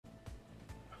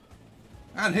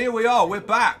And here we are, we're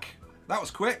back. That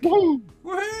was quick. Woohoo!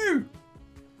 Woohoo!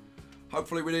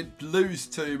 Hopefully we didn't lose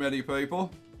too many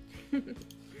people.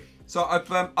 So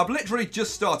I've literally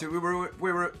just started. We were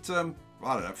at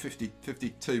I don't know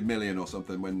 52 million or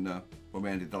something when we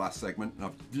ended the last segment, and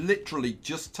I've literally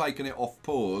just taken it off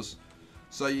pause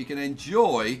so you can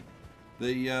enjoy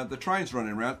the trains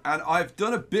running around. And I've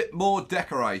done a bit more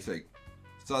decorating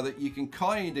so that you can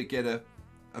kind of get a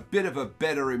bit of a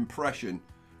better impression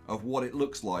of what it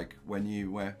looks like when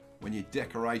you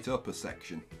decorate up a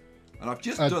section. And I've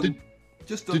just done.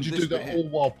 Did you do that all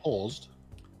while paused?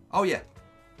 Oh yeah.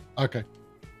 Okay.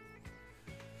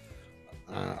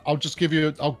 I'll just give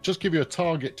you a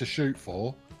target to shoot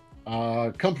for.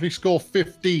 Company score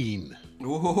 15.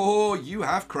 Oh, you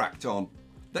have cracked on.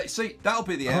 See, that'll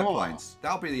be the airplanes.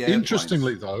 That'll be the airplanes.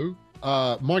 Interestingly, though,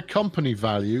 my company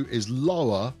value is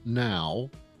lower now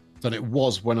than it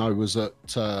was when I was at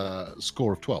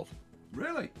score of 12.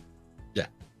 Really? Yeah.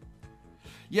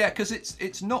 Yeah, because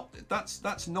it's not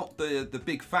that's not the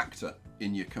big factor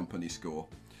in your company score.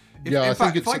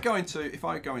 If I go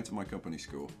into my company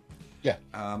score, yeah,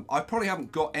 I probably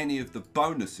haven't got any of the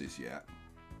bonuses yet.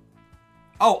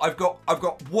 Oh, I've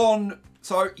got one.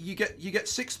 So you get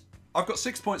 6. I've got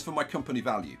 6 points for my company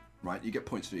value, right? You get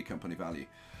points for your company value,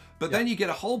 but then you get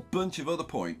a whole bunch of other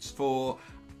points for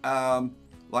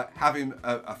like having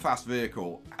a fast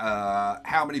vehicle.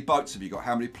 How many boats have you got?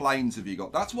 How many planes have you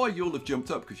got? That's why you'll have jumped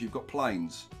up, because you've got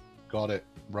planes. Got it.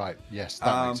 Right. Yes,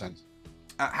 that makes sense.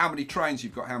 How many trains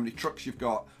you've got, how many trucks you've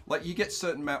got. Like, you get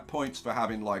certain amount of points for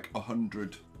having like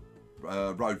 100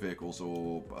 road vehicles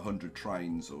or 100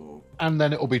 trains, or and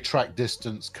then it'll be track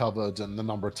distance covered and the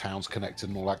number of towns connected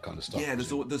and all that kind of stuff. Yeah,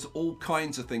 there's all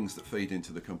kinds of things that feed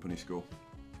into the company score.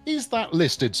 Is that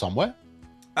listed somewhere?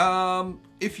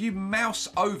 If you mouse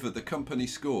over the company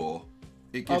score,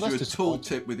 it gives you a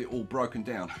tooltip with it all broken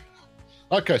down.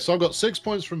 Okay, so I've got 6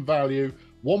 points from value,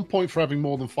 1 point for having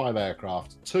more than 5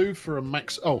 aircraft, 2 for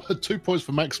a 2 points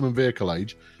for maximum vehicle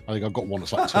age. I think I've got one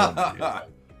that's like 200.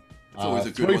 It's always a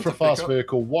good 3 one for a to fast pick up.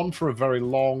 vehicle, 1 for a very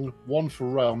long, 1 for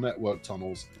rail network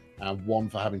tunnels, and 1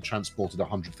 for having transported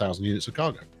 100,000 units of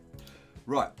cargo.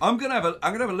 Right, I'm gonna have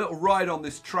a little ride on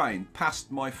this train past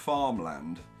my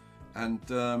farmland,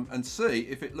 and see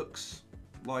if it looks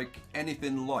like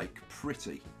anything like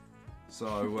pretty.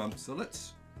 So so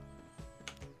let's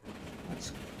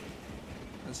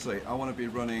see. I want to be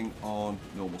running on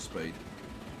normal speed.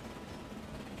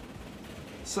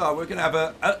 So we're going to have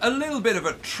a little bit of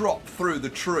a trot through the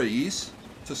trees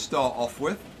to start off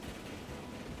with.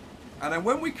 And then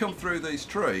when we come through these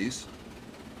trees,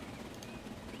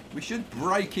 we should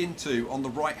break into, on the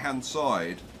right-hand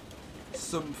side,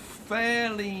 some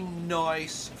fairly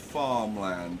nice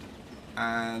farmland.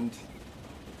 And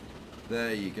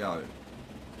there you go.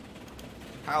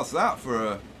 How's that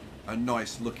for a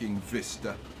nice-looking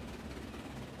vista?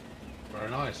 Very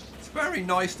nice. It's very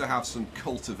nice to have some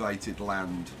cultivated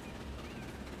land.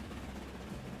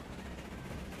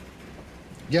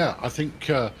 Yeah, I think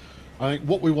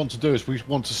what we want to do is we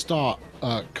want to start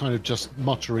kind of just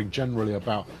muttering generally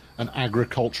about an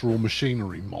agricultural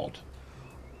machinery mod.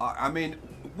 I mean,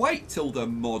 wait till the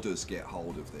modders get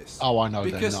hold of this. Oh, I know,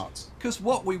 they're nuts. Because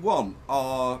what we want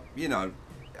are, you know,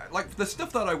 like the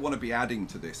stuff that I want to be adding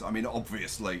to this. I mean,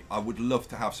 obviously, I would love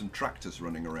to have some tractors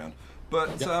running around.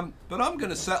 But I'm going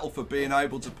to settle for being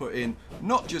able to put in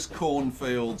not just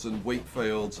cornfields and wheat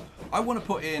fields. I want to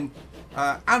put in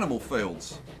animal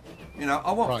fields. You know,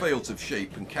 I want fields of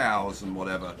sheep and cows and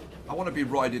whatever. I want to be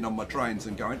riding on my trains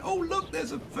and going, oh look,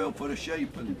 there's a field full of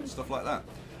sheep and stuff like that.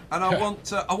 And I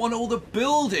want all the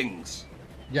buildings.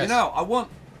 Yes. You know, I want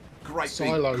great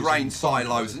silos, big grain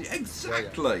silos.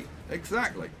 Exactly.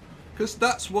 Because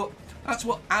that's what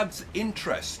adds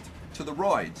interest to the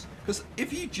rides. Because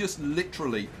if you just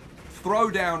literally throw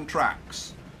down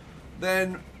tracks,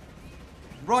 then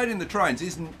riding the trains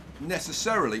isn't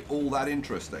necessarily all that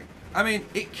interesting. I mean,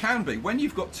 it can be when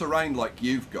you've got terrain like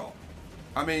you've got.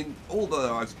 I mean, all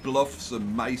those bluffs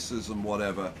and mesas and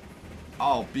whatever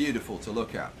are beautiful to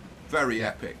look at. Very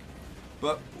epic.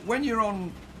 But when you're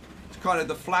on kind of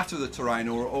the flat of the terrain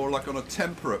or like on a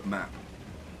temperate map,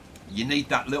 you need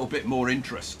that little bit more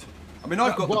interest. I mean,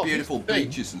 I've got the beautiful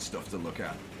beaches and stuff to look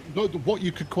at. What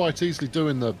you could quite easily do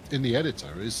in the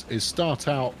editor is start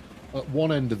out at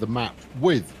one end of the map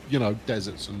with, you know,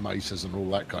 deserts and mesas and all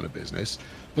that kind of business,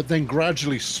 but then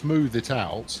gradually smooth it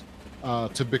out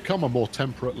to become a more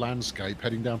temperate landscape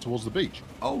heading down towards the beach.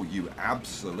 Oh, you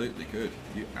absolutely could.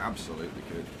 You absolutely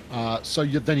could. So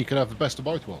then you could have the best of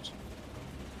both worlds.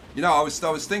 You know, I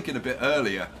was thinking a bit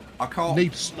earlier.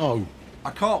 Need snow.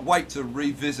 I can't wait to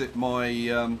revisit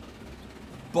my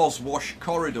Boswash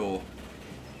corridor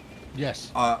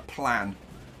Yes. plan,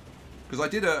 because I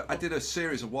did a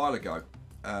series a while ago,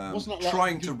 Wasn't that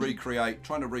trying like, to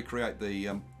recreate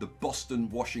the Boston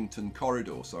Washington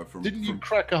corridor. So didn't you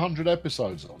crack 100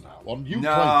 episodes on that one? You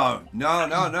no.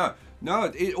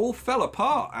 It all fell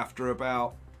apart after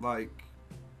about I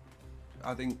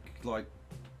think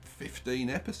 15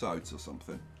 episodes or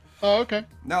something. Oh, okay.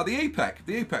 Now the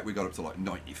EPEC we got up to like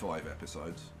 95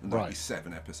 episodes,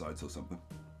 97 episodes or something.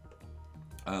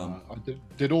 I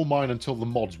did all mine until the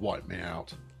mods wiped me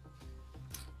out.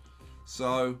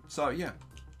 So yeah.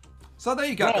 So there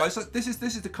you go, guys. So this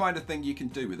is the kind of thing you can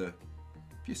do with if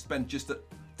you spend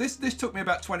this took me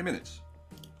about 20 minutes.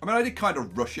 I mean, I did kind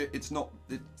of rush it. It's not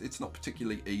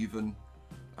particularly even.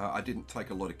 I didn't take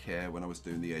a lot of care when I was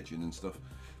doing the edging and stuff.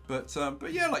 But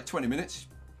yeah, like 20 minutes,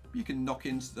 you can knock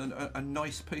in a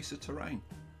nice piece of terrain.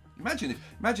 Imagine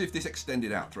if this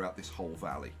extended out throughout this whole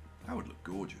valley. That would look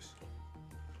gorgeous.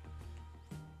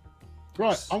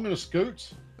 Right, I'm going to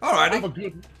scoot. All righty. Have a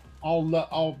good.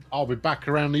 I'll be back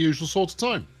around the usual sort of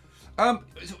time.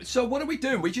 So what are we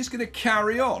doing? We're just going to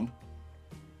carry on.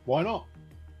 Why not?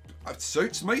 It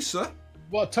suits me, sir.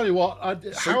 Well, I'll tell you what.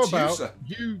 How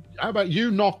about you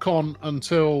knock on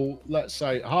until, let's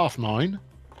say, 9:30,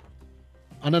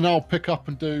 and then I'll pick up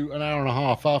and do an hour and a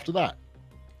half after that.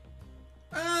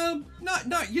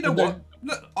 No. You know what?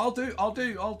 Look, I'll do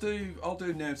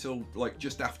now till like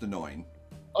just after 9.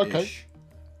 Okay.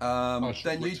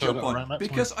 Then you jump on,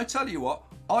 because I tell you what,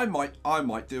 I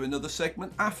might do another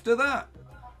segment after that,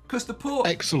 because the poor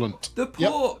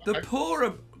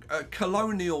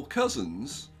colonial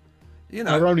cousins, you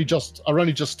know, are only just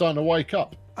starting to wake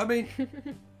up. I mean,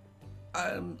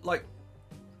 like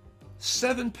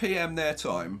 7 p.m. their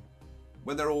time,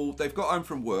 when they've got home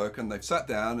from work and they've sat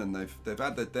down and they've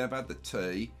had the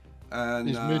tea, and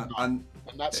it's midnight, and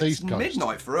that's it's East Coast.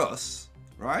 Midnight for us.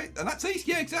 Right, and that's east.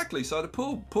 Yeah, exactly. So the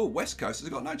poor West Coast has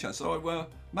got no chance. So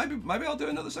maybe I'll do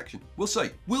another section. We'll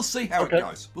see. We'll see how it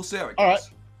goes. We'll see how it goes. All right.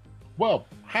 Well,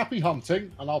 happy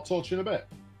hunting, and I'll talk to you in a bit.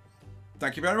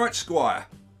 Thank you very much, Squire.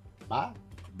 Bye.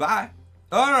 Bye.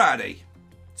 Alrighty.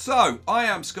 So I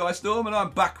am Skye Storme, and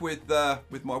I'm back with my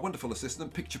wonderful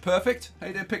assistant, Picture Perfect. How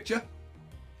you doing, Picture?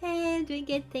 Hey, I'm doing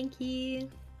good, thank you.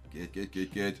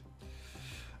 Good.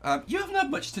 You haven't had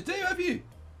much to do, have you?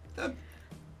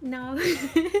 No.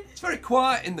 It's very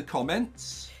quiet in the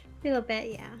comments. A little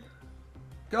bit, yeah.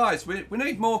 Guys, we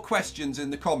need more questions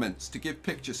in the comments to give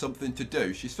Picture something to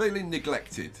do. She's feeling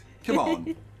neglected. Come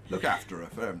on, look after her,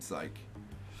 for heaven's sake.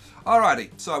 Alrighty,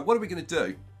 so what are we going to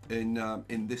do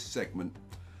in this segment?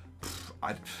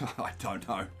 I don't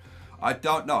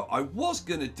know. I was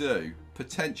going to do,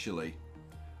 potentially,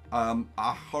 a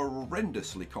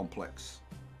horrendously complex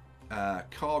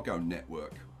cargo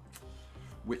network,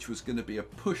 which was going to be a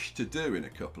push to do in a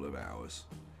couple of hours.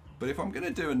 But if I'm going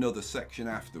to do another section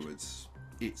afterwards,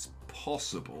 it's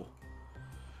possible.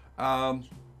 What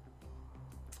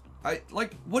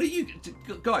do you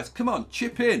guys, come on,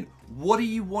 chip in. What do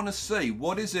you want to see?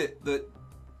 What is it that,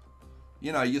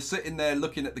 you know, you're sitting there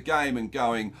looking at the game and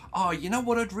going, oh, you know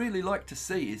what I'd really like to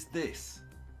see is this,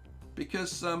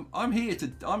 because I'm here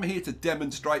to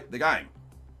demonstrate the game.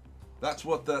 That's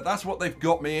what they've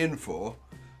got me in for.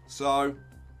 So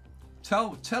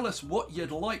tell us what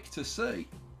you'd like to see,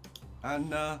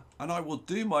 and I will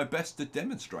do my best to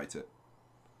demonstrate it.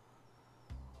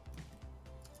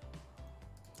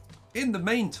 In the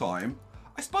meantime,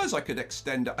 I suppose I could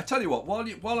extend it. I tell you what,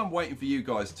 while I'm waiting for you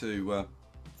guys to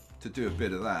do a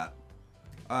bit of that,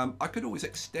 I could always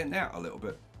extend out a little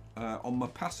bit on my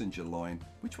passenger line.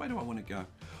 Which way do I want to go?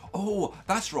 Oh,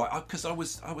 that's right, because I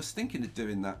was thinking of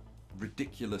doing that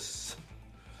ridiculous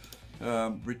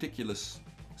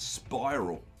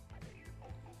spiral.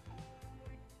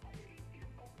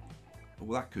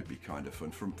 Well, that could be kind of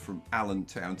fun, from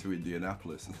Allentown to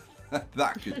Indianapolis.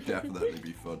 That could definitely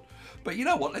be fun. But you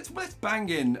know what? Let's bang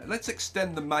in. Let's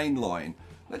extend the main line.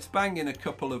 Let's bang in a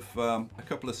couple of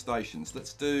stations.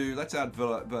 Let's add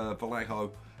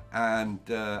Vallejo and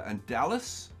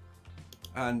Dallas,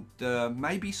 and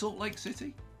maybe Salt Lake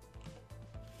City.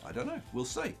 I don't know. We'll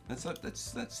see. Let's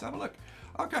have a look.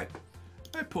 Okay.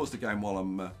 I'll pause the game while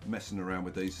I'm messing around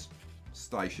with these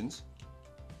stations.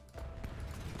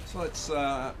 So let's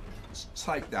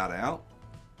take that out.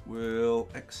 We'll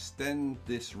extend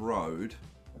this road.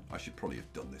 I should probably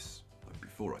have done this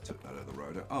before I took that out of the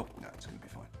road. Oh, no, it's going to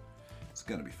be fine. It's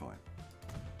going to be fine.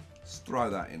 Let's throw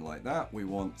that in like that. We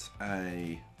want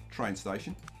a train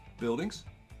station, buildings.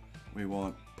 We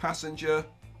want passenger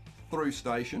through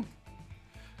station.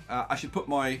 I should put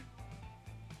my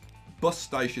bus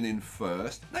station in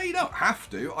first. Now you don't have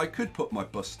to. I could put my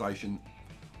bus station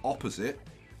opposite.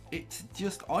 It's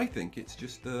just, I think it's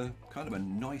just a kind of a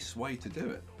nice way to do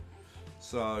it.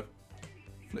 So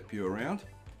flip you around.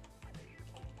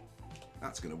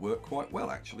 That's going to work quite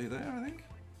well actually there, I think.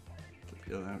 Flip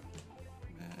you around.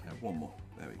 One more.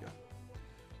 There we go.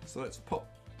 So let's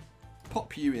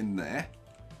pop you in there.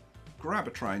 Grab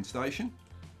a train station.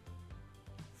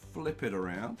 Flip it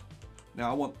around.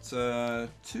 Now I want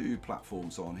 2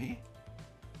 platforms on here.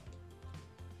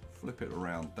 Flip it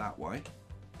around that way.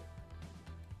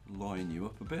 Line you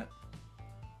up a bit.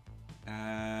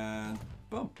 And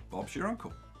boom, Bob's your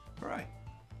uncle. Hooray.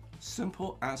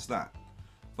 Simple as that.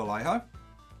 Vallejo.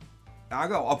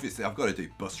 Now obviously I've got to do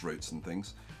bus routes and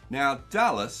things. Now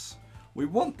Dallas, we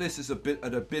want this as at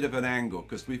a bit of an angle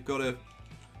because we've got to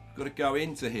go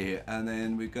into here and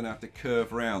then we're going to have to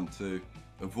curve around to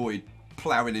avoid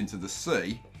ploughing into the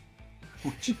sea,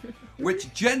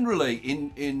 which generally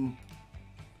in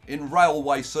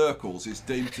railway circles is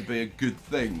deemed to be a good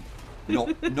thing,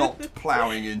 not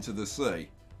ploughing into the sea.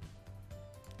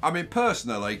 I mean,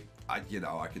 personally, I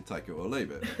can take it or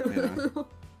leave it,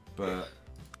 but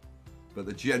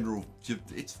the general,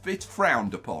 it's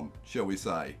frowned upon, shall we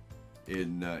say,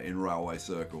 in railway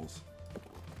circles.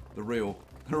 The real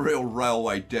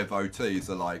railway devotees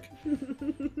are like,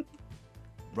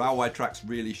 railway tracks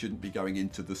really shouldn't be going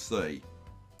into the sea.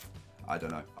 I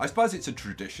don't know. I suppose it's a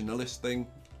traditionalist thing.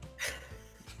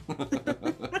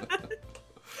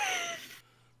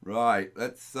 Right,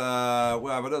 let's we'll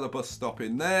have another bus stop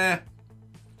in there.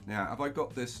 Now, have I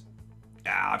got this?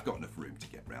 Yeah, I've got enough room to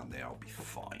get round there. I'll be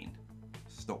fine.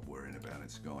 Stop worrying about it,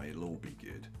 Skye. It'll all be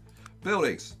good.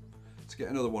 Buildings. Let's get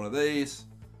another one of these.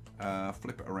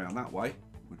 Flip it around that way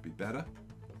would be better.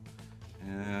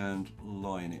 And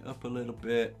line it up a little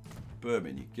bit. Boom,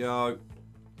 in you go.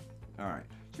 All right.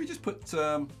 Should we just put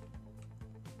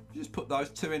those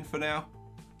 2 in for now?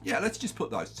 Yeah, let's just put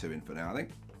those 2 in for now, I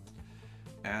think.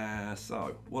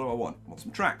 So, what do I want? I want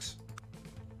some tracks.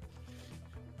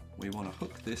 We want to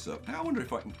hook this up. Now, I wonder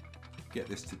if I can get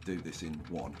this to do this in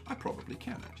one. I probably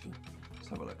can, actually. Let's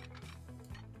have a look.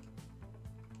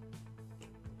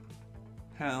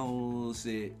 How's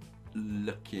it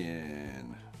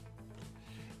looking?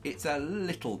 It's a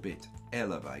little bit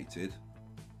elevated.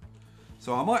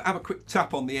 So I might have a quick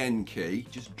tap on the N key,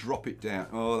 just drop it down.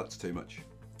 Oh, that's too much.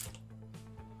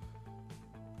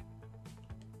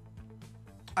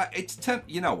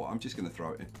 You know what? I'm just going to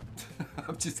throw it in.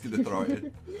 I'm just going to throw it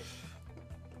in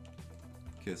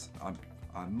because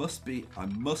I must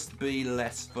be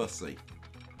less fussy.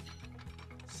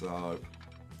 So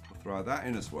we'll throw that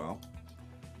in as well,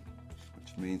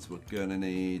 which means we're going to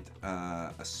need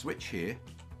a switch here.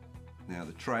 Now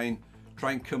the train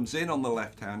comes in on the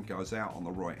left hand, goes out on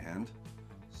the right hand.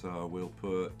 So we'll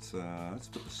put let's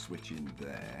put the switch in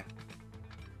there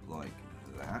like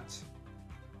that.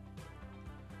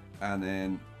 And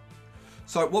then,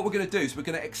 so what we're going to do is we're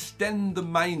going to extend the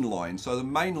main line. So the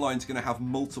main line's going to have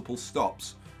multiple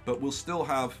stops, but we'll still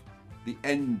have the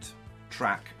end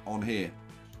track on here,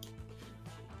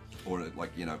 or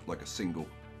like like a single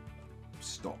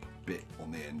stop bit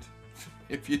on the end,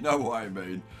 if you know what I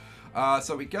mean.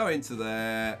 So we go into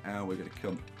there, and we're going to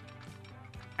come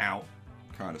out,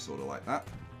 kind of, sort of like that.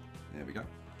 There we go.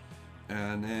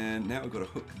 And then now we've got to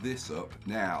hook this up.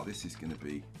 Now this is going to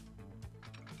be.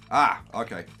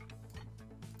 Okay.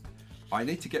 I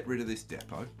need to get rid of this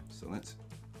depot, so let's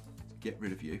get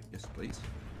rid of you. Yes, please.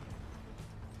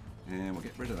 And we'll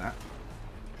get rid of that.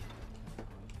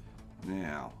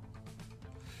 Now,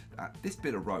 this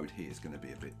bit of road here is going to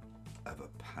be a bit of a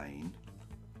pain.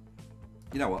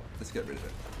 You know what? Let's get rid of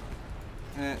it.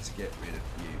 Let's get rid of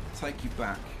you. Take you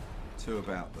back to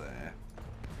about there.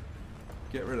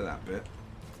 Get rid of that bit.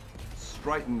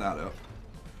 Straighten that up.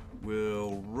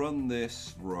 We'll run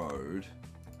this road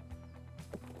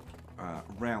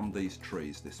round these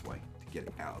trees this way to get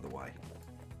it out of the way,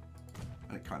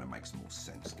 and it kind of makes more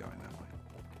sense going that way.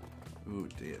 Oh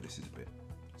dear, it's a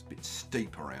bit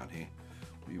steep around here.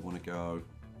 We want to go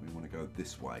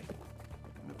this way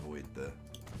and avoid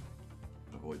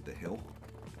the hill.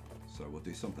 So we'll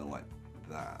do something like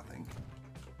that, I think.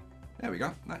 There we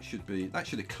go. That should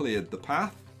have cleared the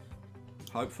path,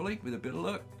 hopefully, with a bit of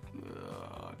luck.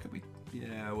 Could we?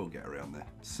 Yeah, we'll get around there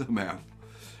somehow.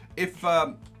 If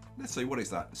let's see, what is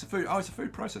that? It's a food. Oh, it's a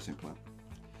food processing plant.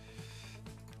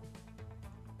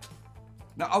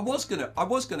 Now, I was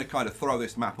gonna kind of throw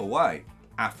this map away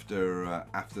after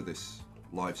this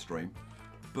live stream,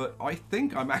 but I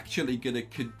think I'm actually gonna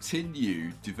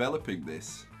continue developing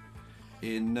this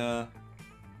in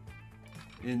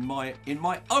in my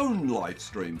own live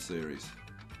stream series.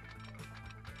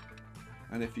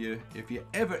 And if you're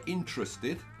ever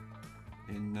interested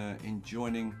in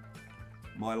joining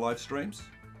my live streams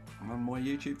on my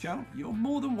YouTube channel, you're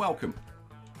more than welcome.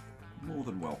 More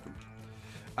than welcome.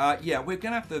 Yeah, we're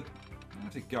gonna have to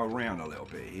go around a little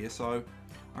bit here, so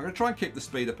I'm gonna try and keep the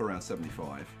speed up around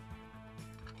 75.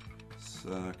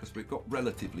 Because we've got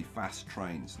relatively fast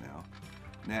trains now.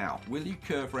 Now, will you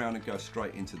curve around and go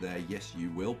straight into there? Yes, you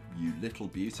will, you little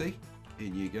beauty.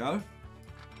 In you go.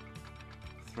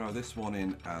 Throw this one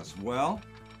in as well.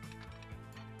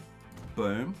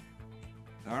 Boom.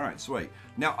 Alright, sweet.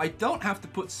 Now, I don't have to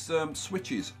put some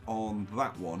switches on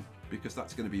that one because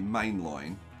that's going to be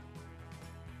mainline.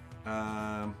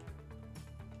 I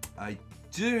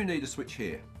do need a switch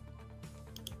here.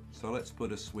 So let's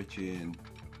put a switch in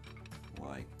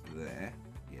like there.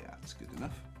 Yeah, that's good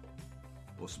enough.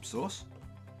 Awesome sauce.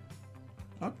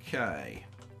 Okay.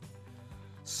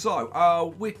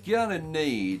 So, we're gonna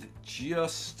need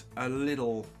just a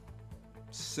little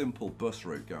simple bus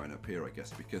route going up here, I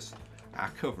guess, because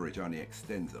our coverage only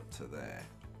extends up to there.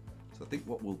 So I think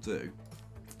what we'll do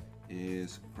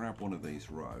is grab one of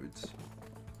these roads,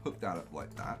 hook that up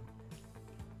like that,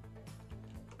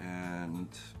 and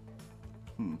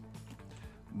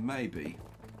maybe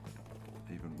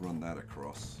even run that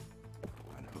across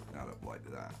and hook that up like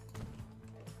that.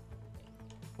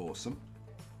 Awesome.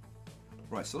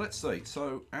 Right, so let's see.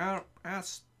 So our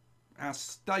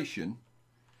station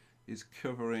is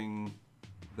covering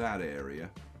that area.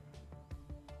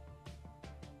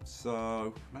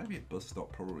 So maybe a bus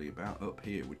stop probably about up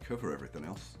here would cover everything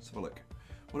else. Let's have a look.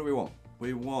 What do we want?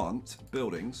 We want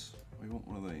buildings. We want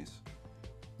one of these.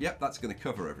 Yep, that's going to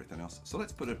cover everything else. So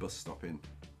let's put a bus stop in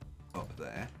up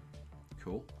there.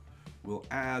 Cool. We'll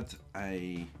add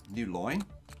a new line.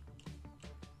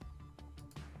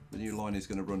 The new line is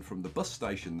going to run from the bus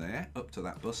station there up to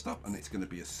that bus stop, and it's going to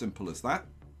be as simple as that.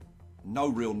 No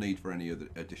real need for any other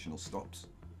additional stops.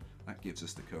 That gives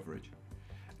us the coverage.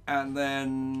 And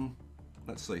then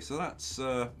let's see. So that's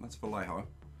Vallejo.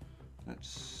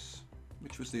 That's,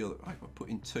 which was the other? I put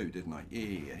in 2, didn't I?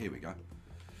 Yeah, here we go.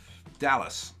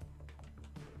 Dallas.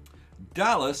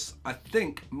 Dallas, I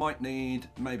think, might need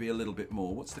maybe a little bit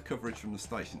more. What's the coverage from the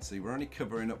station? See, we're only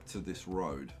covering up to this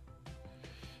road.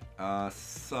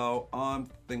 So I'm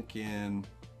thinking,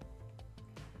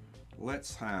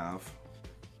 let's hook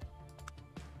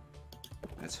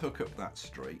up that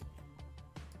street.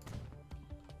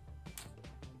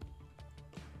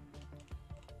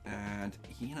 And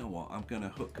you know what? I'm going to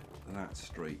hook that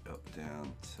street up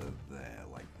down to there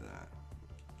like that.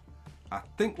 I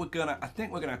think we're gonna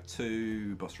have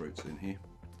 2 bus routes in here.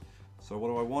 So what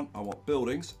do I want? I want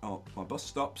buildings. I want my bus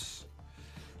stops.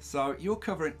 So you're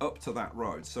covering up to that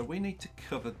road. So we need to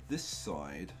cover this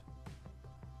side,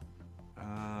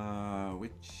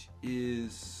 which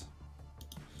is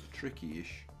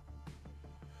tricky-ish.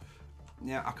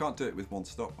 Yeah, I can't do it with 1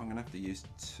 stop. I'm gonna have to use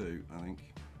 2, I think.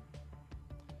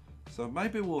 So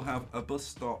maybe we'll have a bus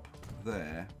stop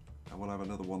there, and we'll have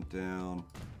another one down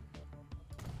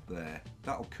there.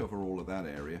 That'll cover all of that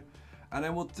area. And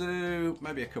then we'll do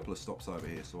maybe a couple of stops over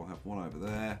here. So I'll have one over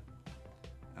there,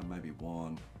 and maybe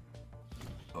one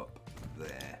up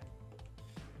there.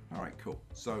 All right, cool.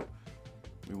 So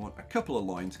we want a couple of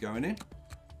lines going in.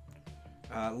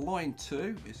 Line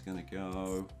 2 is going to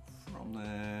go from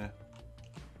there,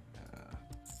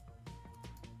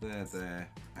 there,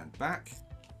 and back.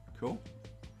 Cool.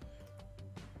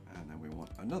 And then we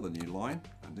want another new line,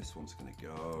 and this one's going to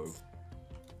go.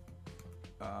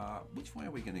 Which way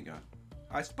are we going to go?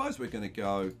 I suppose we're going to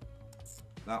go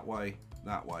that way,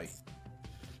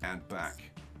 and back.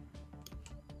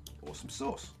 Awesome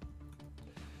sauce.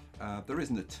 There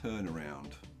isn't a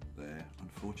turnaround there,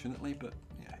 unfortunately, but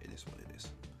yeah, it is what it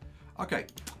is. Okay,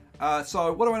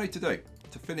 so what do I need to do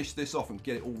to finish this off and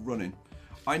get it all running?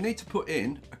 I need to put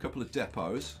in a couple of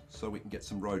depots so we can get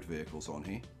some road vehicles on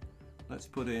here. Let's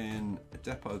put in a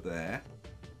depot there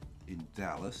in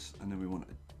Dallas, and then we want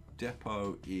a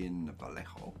depot in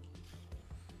Vallejo.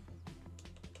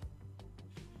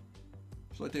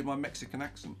 Shall I do my Mexican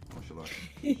accent, or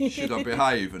should I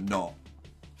behave and not?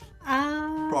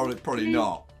 Probably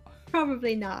not.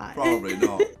 Probably not. Probably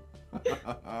not.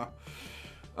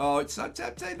 Oh, it's so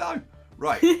tempting though.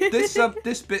 Right,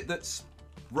 this bit that's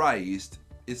raised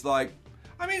is like,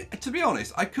 I mean, to be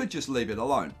honest, I could just leave it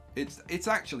alone. It's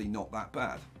actually not that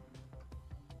bad.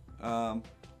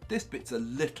 This bit's a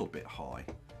little bit high.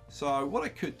 So what I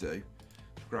could do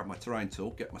is grab my terrain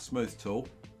tool, get my smooth tool,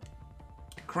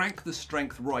 crank the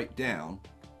strength right down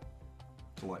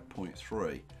to like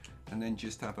 0.3, and then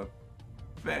just have a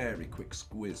very quick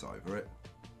squiz over it.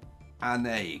 And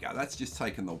there you go. That's just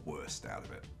taken the worst out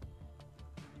of it.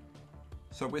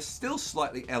 So we're still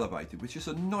slightly elevated, which is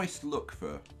a nice look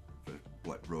for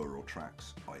like rural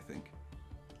tracks, I think.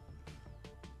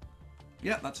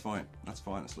 Yeah, that's fine. That's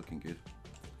fine. It's looking good.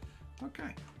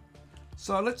 Okay.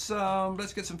 So let's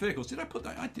get some vehicles. Did I put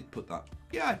that? I did put that.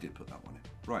 Yeah, I did put that one in.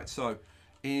 Right. So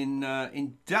in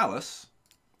Dallas,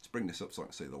 let's bring this up so I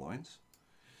can see the lines.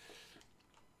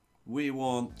 We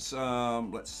want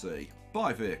let's see,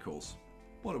 buy vehicles.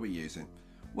 What are we using?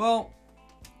 Well,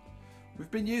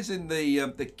 we've been using the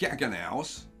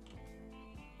Gaggenau's,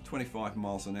 25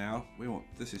 miles an hour. We want,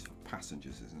 this is for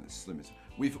passengers, isn't it? Slim.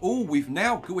 We've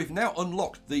now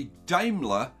unlocked the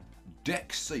Daimler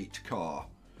deck seat car.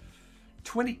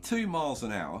 22 miles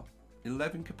an hour,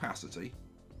 11 capacity.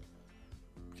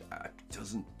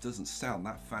 Doesn't sound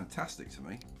that fantastic to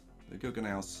me. The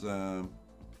Guggenau's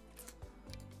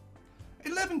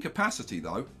 11 capacity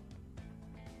though.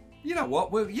 You know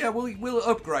what? We'll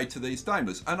upgrade to these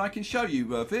Daimlers, and I can show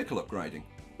you vehicle upgrading.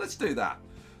 Let's do that.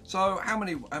 So how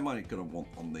many am I going to want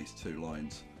on these two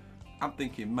lines? I'm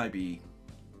thinking maybe.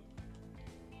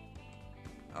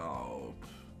 Oh,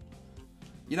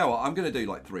 you know what? I'm going to do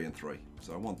like 3 and 3.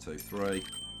 So 1, 2, 3.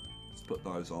 Let's put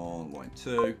those on line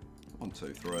 2. 1,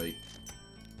 2, 3.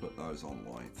 Put those on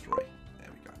line 3.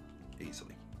 There we go.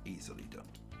 Easily done.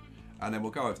 And then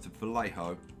we'll go over to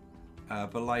Vallejo.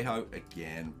 Vallejo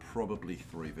again, probably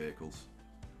 3 vehicles.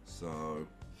 So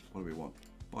what do we want?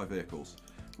 Buy vehicles.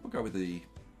 We'll go with the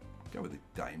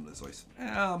Daimlers.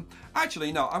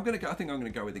 Actually, no. I think I'm going to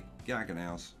go with the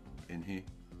Gaggenau's in here.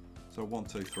 So 1,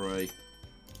 2, 3,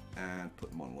 and put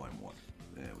them on line 1.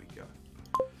 There we go.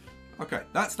 Okay,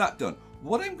 that's that done.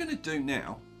 What I'm going to do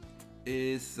now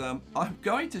is I'm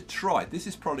going to try. This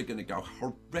is probably going to go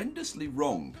horrendously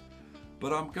wrong,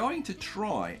 but I'm going to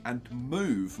try and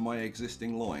move my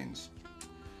existing lines.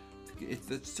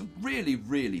 It's a really,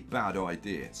 really bad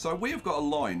idea. So we have got a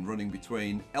line running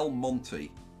between El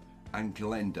Monte and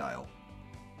Glendale,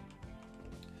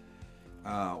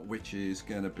 which is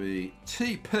going to be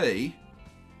TP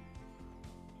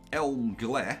Elm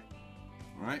Glare.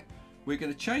 Right? We're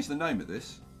going to change the name of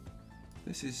this.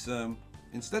 This is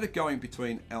instead of going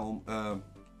between El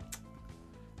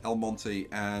Monte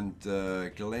and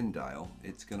Glendale,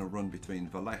 it's going to run between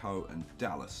Vallejo and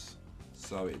Dallas.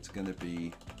 So it's going to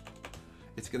be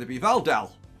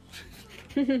Valdal.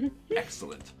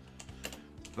 Excellent.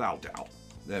 Valdal.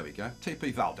 There we go.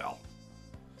 TP Valdal.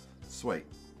 Sweet.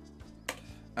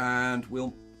 And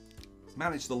we'll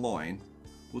manage the line.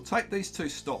 We'll take these 2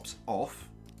 stops off.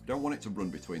 Don't want it to run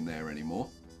between there anymore.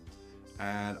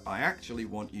 And I actually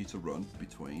want you to run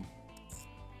between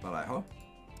Vallejo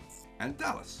and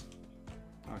Dallas.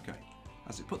 Okay.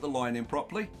 Has it put the line in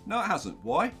properly? No, it hasn't.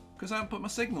 Why? Because I haven't put my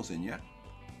signals in yet.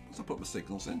 Once I put my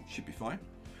signals in, should be fine.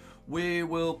 We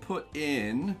will put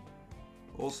in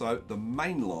also the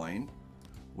main line.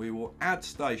 We will add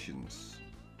stations.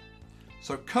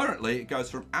 So currently it goes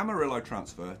from Amarillo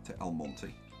transfer to El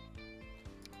Monte.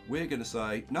 We're going to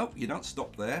say, nope, you don't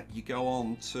stop there. You go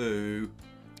on to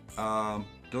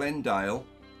Glendale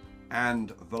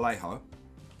and Vallejo.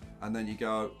 And then you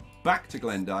go back to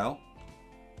Glendale,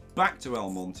 back to El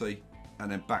Monte, and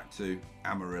then back to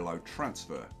Amarillo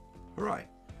transfer. Hooray.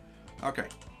 Okay,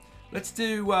 let's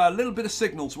do a little bit of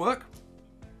signals work.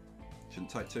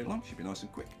 Shouldn't take too long, should be nice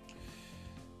and quick.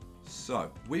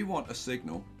 So, we want a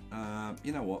signal.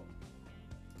 You know what?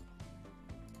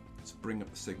 Let's bring up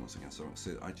the signals again so I can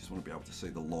see. I just want to be able to see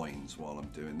the lines while I'm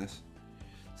doing this.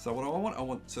 So what do I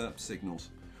want signals.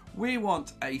 We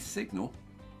want a signal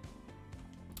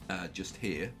just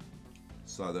here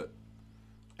so that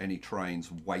any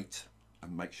trains wait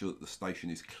and make sure that the station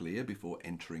is clear before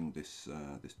entering this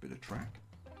this bit of track.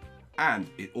 And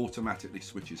it automatically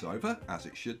switches over, as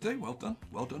it should do.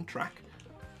 Well done track.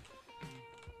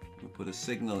 We'll put a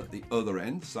signal at the other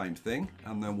end, same thing,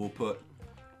 and then we'll put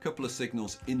a couple of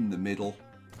signals in the middle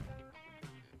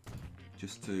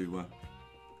just to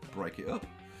break it up.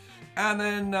 And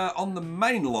then on the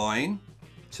main line,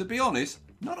 to be honest,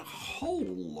 not a whole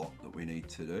lot that we need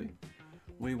to do.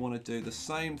 We want to do the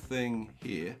same thing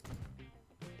here,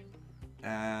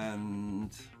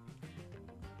 and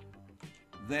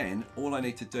then all I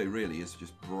need to do really is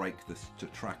just break this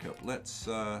track up. Let's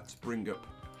bring up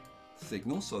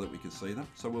signals so that we can see them.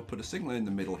 So we'll put a signal in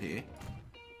the middle here,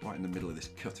 right in the middle of this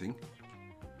cutting,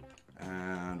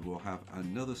 and we'll have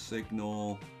another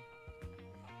signal.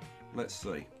 Let's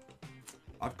see.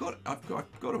 I've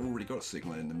already got a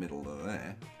signal in the middle of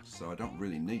there, so I don't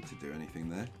really need to do anything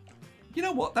there. You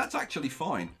know what? That's actually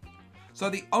fine. So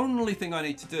the only thing I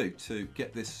need to do to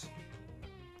get this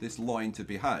this line to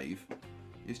behave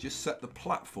is just set the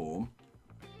platform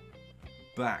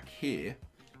back here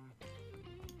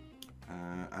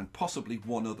and possibly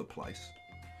one other place.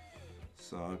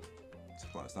 So let's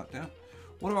close that down.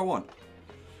 What do I want?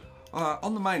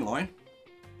 On the main line,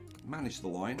 manage the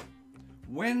line.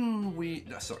 When we,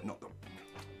 sorry, not the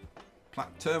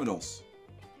terminals.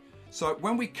 So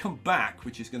when we come back,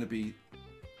 which is going to be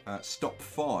stop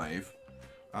 5,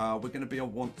 we're going to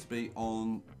want to be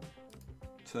on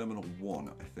terminal 1,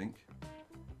 I think.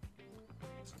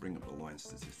 Let's bring up the line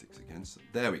statistics again. So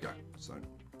there we go. So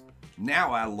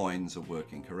now our lines are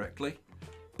working correctly,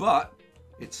 but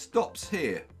it stops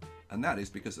here, and that is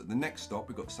because at the next stop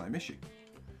we've got the same issue.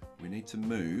 We need to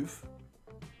move.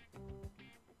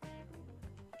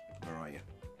 Where are you?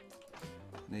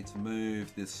 Need to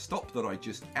move this stop that I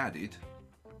just added.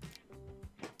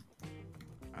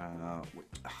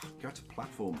 Go to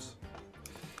platforms.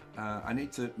 I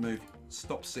need to move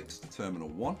stop 6 to terminal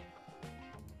 1.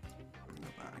 Bring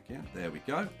up that again. There we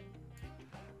go.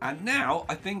 And now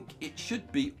I think it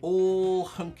should be all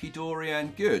hunky-dory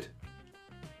and good.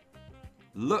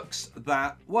 Looks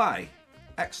that way.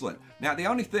 Excellent. Now the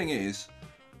only thing is,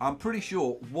 I'm pretty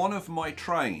sure one of my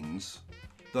trains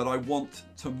that I want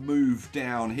to move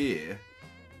down here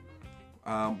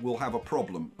will have a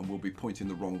problem and will be pointing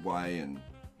the wrong way and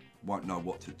won't know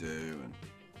what to do. And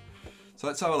so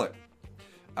let's have a look.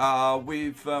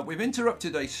 We've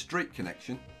interrupted a street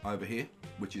connection over here,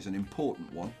 which is an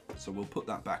important one. So we'll put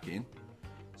that back in.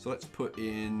 So let's put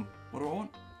in, what do I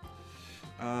want?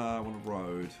 I want a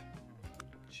road.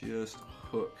 Just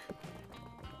hook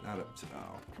that up to,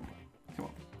 oh, come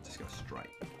on, just go straight.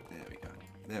 There we go,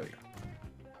 there we go.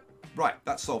 Right,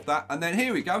 that solved that. And then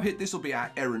here we go, this will be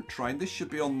our errant train. This should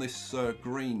be on this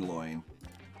green line.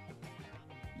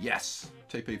 Yes,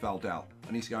 TP Valdal.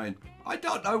 And he's going, I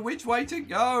don't know which way to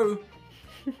go.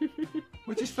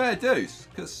 Which is fair dues,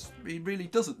 because he really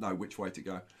doesn't know which way to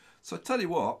go. So I tell you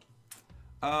what,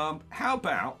 how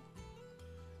about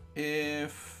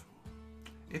if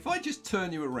I just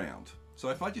turn you around? So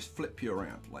if I just flip you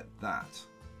around like that.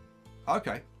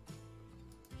 Okay.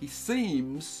 He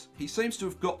seems to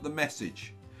have got the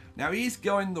message. Now he is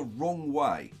going the wrong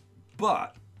way,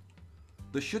 but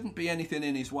there shouldn't be anything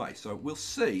in his way. So we'll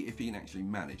see if he can actually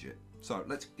manage it. So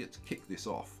let's kick this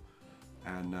off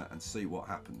and see what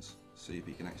happens. See if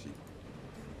he can actually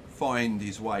find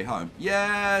his way home.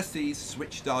 Yes, he's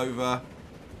switched over.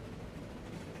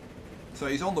 So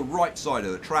he's on the right side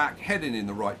of the track, heading in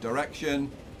the right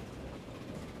direction.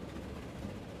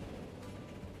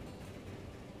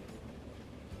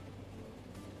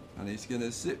 And he's going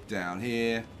to zip down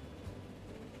here.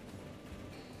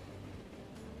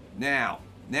 Now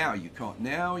you can't.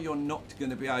 Now you're not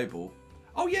going to be able.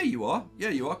 Oh, yeah, you are. Yeah,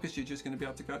 you are, because you're just going to be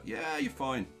able to go. Yeah, you're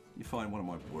fine. You're fine. What am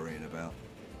I worrying about?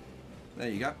 There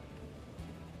you go.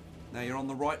 Now you're on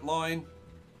the right line,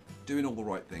 doing all the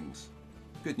right things.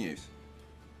 Good news.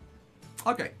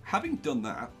 Okay, having done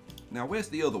that, now where's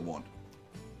the other one?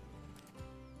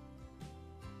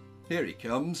 Here he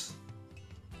comes.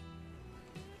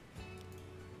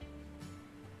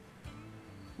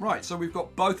 Right, so we've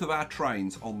got both of our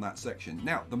trains on that section.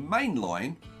 Now, the main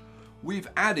line, we've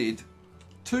added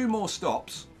 2 more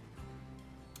stops.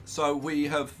 So we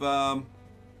have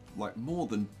like more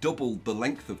than doubled the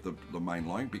length of the main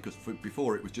line, because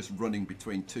before it was just running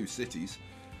between 2 cities.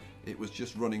 It was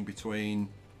just running between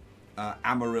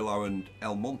Amarillo and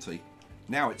El Monte.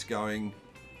 Now it's going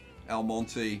El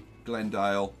Monte,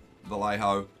 Glendale,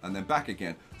 Vallejo, and then back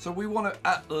again. So we want to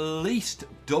at least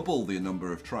double the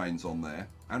number of trains on there,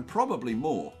 and probably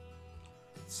more.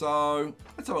 So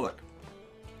let's have a look.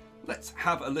 Let's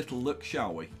have a little look,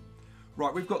 shall we?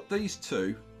 Right, we've got these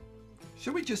 2.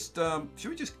 Should we just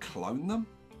clone them?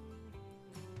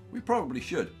 We probably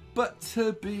should. But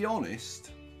to be honest,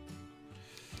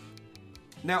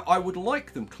 now I would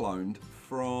like them cloned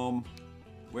from,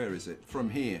 where is it? From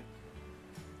here.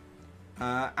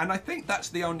 And I think that's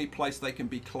the only place they can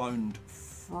be cloned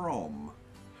from.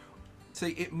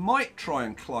 See, it might try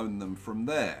and clone them from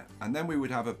there, and then we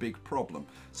would have a big problem.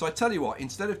 So I tell you what,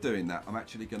 instead of doing that, I'm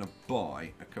actually going to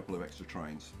buy a couple of extra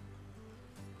trains.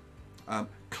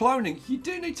 Cloning, you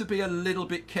do need to be a little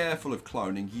bit careful of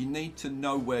cloning. You need to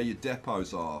know where your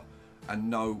depots are and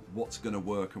know what's going to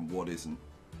work and what isn't.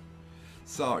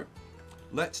 So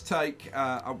let's take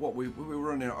what we were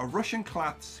running, a Russian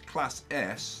class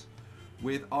S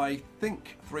with, I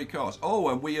think, 3 cars. Oh,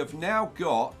 and we have now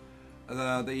got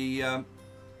the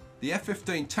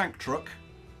F-15 tank truck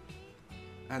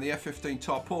and the F-15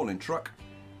 tarpaulin truck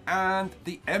and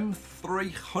the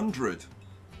M300.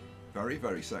 Very,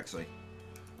 very sexy.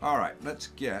 All right, let's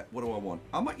get. What do I want?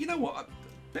 I might. You know what?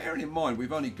 Bearing in mind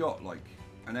we've only got like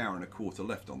an hour and a quarter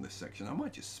left on this section, I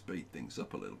might just speed things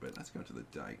up a little bit. Let's go to the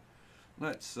date.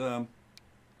 Let's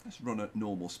run at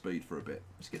normal speed for a bit.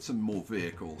 Let's get some more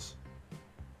vehicles.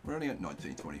 We're only at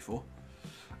 1924.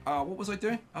 What was I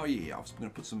doing? Oh yeah, I was going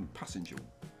to put some passenger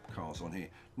cars on here.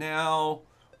 Now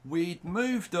we'd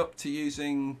moved up to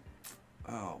using.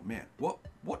 Oh man, what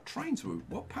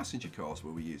passenger cars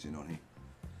were we using on here?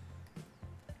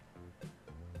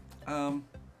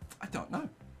 I don't know.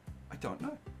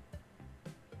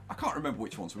 I can't remember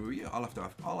which ones we were using.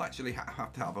 I'll actually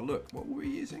have to have a look. What were we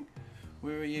using?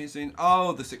 We were using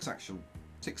the six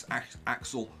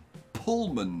axle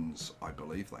Pullmans, I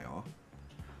believe they are.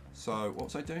 So what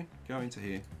was I doing? Go into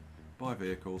here, buy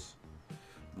vehicles.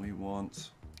 We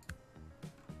want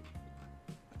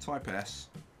a Type S,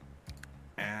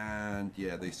 and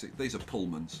yeah, these are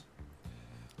Pullmans.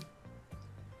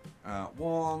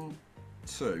 1,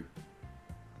 2.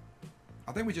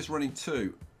 I think we're just running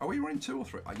 2. Are we running 2 or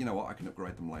 3? You know what? I can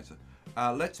upgrade them later.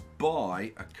 Let's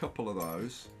buy a couple of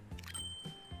those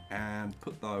and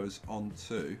put those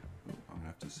onto. I'm gonna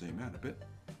have to zoom out a bit.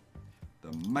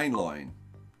 The main line.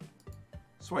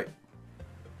 Sweet.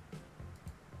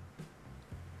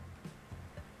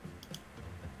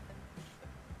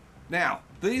 Now,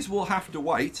 these will have to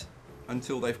wait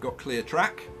until they've got clear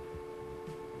track.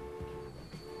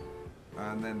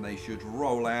 And then they should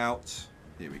roll out.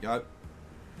 Here we go.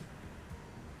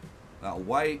 That'll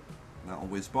wait. That'll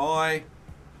whiz by.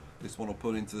 This one will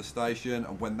pull into the station.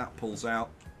 And when that pulls out,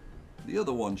 the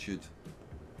other one should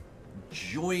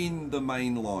join the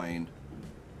main line.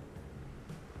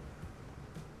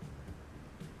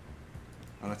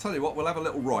 And I tell you what, we'll have a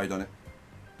little ride on it.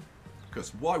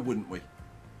 Because why wouldn't we?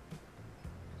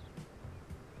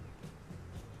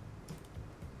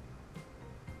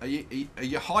 Are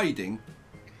you hiding?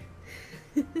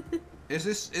 Is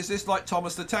this like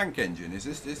Thomas the Tank Engine? Is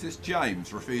this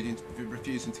James refusing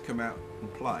to come out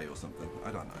and play or something?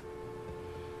 I don't know.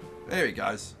 There he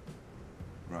goes.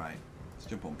 Right, let's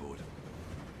jump on board.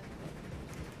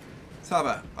 Let's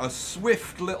have a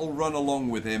swift little run along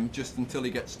with him just until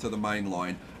he gets to the main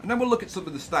line, and then we'll look at some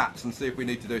of the stats and see if we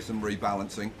need to do some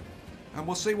rebalancing, and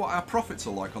we'll see what our profits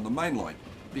are like on the main line,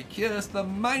 because the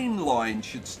main line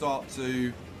should start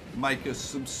to make us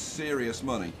some serious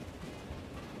money.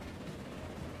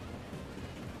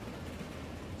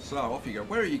 So off you go.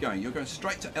 Where are you going? You're going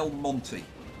straight to El Monte.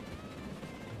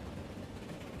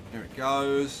 Here it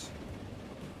goes.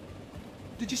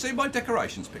 Did you see my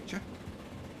decorations picture?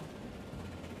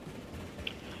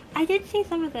 I did see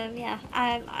some of them, yeah.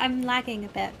 I'm lagging a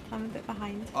bit. I'm a bit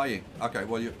behind. Are you? Okay,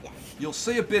 well, Yes. you'll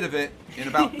see a bit of it in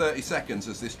about 30 seconds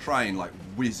as this train, like,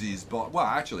 whizzes by. Well,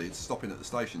 actually, it's stopping at the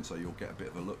station, so you'll get a bit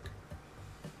of a look.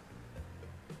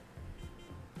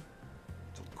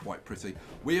 It's quite pretty.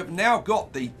 We have now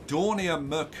got the Dornier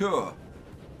Mercure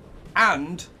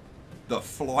and the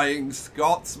Flying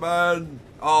Scotsman.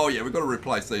 Oh, yeah, we've got to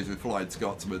replace these with Flying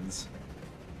Scotsmans.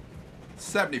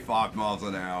 75 miles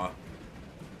an hour.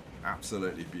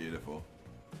 Absolutely beautiful.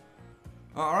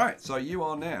 All right, so you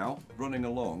are now running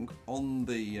along on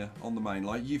the main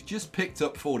line. You've just picked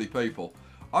up 40 people.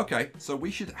 Okay, so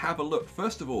we should have a look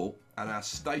first of all at our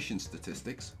station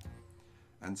statistics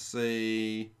and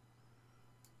see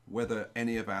whether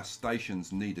any of our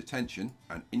stations need attention,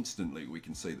 and instantly we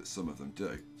can see that some of them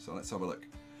do. So let's have a look.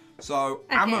 So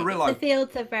Okay, Amarillo, the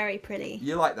fields are very pretty.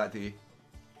 you like that, do you?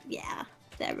 Yeah,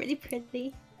 they're really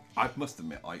pretty. I must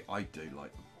admit, I do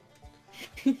like them.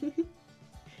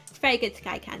 It's very good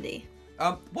sky candy.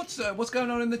 What's going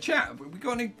on in the chat? Have we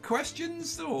got any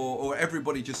questions, or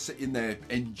everybody just sitting there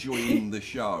enjoying the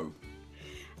show?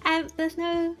 There's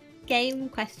no game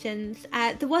questions.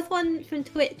 There was one from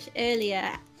Twitch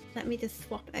earlier. Let me just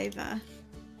swap over.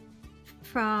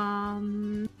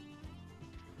 From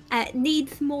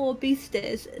Needs More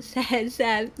Boosters says,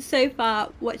 so far,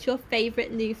 what's your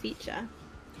favourite new feature?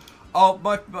 Oh,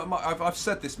 I've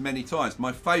said this many times.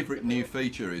 My favourite new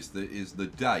feature is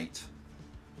the date.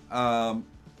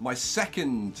 My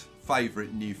second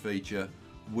favourite new feature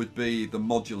would be the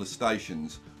modular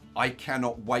stations. I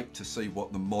cannot wait to see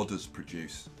what the modders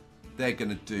produce. They're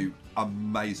going to do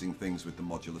amazing things with the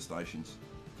modular stations.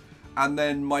 And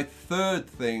then my third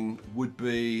thing would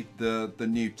be the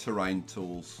new terrain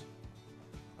tools,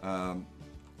 the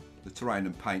terrain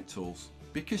and paint tools,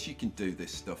 because you can do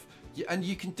this stuff. And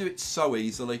you can do it so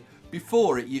easily.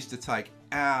 Before, it used to take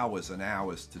hours and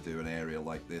hours to do an area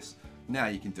like this. Now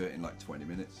you can do it in like 20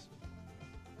 minutes.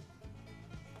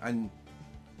 And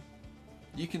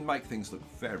you can make things look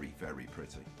very, very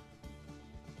pretty.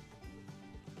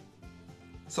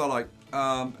 So like,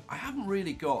 I haven't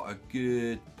really got a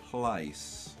good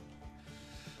place.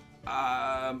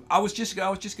 I was just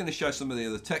going to show some of the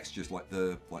other textures, like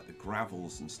the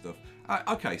gravels and stuff.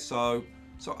 Okay, so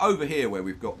over here where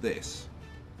we've got this,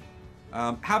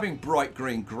 having bright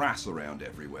green grass around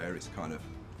everywhere is kind of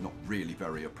not really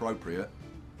very appropriate.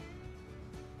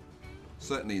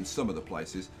 Certainly in some of the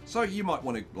places. So you might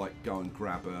want to like go and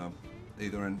grab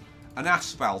either an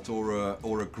asphalt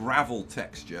or a gravel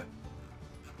texture.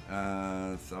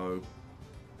 So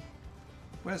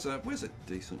where's a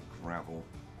decent gravel?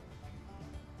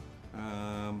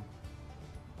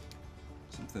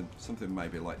 Something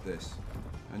maybe like this,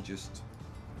 and just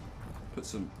put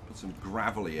some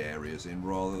gravelly areas in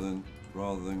rather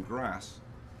than grass.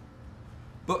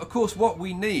 But of course, what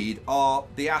we need are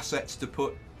the assets to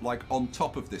put like on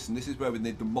top of this, and this is where we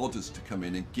need the modders to come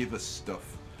in and give us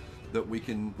stuff that we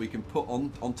can put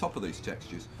on top of these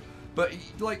textures. But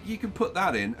like you can put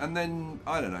that in, and then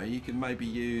I don't know, you can maybe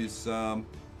use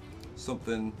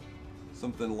something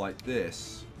like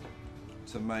this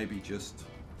to maybe just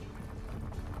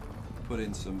put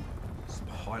in some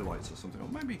highlights or something, or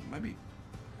maybe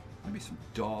some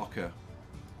darker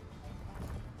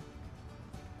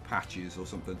patches or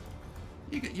something.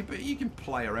 You can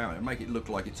play around and make it look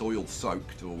like it's oil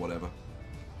soaked or whatever,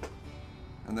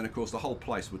 and then of course the whole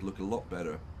place would look a lot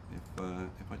better if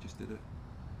I just did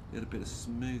a bit of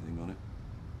smoothing on it.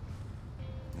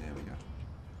 There we go.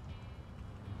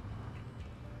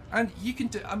 And you can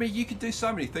do, I mean, you can do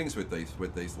so many things with these.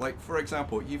 Like for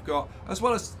example, you've got as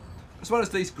well as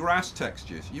these grass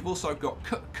textures, you've also got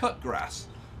cut grass.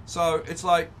 So it's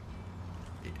like,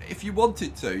 if you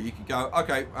wanted to, you could go,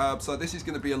 okay, so this is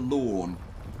going to be a lawn.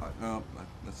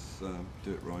 Let's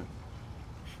do it right.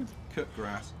 Cut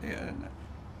grass. Yeah.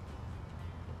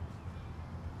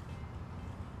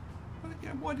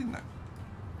 Yeah. Why didn't that?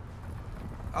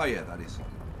 Oh yeah, it is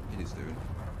doing.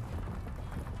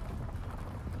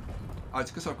 Oh, it's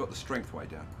because I've got the strength way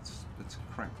down. Let's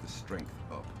crank the strength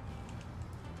up.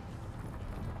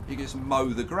 You can just mow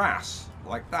the grass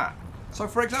like that. So,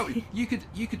 for example, you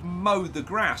could mow the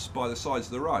grass by the sides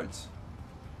of the roads.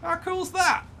 How cool's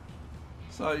that?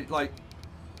 So, like,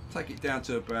 take it down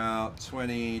to about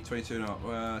 20, 22 and a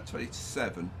half,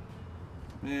 27.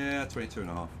 Yeah, 22 and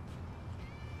a half.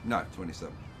 No,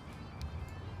 27.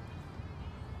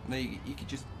 And then you could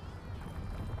just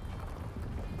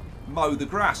mow the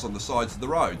grass on the sides of the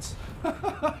roads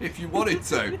if you wanted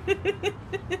to.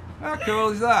 How cool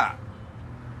is that?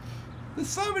 There's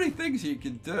so many things you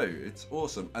can do. It's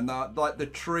awesome, and like the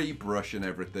tree brush and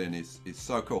everything is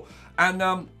so cool. And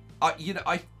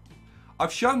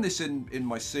I've shown this in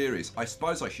my series. I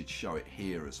suppose I should show it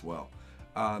here as well.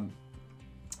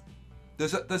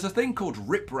 There's a thing called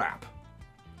riprap,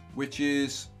 which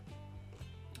is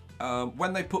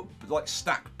when they put like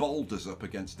stack boulders up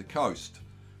against the coast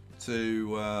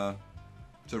to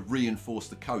reinforce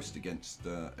the coast against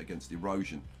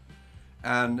erosion.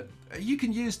 And you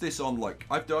can use this on, like,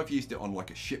 I've used it on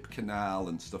like a ship canal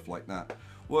and stuff like that.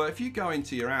 Well, if you go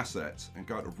into your assets and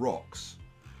go to rocks,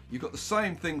 you've got the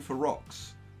same thing for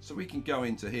rocks. So we can go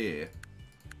into here,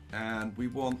 and we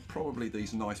want probably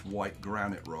these nice white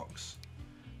granite rocks.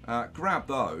 Grab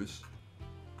those,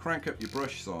 crank up your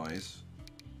brush size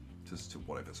to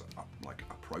whatever's like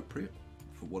appropriate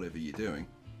for whatever you're doing.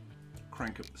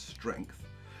 Crank up the strength,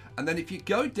 and then if you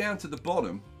go down to the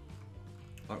bottom,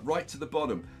 like right to the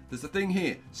bottom, there's a thing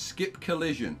here, skip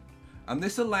collision, and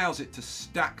this allows it to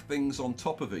stack things on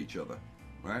top of each other.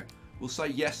 Right? We'll say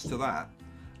yes to that,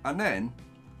 and then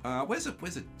where's a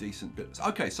decent bit?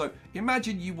 Okay, so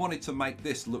imagine you wanted to make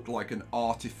this look like an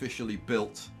artificially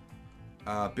built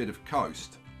bit of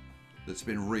coast that's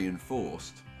been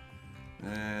reinforced,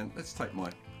 and let's take my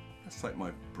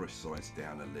brush size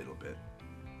down a little bit.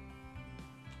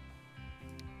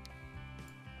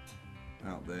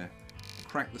 Out there,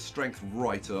 crank the strength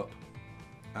right up,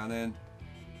 and then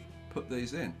put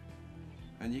these in,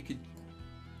 and you could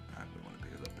we want to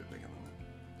be a little bit bigger than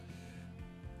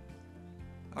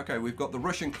that. Okay, we've got the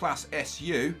Russian class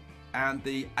SU and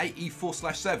the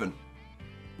AE4/7,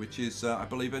 which is I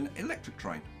believe an electric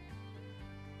train.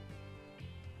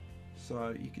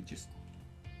 So you could just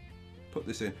put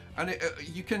this in, and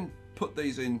you can put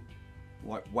these in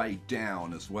like way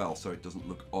down as well, so it doesn't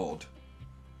look odd.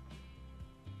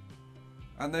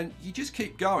 And then you just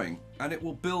keep going, and it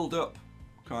will build up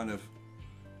kind of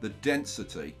the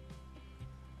density,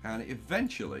 and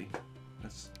eventually,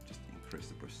 let's just increase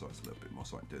the brush size a little bit more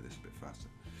so I can do this a bit faster.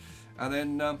 And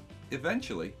then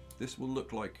eventually this will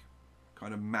look like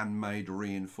kind of man-made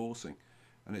reinforcing,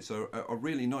 and it's a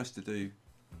really nice to do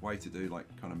way to do like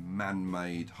kind of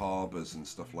man-made harbours and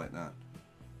stuff like that.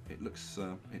 It looks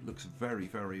very,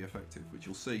 very effective, which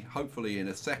you'll see hopefully in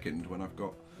a second when I've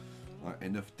got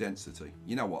enough density.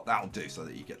 You know what? That'll do so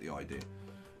that you get the idea.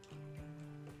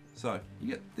 So you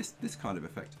get this kind of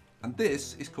effect, and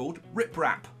this is called rip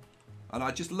wrap, and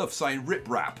I just love saying rip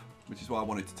wrap, which is why I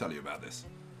wanted to tell you about this.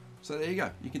 So there you go.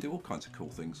 You can do all kinds of cool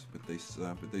things with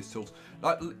these tools.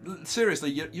 Like seriously,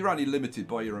 you're only limited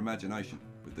by your imagination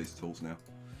with these tools now.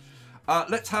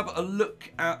 Let's have a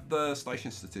look at the station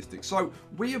statistics. So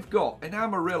we have got in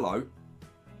Amarillo,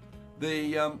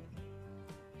 the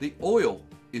oil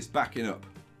is backing up.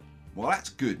 Well, that's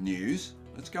good news.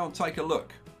 Let's go and take a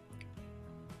look.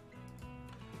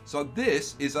 So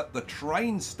this is at the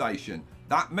train station.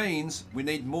 That means we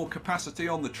need more capacity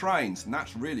on the trains, and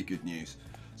that's really good news.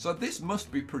 So this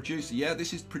must be producing, yeah,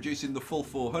 this is producing the full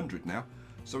 400 now.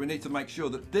 So we need to make sure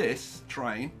that this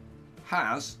train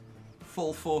has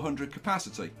full 400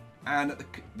 capacity. And at the,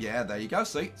 yeah, there you go,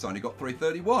 see, it's only got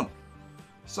 331.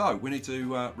 So we need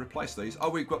to replace these. Oh,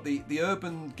 we've got the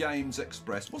Urban Games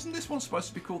Express. Wasn't this one supposed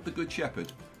to be called the Good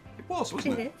Shepherd? It was,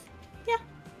 wasn't it? Yeah.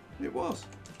 It was.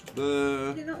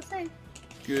 The Did not say.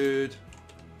 Good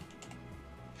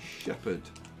Shepherd.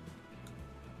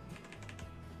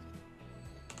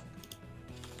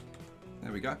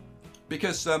 There we go.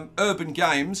 Because Urban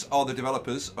Games are the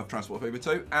developers of Transport Fever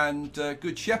 2 and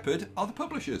Good Shepherd are the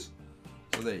publishers.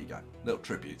 So there you go. Little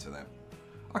tribute to them.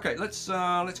 Okay, let's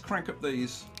crank up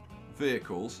these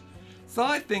vehicles. So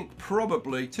I think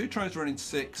probably 2 trains running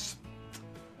 6.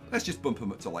 Let's just bump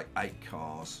them up to like 8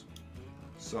 cars.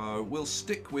 So we'll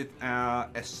stick with our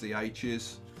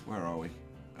SCHs. Where are we?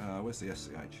 Where's the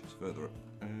SCH? It's further up.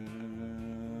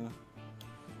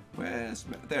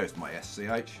 There's my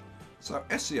SCH. So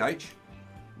SCH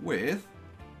with,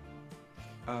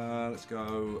 let's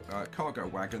go cargo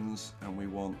wagons, and we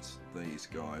want these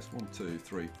guys. 1, 2,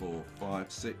 3, 4,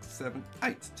 5, 6, 7,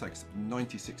 8. Takes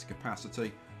 96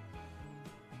 capacity.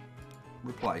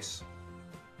 Replace.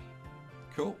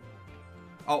 Cool.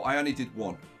 Oh, I only did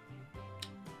 1.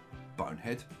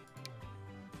 Bonehead.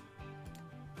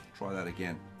 Try that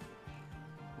again.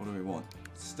 What do we want?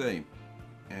 Steam.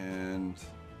 And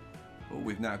oh,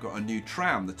 we've now got a new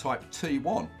tram, the type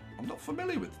T1. I'm not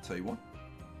familiar with the T1.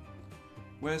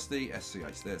 Where's the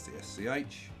SCH? There's the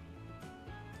SCH.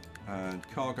 And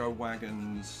cargo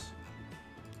wagons.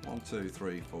 1, 2,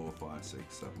 3, 4, 5,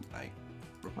 6, 7, 8.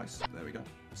 Replace. There we go.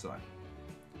 So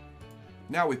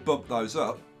now we've bumped those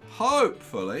up.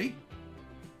 Hopefully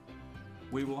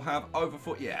we will have over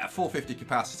 450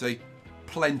 capacity.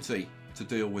 Plenty to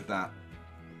deal with that.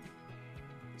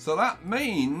 So that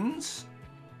means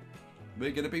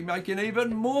we're going to be making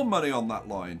even more money on that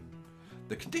line.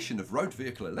 The condition of road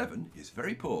vehicle 11 is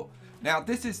very poor. Now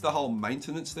this is the whole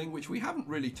maintenance thing, which we haven't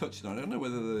really touched on. I don't know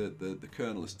whether the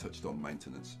Colonel has touched on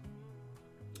maintenance.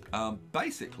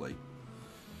 Basically,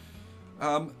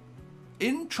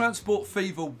 in Transport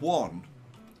Fever 1,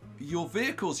 your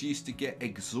vehicles used to get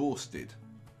exhausted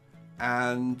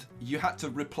and you had to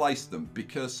replace them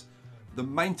because the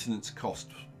maintenance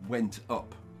cost went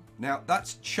up. Now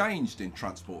that's changed in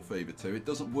Transport Fever 2. It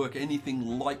doesn't work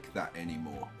anything like that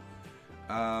anymore.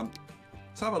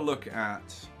 Let's have a look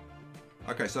at,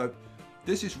 okay, so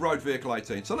this is road vehicle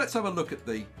 18. So let's have a look at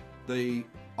the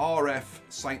RF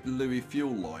St. Louis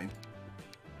fuel line.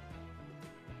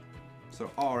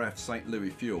 So RF St.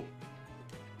 Louis fuel.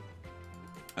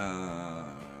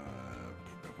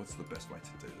 What's the best way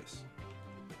to do this?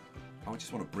 I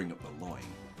just want to bring up the line.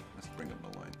 Let's bring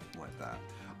up the line like that.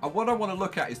 What I want to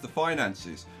look at is the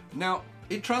finances. Now,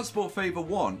 in Transport Fever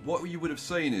 1, what you would have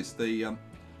seen is the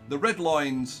red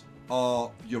lines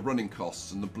are your running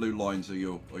costs and the blue lines are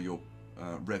your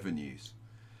revenues.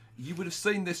 You would have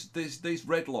seen these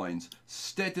red lines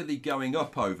steadily going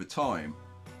up over time.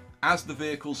 As the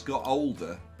vehicles got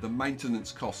older, the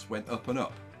maintenance costs went up and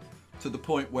up to the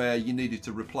point where you needed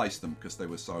to replace them because they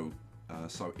were so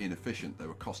inefficient. They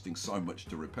were costing so much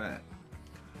to repair.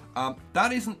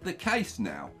 That isn't the case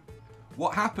now.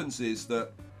 What happens is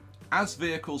that as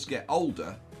vehicles get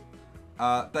older,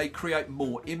 they create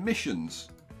more emissions.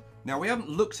 Now we haven't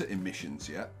looked at emissions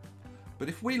yet, but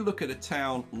if we look at a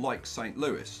town like St.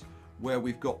 Louis, where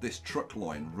we've got this truck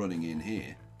line running in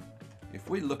here, if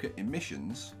we look at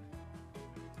emissions,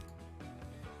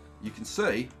 you can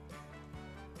see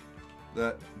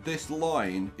that this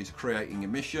line is creating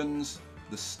emissions.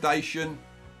 The station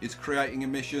is creating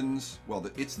emissions. Well,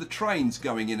 it's the trains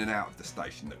going in and out of the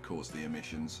station that cause the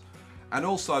emissions, and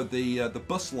also the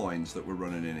bus lines that we're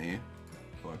running in here.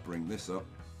 If I bring this up,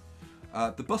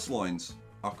 the bus lines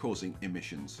are causing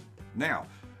emissions. Now,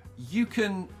 you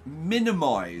can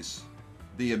minimize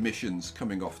the emissions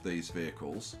coming off these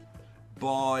vehicles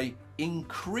by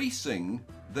increasing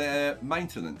their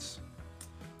maintenance.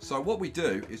 So what we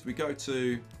do is we go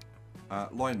to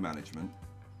line management,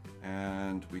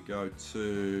 and we go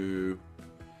to,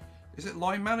 is it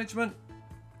line management,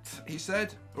 he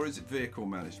said, or is it vehicle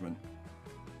management?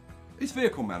 It's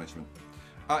vehicle management.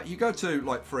 You go to,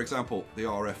 like, for example, the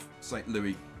RF St.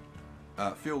 Louis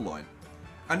fuel line,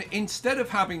 and instead of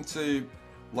having to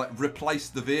like replace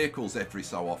the vehicles every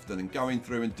so often and going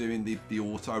through and doing the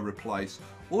auto replace,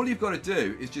 all you've got to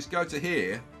do is just go to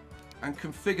here and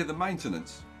configure the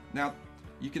maintenance. Now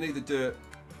you can either do it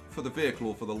for the vehicle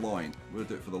or for the line. We'll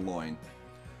do it for the line.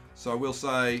 So we'll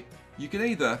say you can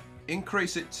either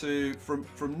increase it to from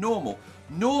normal.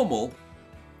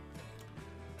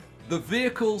 The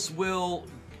vehicles will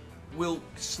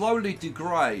slowly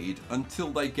degrade until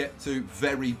they get to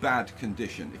very bad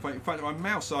condition. In fact, if I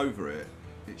mouse over it,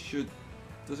 it should,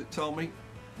 does it tell me?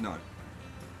 No,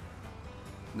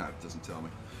 it doesn't tell me.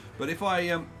 But if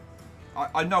I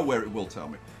know where it will tell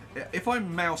me. If I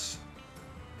mouse,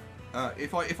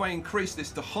 if I increase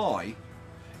this to high,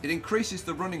 it increases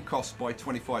the running cost by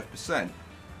 25%.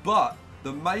 But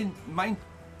the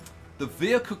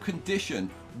vehicle condition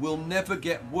will never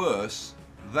get worse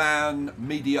than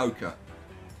mediocre.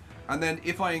 And then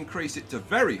if I increase it to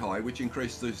very high, which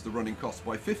increases the running cost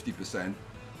by 50%,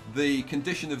 the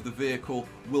condition of the vehicle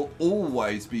will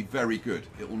always be very good.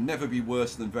 It will never be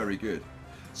worse than very good.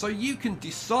 So you can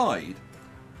decide,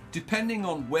 depending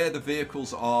on where the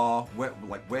vehicles are,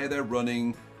 where they're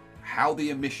running, how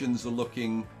the emissions are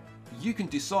looking, you can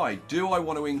decide, do I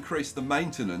want to increase the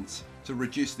maintenance to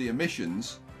reduce the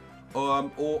emissions,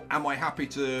 or am I happy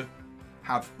to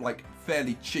have like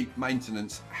fairly cheap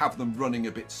maintenance, have them running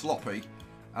a bit sloppy,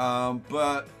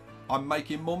 but I'm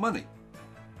making more money.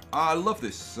 I love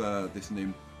this this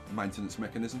new maintenance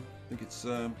mechanism. I think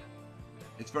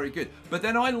it's very good. But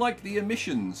then I like the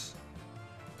emissions.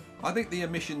 I think the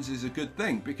emissions is a good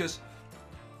thing, because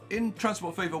in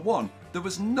Transport Fever 1 there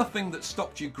was nothing that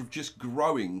stopped you just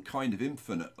growing kind of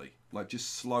infinitely, like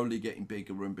just slowly getting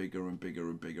bigger and bigger and bigger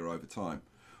and bigger over time.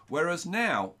 Whereas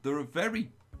now there are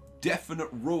very definite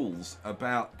rules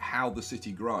about how the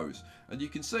city grows, and you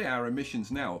can see our emissions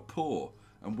now are poor,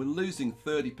 and we're losing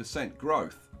 30%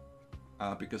 growth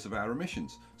because of our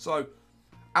emissions. So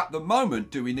at the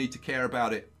moment, do we need to care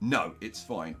about it? No, it's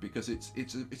fine, because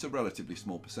it's a relatively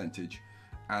small percentage,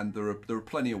 and there are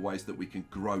plenty of ways that we can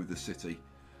grow the city.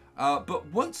 But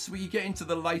once we get into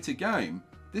the later game,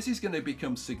 this is going to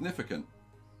become significant.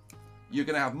 You're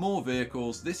going to have more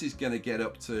vehicles. This is going to get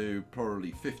up to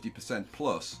probably 50%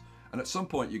 plus. And at some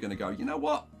point, you're going to go, you know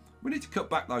what? We need to cut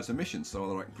back those emissions so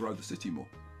that I can grow the city more.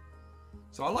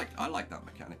 So I like that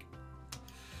mechanic.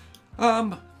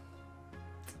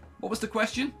 What was the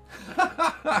question?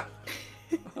 I've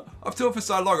talked for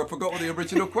so long, I forgot what the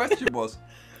original question was.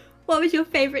 What was your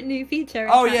favourite new feature?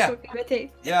 Oh yeah,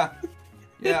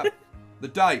 yeah, the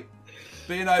date.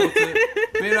 Being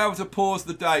able to pause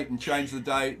the date and change the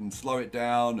date and slow it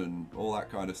down and all that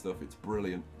kind of stuff. It's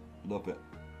brilliant. Love it.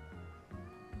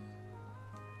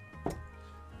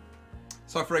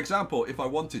 So for example, if I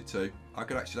wanted to, I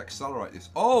could actually accelerate this.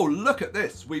 Oh, look at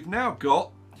this. We've now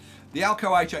got the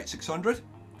Alco H8600,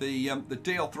 the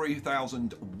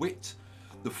DL3000 WIT,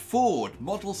 the Ford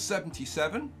Model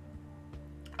 77,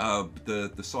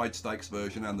 the side stakes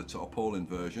version and the tarpaulin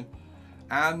version,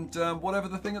 and whatever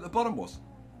the thing at the bottom was,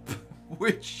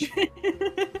 which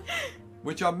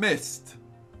I missed,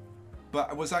 but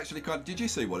it was actually kind of, did you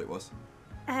see what it was?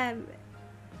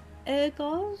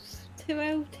 Ergos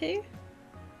 202?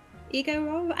 Ego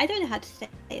roll? I don't know how to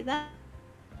say that.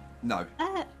 No.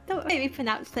 Don't make me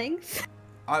pronounce things.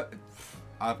 I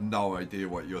have no idea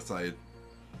what you're saying.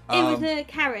 It was a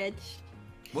carriage.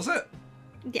 Was it?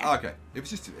 Yeah. Okay. It was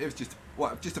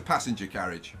just a passenger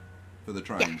carriage for the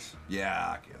trains.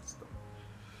 Yeah, I guess.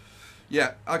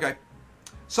 Yeah. Okay.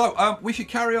 So we should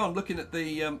carry on looking at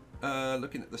the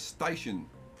station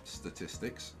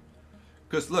statistics,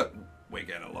 because look, we're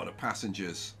getting a lot of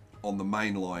passengers on the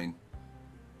main line.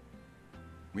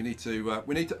 We need to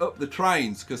up the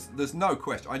trains, because there's no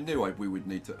question. I knew we would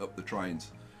need to up the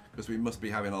trains, because we must be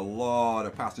having a lot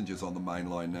of passengers on the main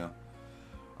line now.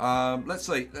 Let's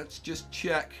see. Let's just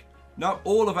check. No,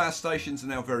 all of our stations are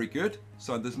now very good,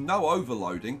 so there's no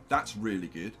overloading. That's really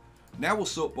good. Now we'll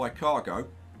sort by cargo,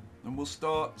 and we'll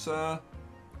start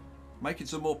making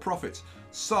some more profits.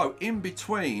 So in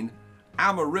between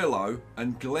Amarillo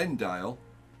and Glendale,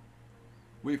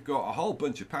 we've got a whole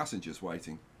bunch of passengers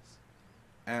waiting.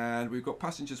 And we've got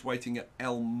passengers waiting at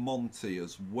El Monte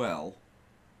as well.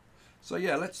 So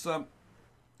yeah, let's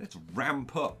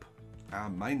ramp up our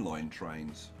mainline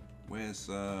trains. Where's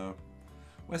our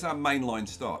mainline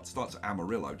start? Starts at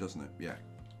Amarillo, doesn't it? Yeah.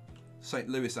 St.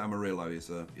 Louis Amarillo is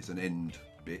an end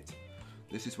bit.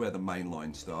 This is where the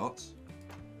mainline starts.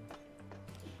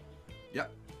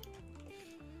 Yep.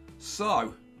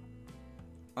 So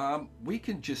we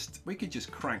can just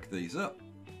crank these up.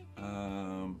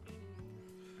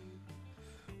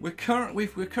 We're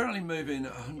currently moving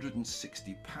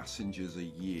 160 passengers a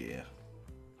year.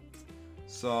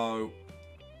 So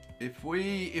if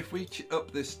we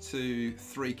up this to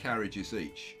 3 carriages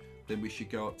each, then we should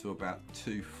go up to about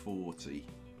 240.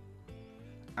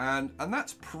 And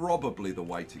that's probably the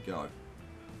way to go.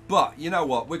 But you know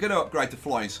what? We're going to upgrade to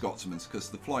Flying Scotsman's, because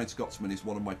the Flying Scotsman is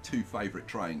one of my 2 favourite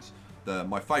trains.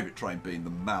 My favourite train being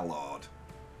the Mallard.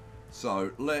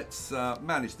 So let's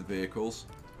manage the vehicles.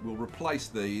 We'll replace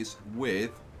these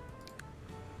with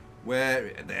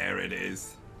there it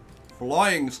is.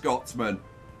 Flying Scotsman.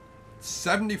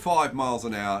 75 miles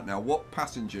an hour. Now, what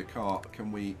passenger car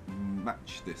can we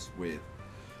match this with?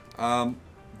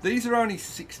 These are only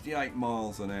 68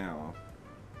 miles an hour.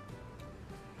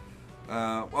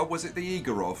 Well, was it the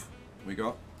Igorov we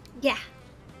got? Yeah.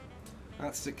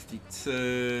 That's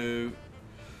 62.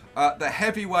 The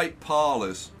heavyweight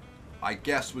parlours, I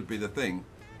guess, would be the thing.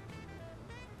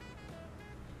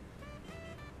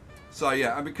 So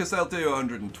yeah, and because they'll do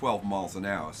 112 miles an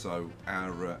hour, so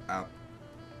our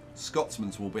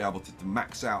Scotsmans will be able to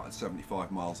max out at 75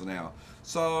 miles an hour.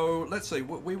 So let's see,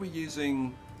 we were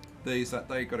using these, that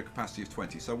they got a capacity of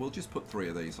 20, so we'll just put 3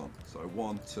 of these on. So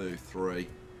 1, 2, 3.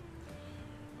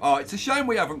 Oh, it's a shame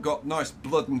we haven't got nice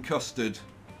blood and custard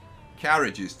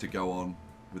carriages to go on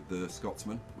with the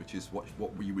Scotsman, which is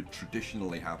what we would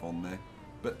traditionally have on there.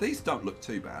 But these don't look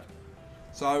too bad.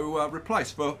 So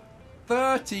replace for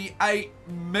 38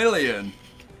 million.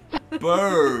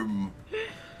 Boom.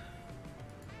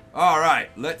 All right,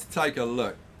 let's take a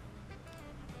look.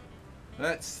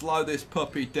 Let's slow this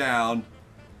puppy down.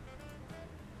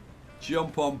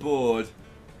 Jump on board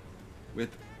with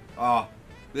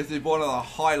this is one of the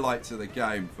highlights of the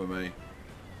game for me.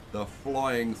 The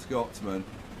Flying Scotsman.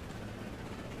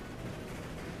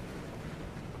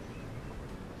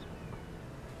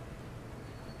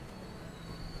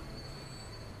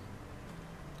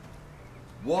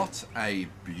 What a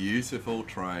beautiful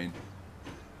train.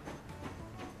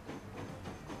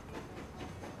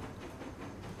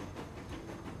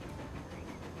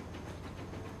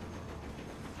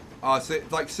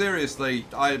 Like seriously,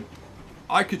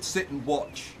 I could sit and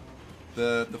watch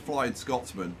the Flying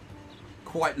Scotsman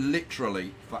quite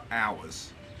literally for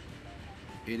hours.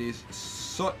 It is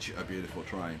such a beautiful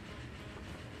train.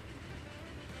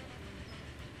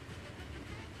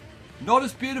 Not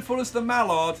as beautiful as the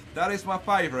Mallard. That is my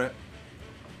favourite.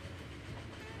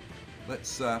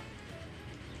 Let's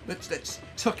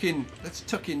tuck in. Let's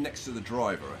tuck in next to the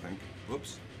driver. I think.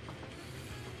 Whoops.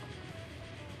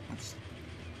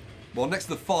 Well, next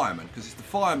to the fireman, because it's the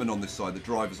fireman on this side, the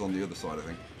driver's on the other side, I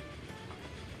think.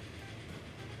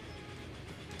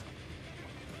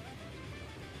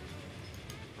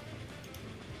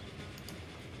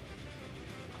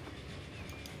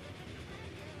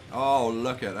 Oh,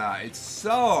 look at that. It's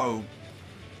so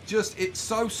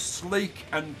sleek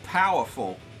and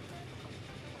powerful.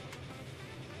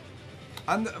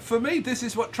 And for me, this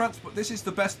is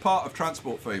the best part of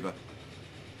Transport Fever.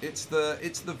 It's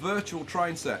the virtual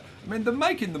train set. I mean, they're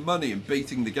making the money and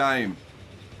beating the game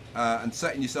and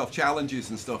setting yourself challenges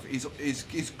and stuff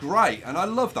is great, and I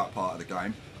love that part of the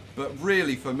game. But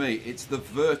really, for me, it's the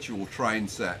virtual train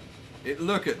set.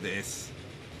 Look at this.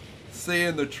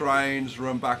 Seeing the trains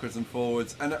run backwards and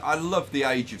forwards, and I love the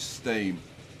age of Steam.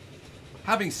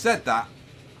 Having said that,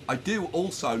 I do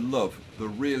also love the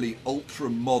really ultra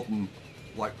modern,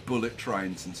 like bullet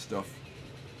trains and stuff.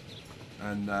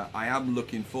 And I am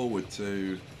looking forward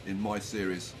to, in my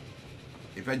series,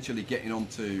 eventually getting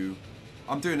onto.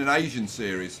 I'm doing an Asian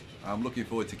series. I'm looking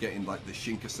forward to getting like the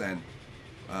Shinkansen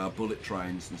bullet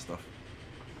trains and stuff.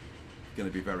 It's going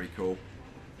to be very cool.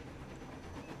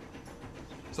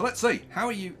 So let's see, how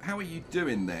are you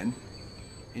doing then,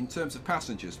 in terms of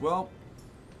passengers? Well,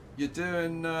 you're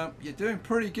doing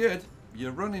pretty good.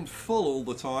 You're running full all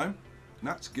the time, and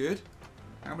that's good.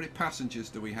 How many passengers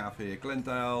do we have here?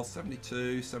 Glendale,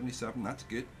 72, 77. That's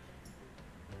good.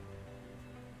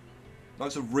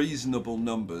 Those are reasonable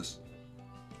numbers.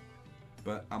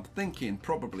 But I'm thinking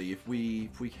probably if we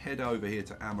head over here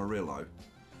to Amarillo,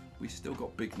 we still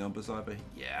got big numbers over here.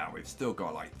 Yeah, we've still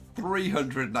got like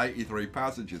 383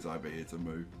 passengers over here to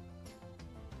move.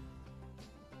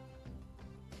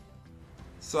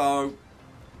 So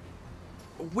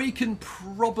we can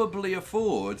probably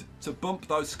afford to bump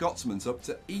those Scotsmans up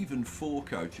to even 4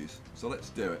 coaches. So let's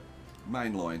do it.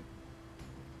 Mainline.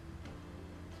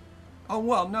 Oh,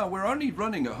 well, no, we're only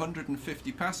running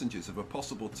 150 passengers of a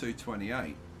possible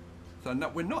 228. So no,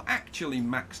 we're not actually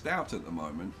maxed out at the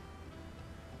moment.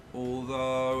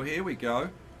 Although, here we go.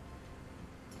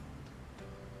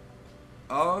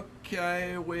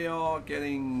 Okay, we are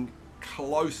getting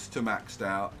close to maxed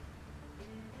out.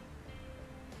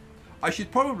 I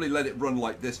should probably let it run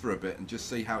like this for a bit and just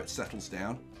see how it settles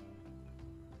down.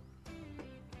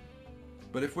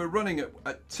 But if we're running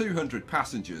at 200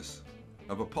 passengers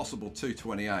of a possible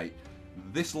 228,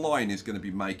 this line is going to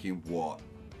be making what?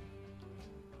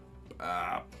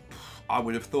 I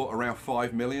would have thought around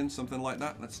 5 million, something like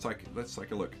that. Let's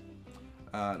take a look.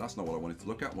 That's not what I wanted to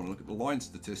look at. I want to look at the line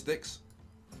statistics.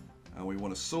 And we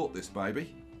want to sort this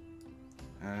baby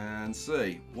and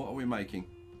see, what are we making?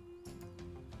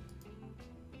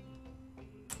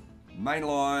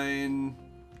 Mainline,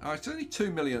 oh, it's only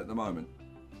 2 million at the moment.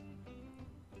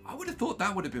 I would have thought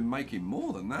that would have been making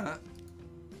more than that.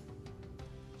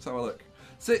 Let's have a look.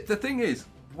 See, the thing is,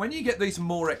 when you get these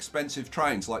more expensive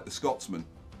trains like the Scotsman,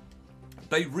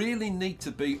 they really need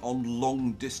to be on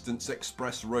long distance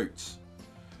express routes.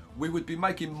 We would be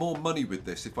making more money with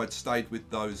this if I'd stayed with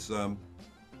those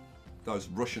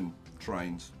Russian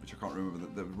trains, which I can't remember,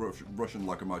 the Russian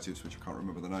locomotives, which I can't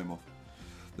remember the name of.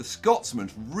 The Scotsman,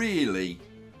 really,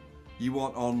 you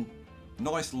want on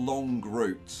nice long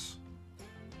routes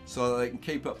so that they can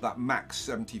keep up that max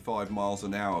 75 miles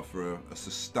an hour for a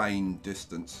sustained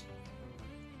distance.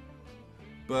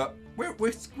 But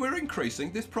we're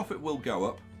increasing. This profit will go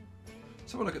up.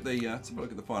 Let's have a look at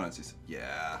the finances.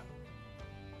 Yeah.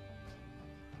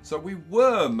 So we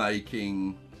were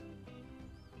making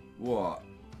what,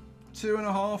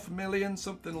 2.5 million,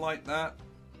 something like that.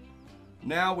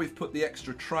 Now we've put the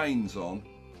extra trains on.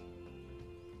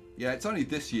 Yeah, it's only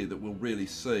this year that we'll really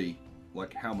see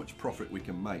like how much profit we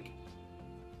can make.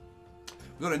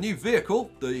 We've got a new vehicle,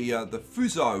 the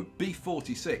Fuso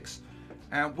B46,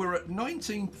 and we're at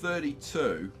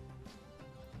 1932.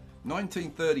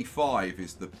 1935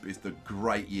 is the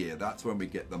great year. That's when we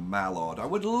get the Mallard. I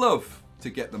would love to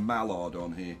get the Mallard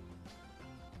on here.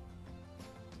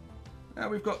 Now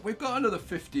we've got another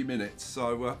 50 minutes,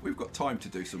 so we've got time to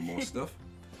do some more stuff.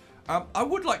 I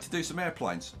would like to do some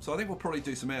airplanes, so I think we'll probably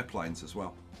do some airplanes as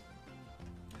well.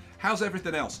 How's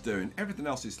everything else doing? Everything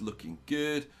else is looking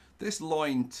good. This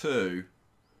line 2,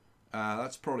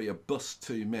 that's probably a bus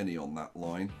too many on that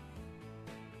line.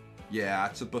 Yeah,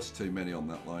 it's a bus too many on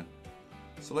that line.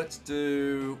 So let's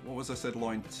do, what was I said,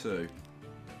 line 2.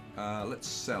 Let's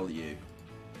sell you.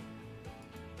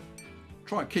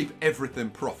 Try and keep everything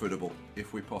profitable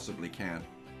if we possibly can.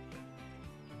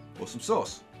 Awesome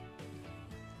sauce.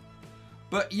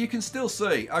 But you can still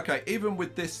see, okay, even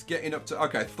with this getting up to,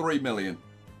 okay, 3 million,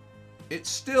 it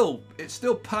still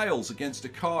pales against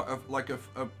a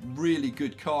really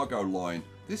good cargo line.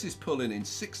 This is pulling in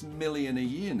 6 million a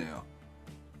year now.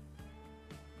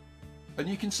 And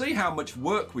you can see how much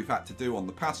work we've had to do on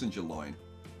the passenger line.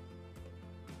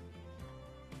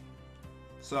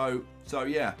 So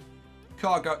yeah.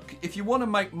 Cargo, if you want to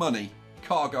make money,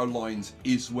 cargo lines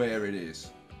is where it is.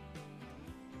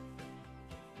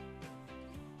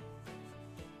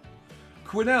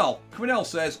 Quinell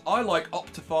says, I like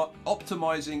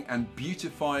optimizing and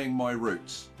beautifying my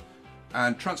routes,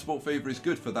 and Transport Fever is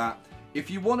good for that.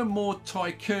 If you want a more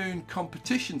tycoon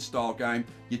competition style game,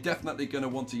 you're definitely going to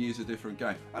want to use a different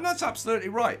game, and that's absolutely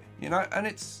right. You know, and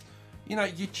it's, you know,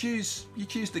 you choose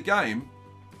the game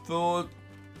for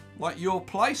like your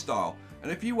play style.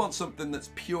 And if you want something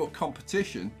that's pure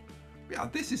competition, yeah,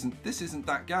 this isn't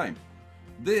that game.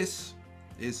 This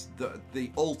is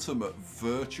the ultimate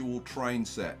virtual train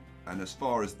set, and as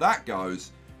far as that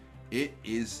goes, it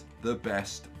is the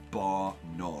best bar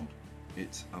none.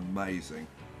 It's amazing.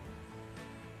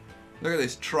 Look at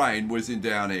this train whizzing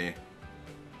down here.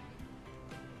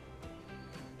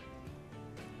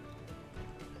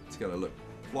 Let's get a look.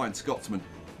 Flying Scotsman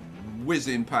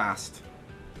whizzing past.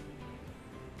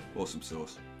 Awesome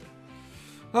sauce.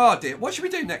 Oh dear, what should we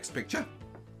do next, Picture?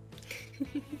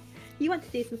 You want to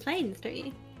do some planes, don't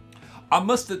you? I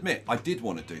must admit, I did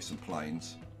want to do some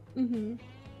planes. Mhm.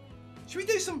 Should we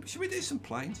do some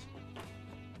planes?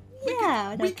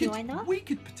 Yeah, I don't see why not. We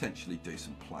could potentially do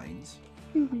some planes.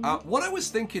 Mhm. What I was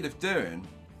thinking of doing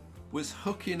was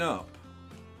hooking up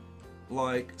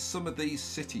like some of these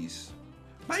cities.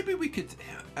 Maybe we could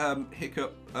hook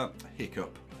up.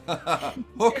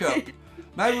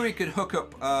 Maybe we could hook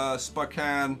up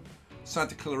Spokane,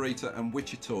 Santa Clarita and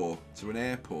Wichita to an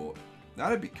airport.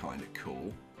 That'd be kind of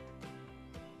cool.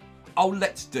 Oh,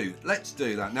 let's do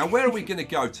that. Now, where are we going to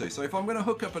go to? So if I'm going to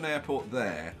hook up an airport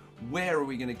there, where are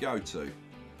we going to go to?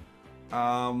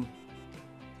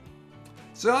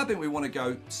 So I think we want to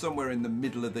go somewhere in the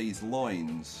middle of these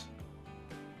lines.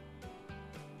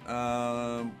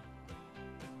 Or,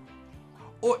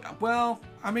 well,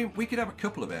 I mean, we could have a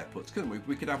couple of airports, couldn't we?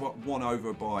 We could have one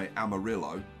over by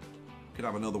Amarillo. Could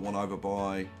have another one over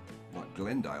by, like,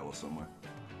 Glendale or somewhere.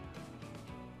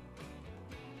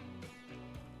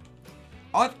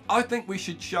 I think we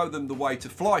should show them the way to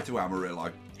fly to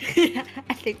Amarillo. I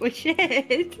think we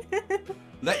should.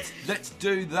 Let's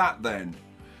do that then.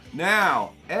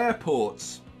 Now,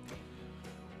 airports.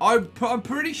 I'm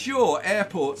pretty sure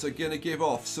airports are going to give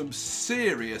off some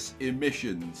serious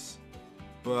emissions.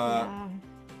 But yeah.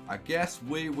 I guess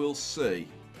we will see.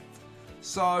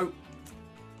 So,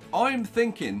 I'm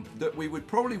thinking that we would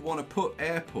probably want to put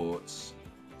airports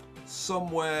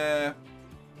somewhere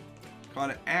kind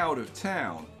of out of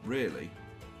town, really.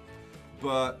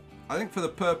 But I think for the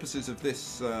purposes of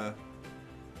this, I'm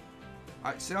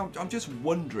just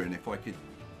wondering if I could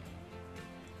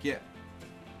get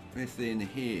this in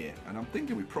here, and I'm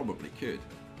thinking we probably could.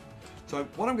 So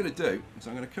what I'm going to do is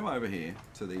I'm going to come over here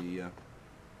to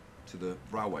the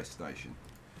railway station,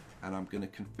 and I'm going to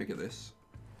configure this,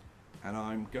 and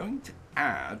I'm going to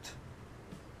add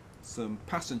some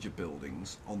passenger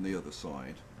buildings on the other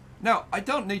side. Now, I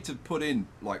don't need to put in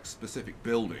like specific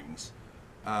buildings.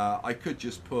 I could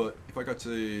just put, if I go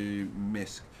to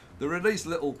MISC, there are these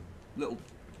little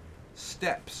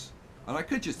steps, and I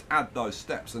could just add those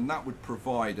steps, and that would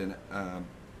provide an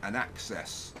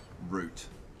access route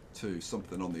to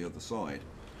something on the other side.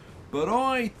 But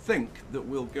I think that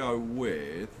we'll go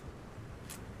with,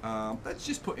 let's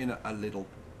just put in a little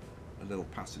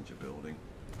passenger building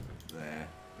there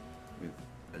with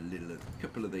a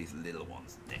couple of these little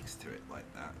ones next to it like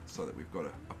that, so that we've got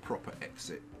a proper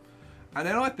exit. And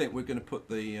then I think we're going to put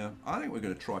I think we're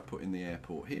going to try putting the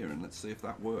airport here, and let's see if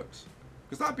that works,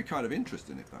 because that'd be kind of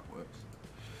interesting if that works.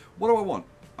 What do I want?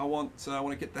 I want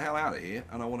to get the hell out of here,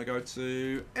 and I want to go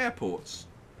to airports.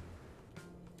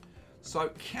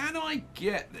 So can I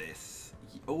get this?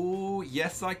 Oh,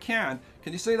 yes I can.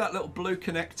 Can you see that little blue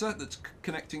connector that's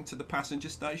connecting to the passenger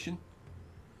station?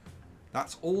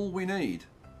 That's all we need.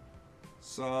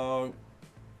 So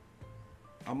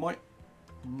I might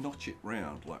notch it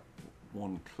round like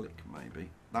one click maybe.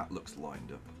 That looks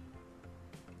lined up.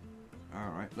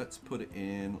 Alright, let's put it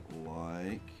in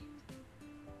like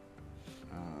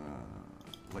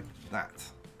that.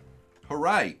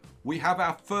 Hooray! We have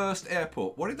our first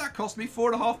airport. What did that cost me?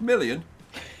 4.5 million?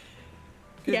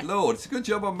 Good Lord, it's a good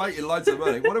job I'm making loads of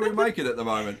money. What are we making at the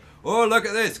moment? Oh, look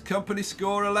at this. Company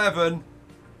score 11.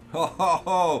 Ho, ho,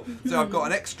 ho. So I've got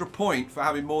an extra point for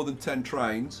having more than 10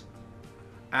 trains.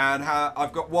 And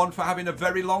I've got one for having a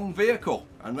very long vehicle.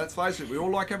 And let's face it, we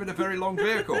all like having a very long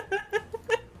vehicle.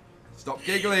 Stop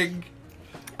giggling.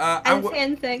 And we're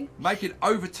anything. Making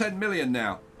over 10 million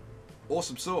now.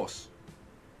 Awesome sauce.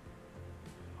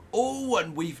 Oh,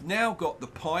 and we've now got the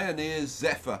Pioneer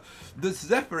Zephyr. The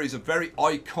Zephyr is a very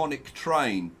iconic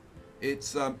train.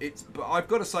 But I've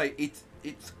got to say, it's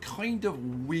kind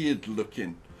of weird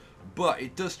looking, but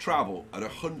it does travel at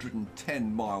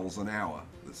 110 miles an hour,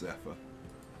 the Zephyr.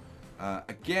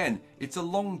 Again, it's a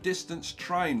long distance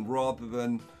train rather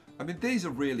than, I mean, these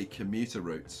are really commuter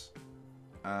routes.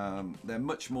 They're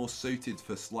much more suited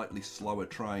for slightly slower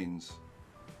trains,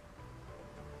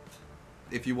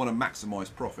 if you want to maximise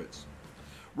profits.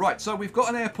 Right, so we've got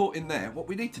an airport in there. What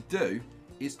we need to do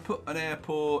is put an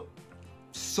airport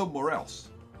somewhere else.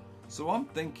 So I'm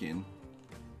thinking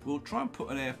we'll try and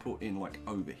put an airport in like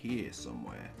over here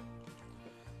somewhere.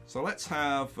 So let's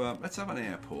have an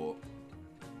airport,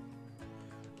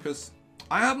 because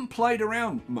I haven't played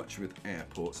around much with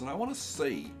airports, and I want to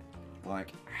see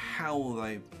like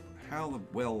how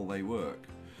well they work.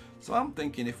 So I'm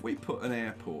thinking if we put an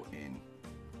airport in,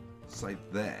 say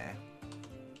there,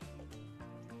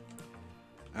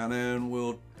 and then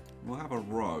we'll have a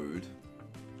road.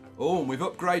 Oh, and we've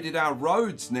upgraded our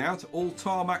roads now to all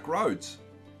tarmac roads.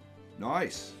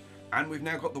 Nice. And we've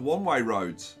now got the one-way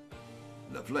roads.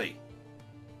 Lovely.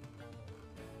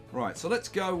 Right, so let's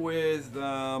go with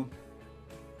I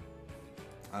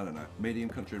don't know, medium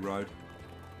country road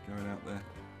going out there.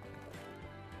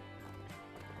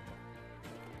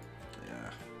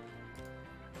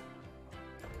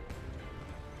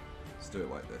 Do it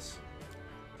like this.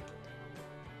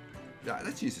 Yeah,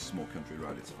 let's use a small country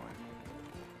road, it's fine.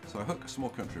 So hook a small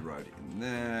country road in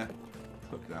there,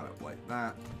 hook that up like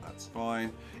that, that's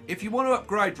fine. If you want to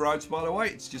upgrade roads, by the way,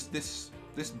 it's just this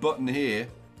button here,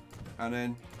 and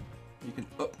then you can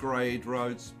upgrade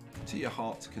roads to your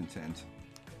heart's content.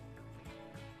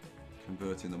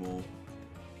 Converting them all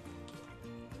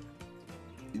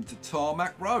into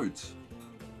tarmac roads.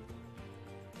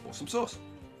 Awesome sauce.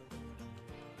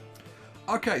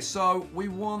 Okay, so we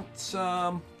want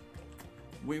a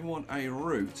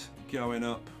route going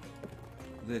up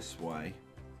this way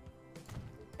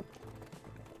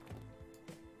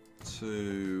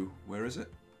to, where is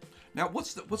it? Now,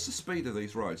 what's the speed of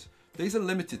these roads? These are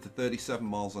limited to 37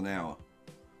 miles an hour.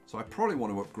 So I probably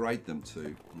want to upgrade them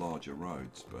to larger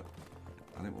roads, but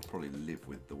I think we'll probably live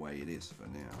with the way it is for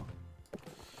now.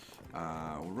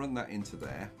 We'll run that into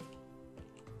there.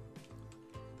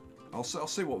 I'll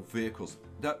see what vehicles.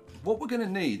 Now, what we're going to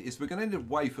need is we're going to need a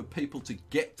way for people to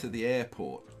get to the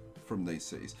airport from these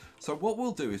cities. So what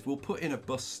we'll do is we'll put in a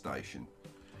bus station.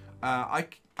 I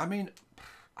mean,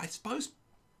 I suppose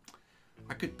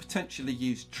I could potentially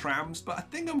use trams, but I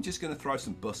think I'm just going to throw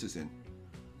some buses in.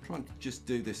 Try and just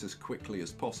do this as quickly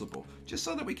as possible, just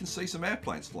so that we can see some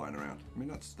airplanes flying around. I mean,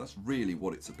 that's really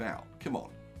what it's about. Come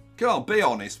on, be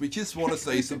honest. We just want to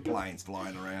see some planes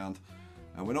flying around,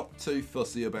 and we're not too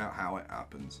fussy about how it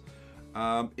happens.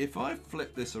 If I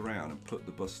flip this around and put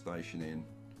the bus station in,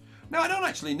 no, I don't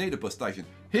actually need a bus station.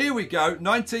 Here we go,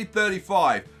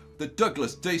 1935, the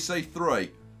Douglas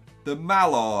DC-3, the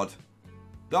Mallard.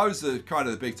 Those are kind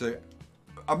of the big two.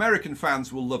 American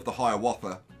fans will love the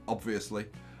Hiawatha, obviously.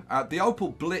 The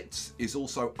Opel Blitz is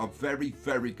also a very,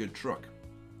 very good truck.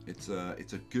 It's a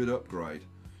good upgrade.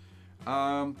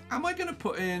 Am I going to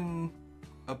put in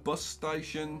a bus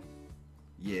station?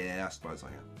 Yeah, I suppose I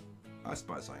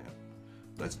am.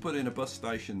 Let's put in a bus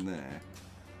station there.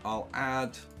 I'll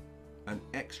add an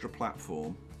extra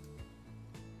platform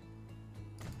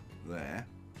there.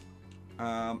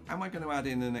 Am I going to add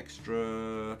in an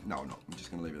extra? No, I'm not. I'm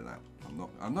just going to leave it at that.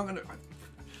 I'm not going to.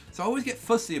 So I always get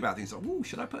fussy about things like, "Ooh,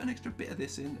 should I put an extra bit of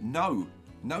this in?" No,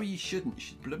 you shouldn't. You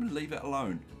should leave it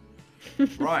alone.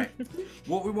 Right.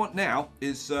 What we want now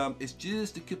is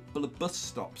just a couple of bus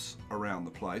stops around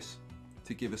the place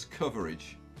to give us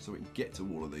coverage, so we can get to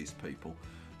all of these people.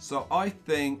 So I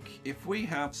think if we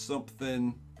have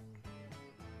something,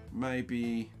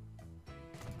 maybe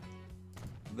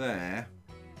there,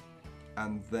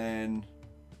 and then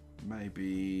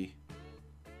maybe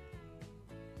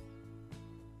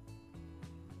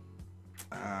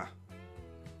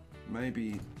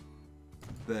maybe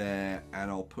there,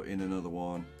 and I'll put in another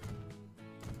one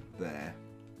there.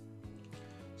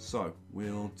 So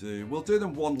we'll do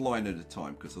them one line at a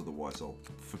time, because otherwise I'll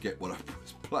forget what I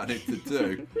was planning to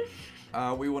do.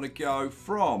 We want to go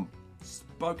from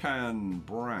Spokane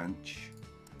Branch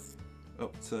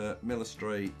up to Miller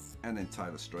Street, and then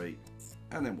Taylor Street,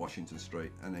 and then Washington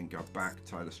Street, and then go back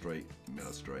Taylor Street,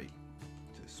 Miller Street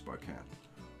to Spokane.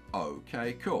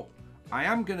 Okay, cool. I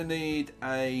am going to need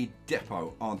a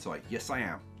depot, aren't I? Yes, I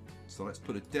am. So let's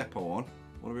put a depot on.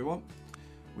 What do we want?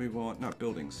 We want, no,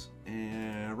 buildings.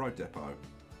 Road depot.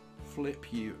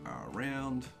 Flip you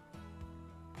around.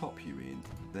 Pop you in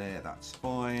there, that's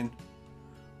fine.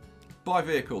 Buy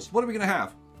vehicles. What are we going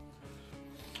to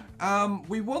have?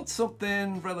 We want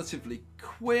something relatively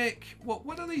quick.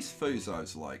 What are these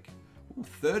Fuzos like? Ooh,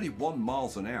 31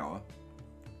 miles an hour.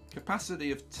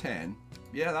 Capacity of 10.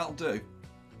 Yeah, that'll do.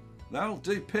 That'll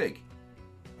do, pig.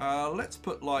 Let's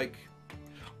put like...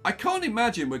 I can't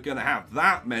imagine we're going to have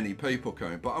that many people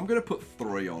coming, but I'm going to put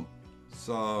 3 on.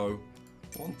 So,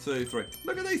 1, 2, 3.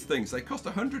 Look at these things. They cost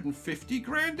 150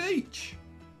 grand each.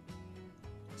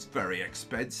 It's very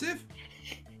expensive.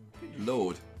 Good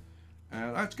Lord.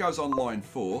 That goes on line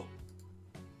 4.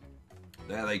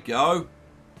 There they go.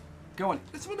 Go on.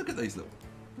 Let's have a look at these little...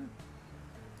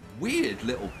 weird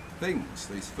little things,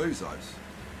 these Fuzos.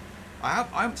 I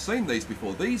haven't seen these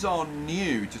before. These are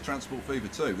new to Transport Fever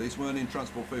 2. These weren't in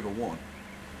Transport Fever 1.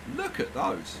 Look at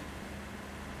those.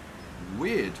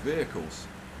 Weird vehicles.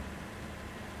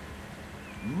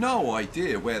 No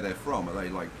idea where they're from. Are they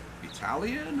like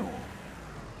Italian or...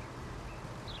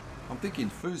 I'm thinking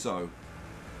Fuso.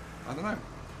 I don't know.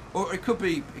 Or it could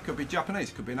be Japanese.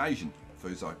 It could be an Asian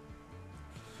Fuso.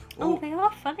 Oh, they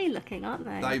are funny looking, aren't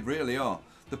they? They really are.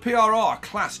 The PRR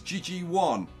Class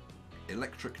GG1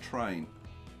 electric train.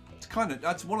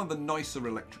 That's one of the nicer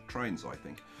electric trains, I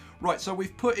think. Right, so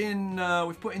we've put in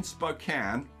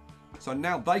Spokane, so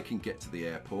now they can get to the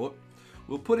airport.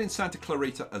 We'll put in Santa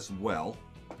Clarita as well.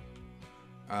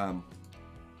 I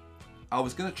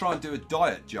was going to try and do a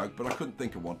diet joke, but I couldn't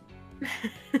think of one.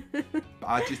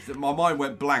 My mind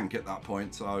went blank at that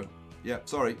point, so yeah,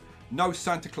 sorry. No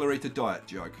Santa Clarita diet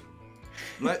joke.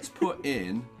 Let's put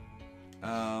in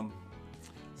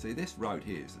see, this road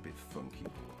here is a bit funky.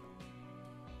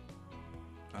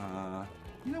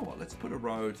 You know what? Let's put a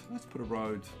road. Let's put a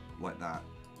road like that.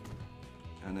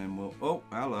 And then we'll... Oh,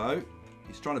 hello.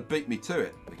 He's trying to beat me to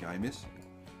it, the game is.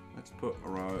 Let's put a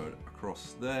road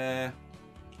across there.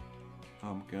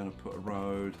 I'm going to put a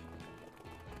road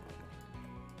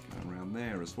going around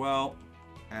there as well.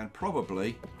 And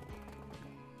probably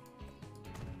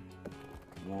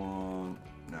one...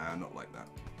 Nah, not like that.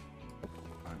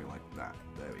 Maybe like that.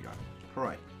 There we go.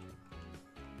 Great.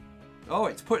 Oh,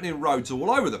 it's putting in roads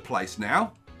all over the place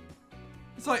now.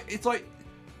 It's like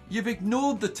you've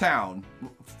ignored the town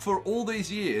for all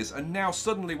these years, and now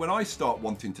suddenly when I start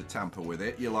wanting to tamper with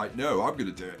it, you're like, no, I'm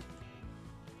going to do it.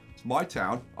 It's my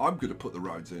town. I'm going to put the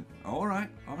roads in. All right,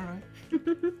 all right.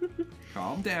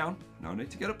 Calm down. No need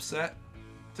to get upset.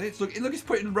 See, look, it's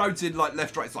putting roads in like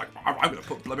left, right. It's like, I'm going to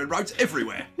put blooming roads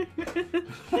everywhere.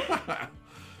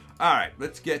 All right,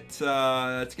 let's get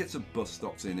some bus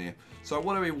stops in here. So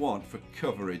what do we want for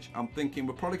coverage? I'm thinking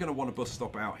we're probably going to want a bus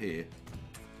stop out here.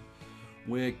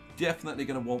 We're definitely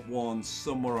going to want one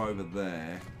somewhere over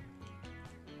there.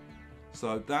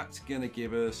 So that's going to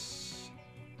give us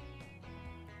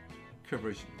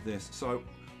coverage this. So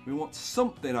we want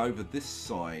something over this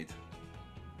side.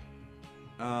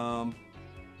 You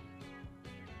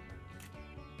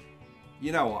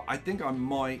know what? I think I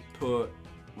might put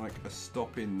like a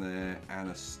stop in there and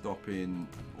a stop in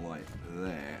like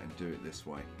there and do it this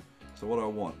way. So what do I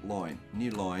want? Line.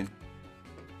 New line.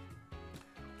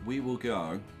 We will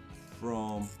go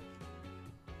from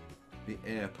the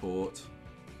airport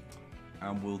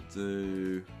and we'll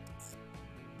do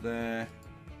there,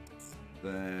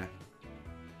 there,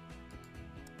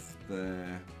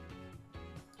 there,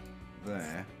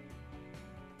 there,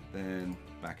 then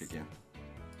back again.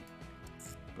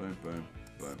 Boom, boom,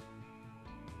 boom.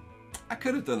 I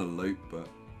could have done a loop,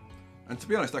 and to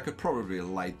be honest, I could probably have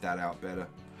laid that out better.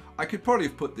 I could probably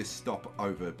have put this stop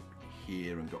over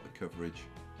here and got the coverage.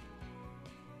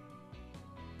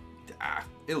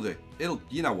 It'll do.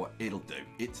 You know what? It'll do.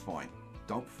 It's fine.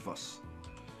 Don't fuss.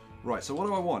 Right, so what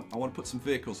do I want? I want to put some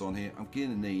vehicles on here. I'm going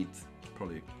to need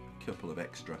probably a couple of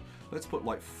extra. Let's put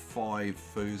like 5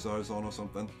 Fusos on or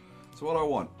something. So what do I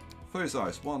want?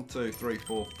 Fusos. 1, 2, 3,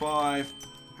 4, 5.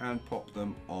 And pop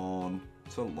them on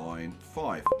to line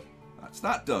 5. That's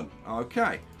that done.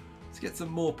 Okay. Let's get some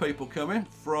more people coming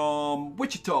from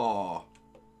Wichita.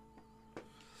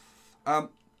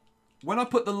 When I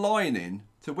put the line in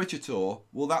to Wichita,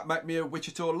 will that make me a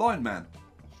Wichita lineman?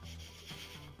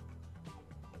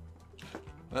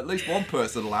 At least one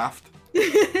person laughed.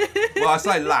 Well, I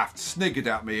say laughed, sniggered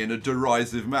at me in a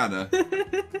derisive manner.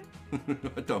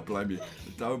 I don't blame you.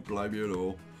 I don't blame you at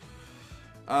all.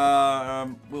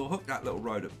 We'll hook that little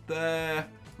road up there.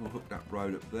 We'll hook that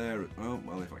road up there. Oh,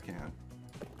 well, if I can.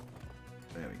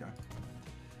 There we go.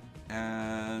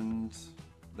 And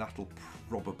that'll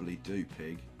probably do,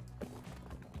 pig.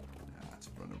 Let's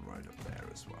run a road up there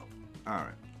as well. All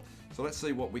right. So let's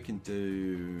see what we can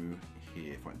do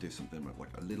here. If I can do something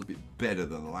like a little bit better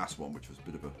than the last one, which was a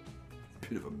bit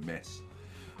of a mess.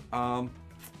 Can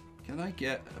I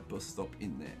get a bus stop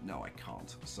in there? No, I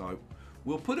can't. So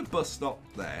we'll put a bus stop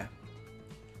there.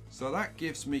 So that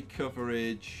gives me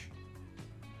coverage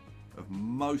of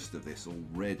most of this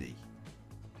already.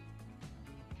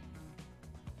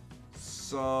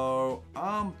 So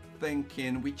I'm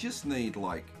thinking we just need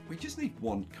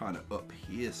one kind of up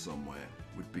here somewhere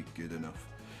would be good enough.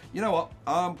 You know what?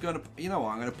 I'm gonna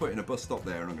put in a bus stop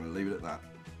there and I'm gonna leave it at that.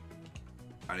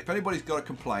 And if anybody's got a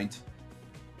complaint,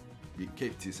 you can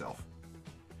keep it to yourself.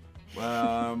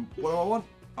 What do I want?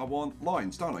 I want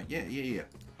lines, don't I? Yeah.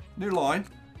 New line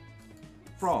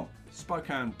from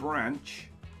Spokane Branch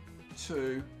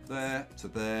to there,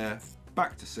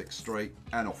 back to 6th Street,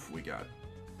 and off we go.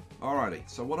 Alrighty,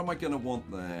 so what am I going to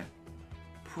want there?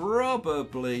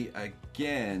 Probably,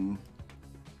 again,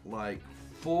 like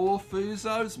 4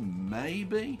 Fusos,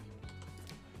 maybe?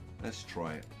 Let's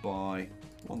try it by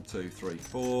 1, 2, 3,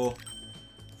 4.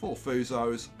 4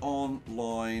 Fusos on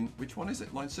line, which one is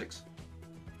it? Line 6?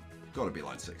 Got to be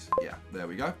line 6. Yeah, there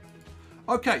we go.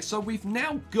 Okay, so we've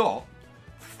now got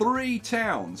 3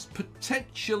 towns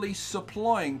potentially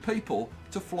supplying people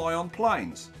to fly on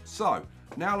planes. So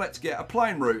now let's get a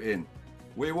plane route in.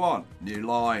 We want new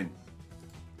line.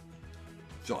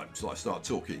 So I start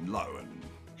talking low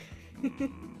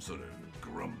and sort of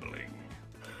grumbling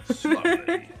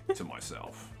slowly to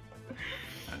myself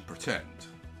and pretend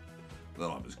that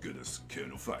I'm as good as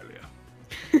Colonel Failure.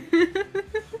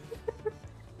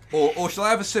 Or shall I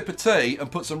have a sip of tea and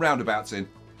put some roundabouts in?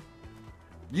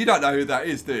 You don't know who that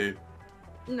is, do you?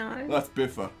 No. That's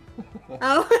Biffa.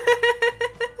 Oh.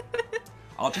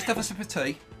 I'll just have a sip of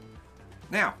tea.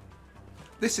 Now,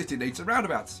 This city needs some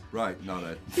roundabouts. Right, no,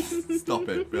 no. Stop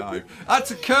it. No.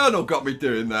 That's a Colonel got me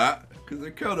doing that. Because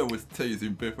the Colonel was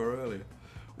teasing Biffa earlier.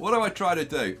 What do I try to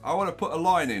do? I want to put a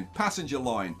line in. Passenger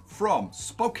line from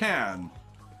Spokane.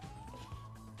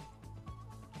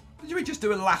 Did we just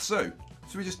do a lasso?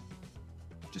 So we just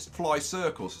fly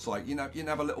circles? It's like, you know, you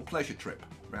have a little pleasure trip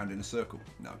round in a circle.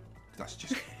 No, that's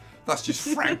just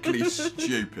frankly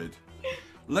stupid.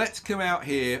 Let's come out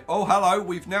here. Oh, hello.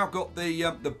 We've now got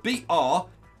the BR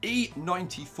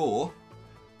E94,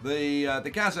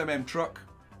 the Gaz MM truck,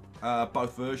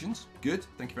 both versions. Good.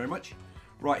 Thank you very much.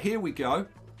 Right, here we go.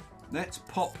 Let's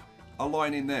pop a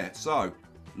line in there. So,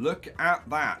 look at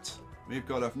that. We've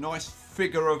got a nice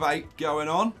figure of 8 going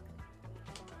on.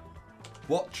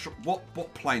 What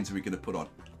planes are we going to put on?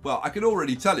 Well, I can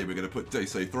already tell you we're going to put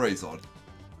DC-3s on.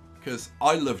 Because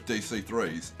I love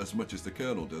DC-3s as much as the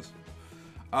Colonel does.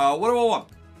 What do I want?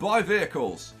 Buy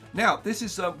vehicles. Now, this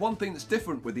is one thing that's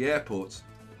different with the airports.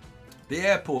 The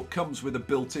airport comes with a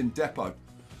built-in depot.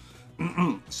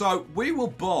 So we will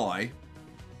buy...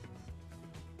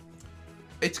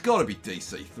 It's got to be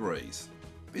DC-3s.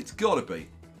 It's got to be.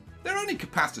 They're only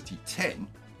capacity 10.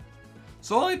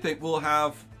 So I think we'll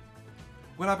have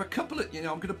a couple of... You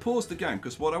know, I'm going to pause the game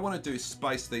because what I want to do is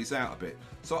space these out a bit.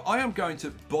 So I am going to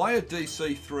buy a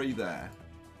DC-3 there.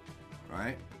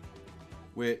 Right?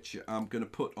 Which I'm going to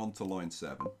put onto line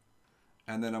 7.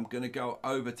 And then I'm going to go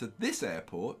over to this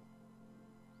airport.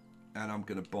 And I'm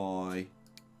going to buy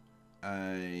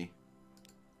a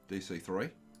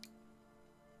DC-3.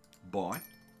 Buy.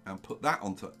 And put that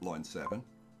onto line 7.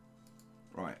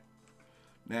 Right.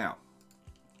 Now.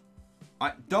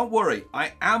 Don't worry.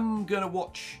 I am going to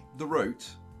watch the route.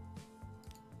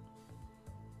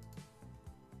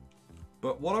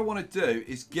 But what I want to do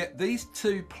is get these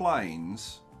 2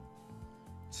 planes...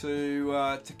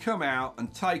 to come out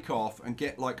and take off and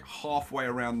get like halfway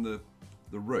around the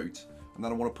route, and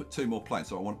then I want to put 2 more planes,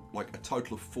 so I want like a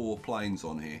total of 4 planes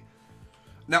on here.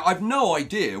 Now I've no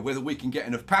idea whether we can get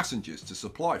enough passengers to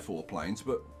supply 4 planes,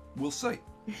 but we'll see.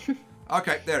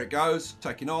 Okay, there it goes,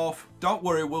 taking off. Don't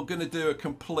worry, we're going to do a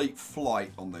complete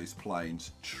flight on these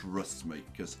planes, trust me,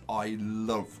 because I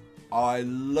love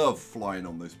flying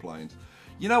on these planes.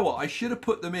 You know what, I should have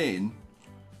put them in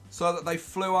so that they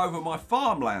flew over my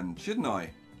farmland, shouldn't I?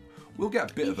 We'll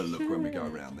get a bit of a look when we go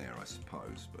around there, I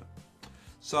suppose. But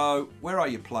so, where are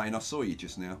you, plane? I saw you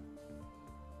just now.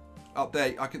 Up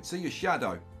there, I can see your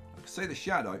shadow. I can see the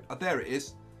shadow. Oh, there it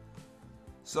is.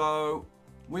 So,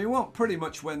 we want pretty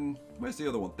much when... Where's the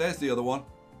other one? There's the other one.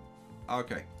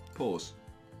 Okay, pause.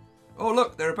 Oh,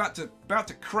 look, they're about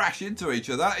to crash into each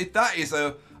other. That is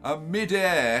a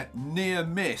mid-air near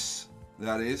miss,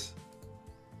 that is.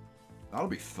 That'll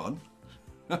be fun.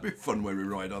 That'll be fun when we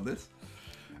ride on this.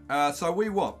 So we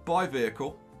want buy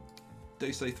vehicle,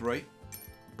 DC-3,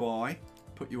 buy,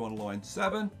 put you on line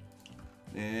 7,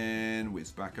 and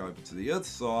whiz back over to the other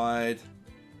side.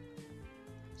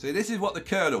 See, this is what the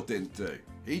Colonel didn't do.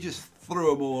 He just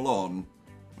threw them all on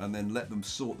and then let them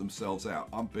sort themselves out.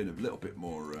 I'm being a little bit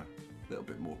more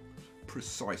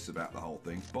precise about the whole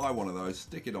thing. Buy one of those,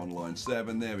 stick it on line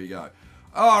 7. There we go.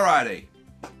 Alrighty.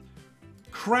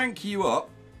 Crank you up.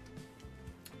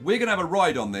 We're going to have a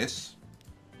ride on this.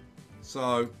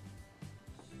 So,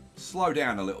 slow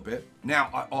down a little bit. Now,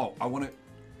 I want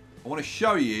to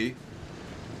show you.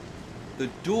 The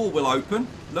door will open.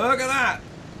 Look at that.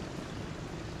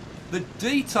 The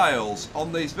details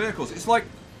on these vehicles. It's like,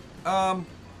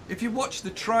 if you watch the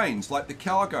trains, like the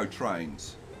cargo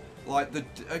trains, like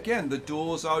again, the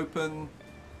doors open.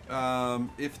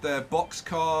 If they're box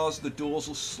cars, the doors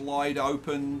will slide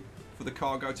open for the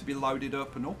cargo to be loaded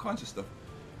up and all kinds of stuff.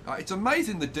 It's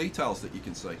amazing the details that you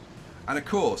can see. And of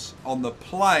course, on the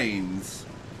planes,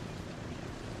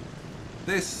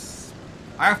 this,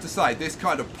 I have to say, this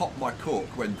kind of popped my cork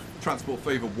when Transport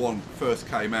Fever 1 first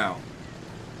came out.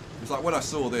 It's like when I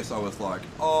saw this, I was like,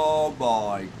 oh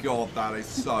my god, that is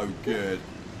so good.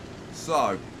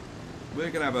 So, we're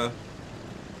going to have a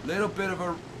little bit of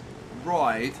a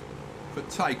ride for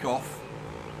takeoff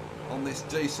on this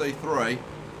DC-3.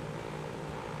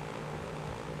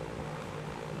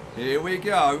 Here we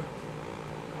go.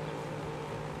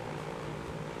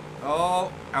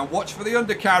 Oh, and watch for the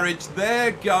undercarriage.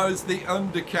 There goes the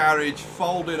undercarriage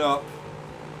folding up.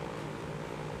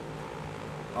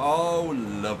 Oh,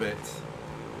 love it.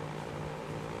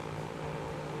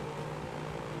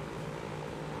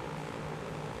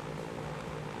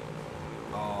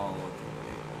 Oh,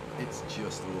 it's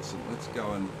just awesome. Let's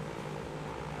go and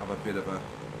have a bit of a,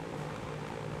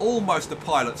 almost a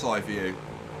pilot's eye view.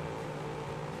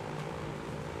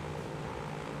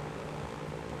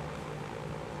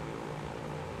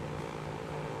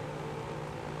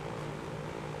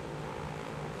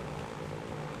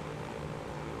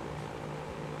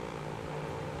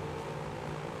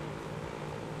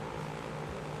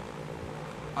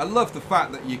 I love the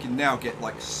fact that you can now get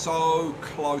like so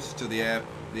close to the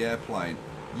airplane.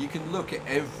 You can look at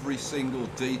every single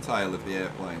detail of the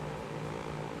airplane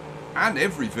and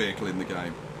every vehicle in the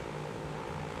game.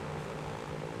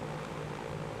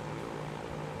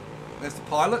 There's the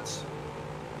pilots.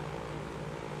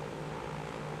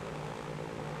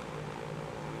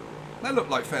 They look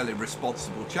like fairly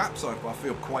responsible chaps, so I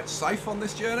feel quite safe on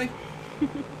this journey.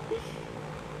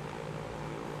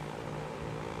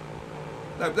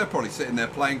 They're probably sitting there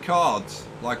playing cards,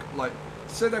 like.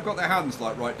 So they've got their hands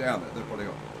like right down there. They've probably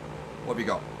got. What have you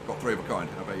got? Got 3 of a kind.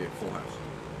 How about you? Full house.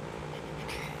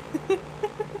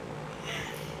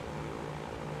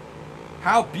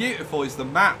 How beautiful is the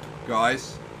map,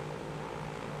 guys?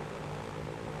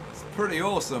 It's pretty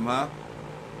awesome, huh?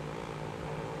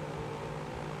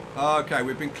 Okay,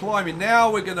 we've been climbing.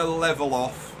 Now we're going to level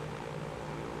off.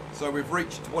 So we've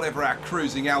reached whatever our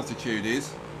cruising altitude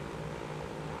is.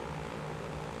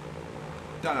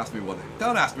 Don't ask me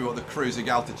what the cruising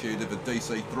altitude of a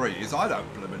DC-3 is. I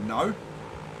don't blooming know.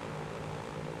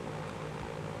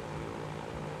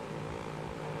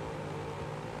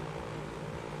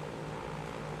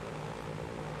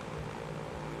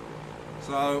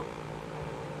 So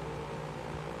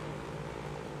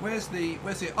where's the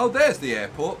oh, there's the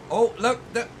airport. Oh, look,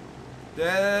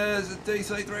 there's a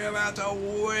DC-3 about to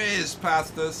whiz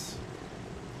past us.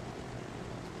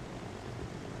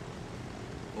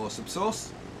 Awesome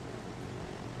sauce.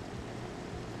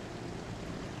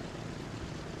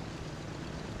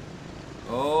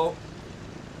 Oh.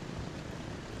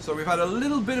 So we've had a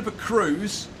little bit of a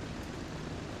cruise.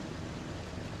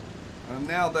 And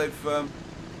now they've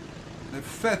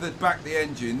feathered back the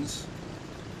engines.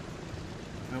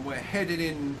 And we're heading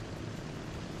in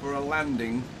for a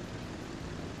landing.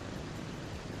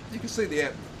 You can see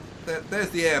there's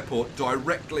the airport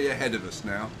directly ahead of us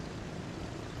now.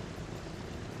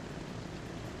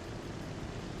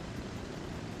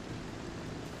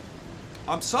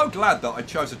 I'm so glad that I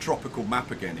chose a tropical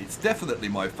map again. It's definitely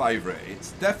my favourite.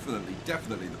 It's definitely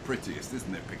the prettiest,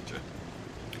 isn't it, picture?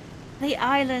 The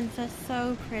islands are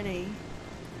so pretty.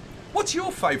 What's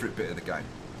your favourite bit of the game?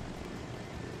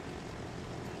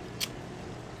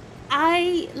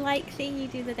 I like seeing you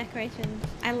do the decorations.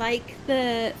 I like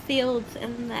the fields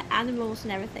and the animals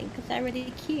and everything because they're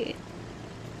really cute.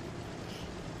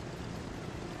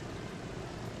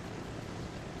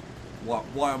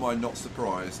 Why am I not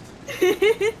surprised?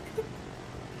 You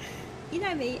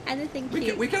know me, anything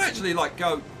cute. We can actually like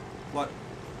go like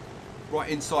right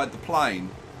inside the plane,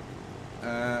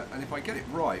 and if I get it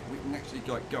right, we can actually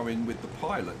like go in with the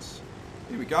pilots.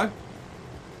 Here we go. Do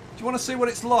you want to see what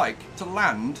it's like to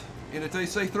land in a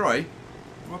DC-3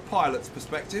 from a pilot's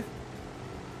perspective?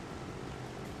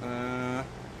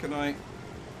 Can I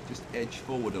just edge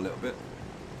forward a little bit?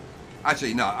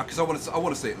 Actually, no, because I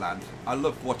want to see it land. I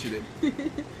love watching it.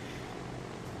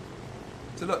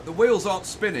 So look, the wheels aren't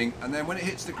spinning, and then when it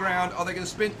hits the ground, are they going to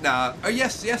spin? No. Oh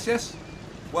yes, yes, yes.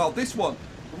 Well, this one,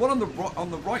 the one on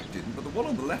the right didn't, but the one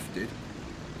on the left did.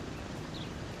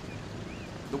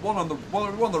 The one on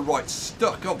the right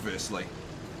stuck, obviously.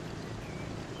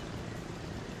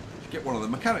 Should get one of the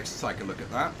mechanics to take a look at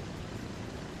that.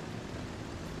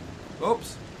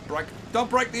 Oops. Don't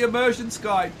break the immersion,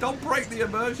 Skye. Don't break the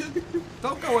immersion.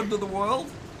 Don't go under the world.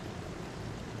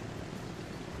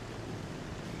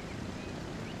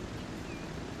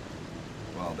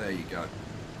 Well, there you go.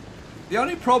 The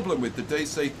only problem with the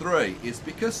DC-3 is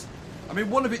because, I mean,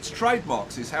 one of its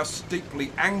trademarks is how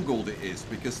steeply angled it is,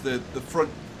 because the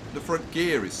front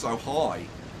gear is so high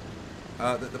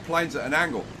that the plane's at an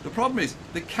angle. The problem is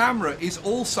the camera is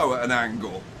also at an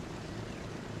angle.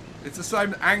 It's the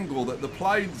same angle that the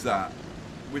plane's at,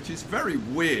 which is very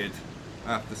weird,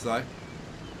 I have to say.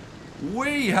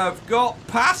 We have got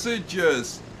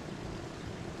passengers!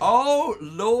 Oh,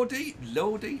 lordy,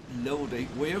 lordy, lordy.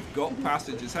 We have got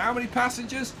passengers. How many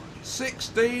passengers?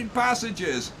 16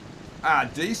 passengers. Our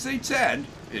DC-10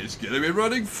 is going to be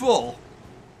running full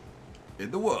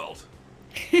in the world.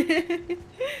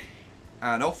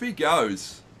 And off he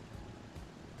goes.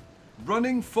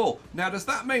 Running full. Now, does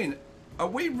that mean... Are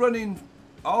we running...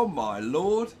 Oh my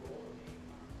lord.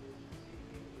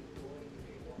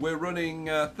 We're running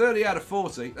 30 out of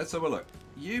 40. Let's have a look.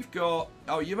 You've got...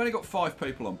 Oh, you've only got 5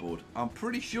 people on board. I'm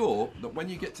pretty sure that when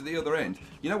you get to the other end...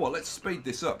 You know what? Let's speed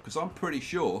this up, because I'm pretty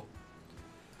sure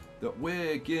that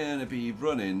we're going to be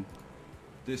running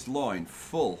this line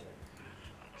full.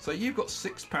 So you've got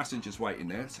 6 passengers waiting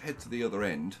there. Let's head to the other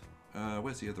end.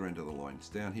 Where's the other end of the line? It's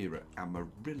down here at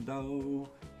Amarillo.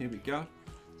 Here we go.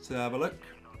 Let's have a look.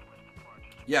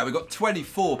 Yeah, we've got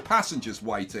 24 passengers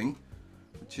waiting,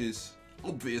 which is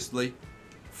obviously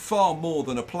far more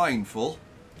than a plane full.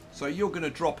 So you're going to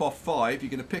drop off 5. You're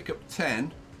going to pick up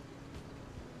 10.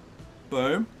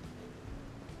 Boom.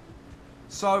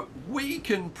 So we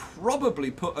can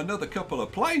probably put another couple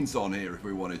of planes on here if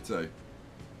we wanted to.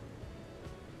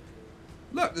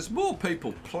 Look, there's more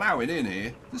people ploughing in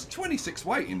here. There's 26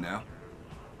 waiting now.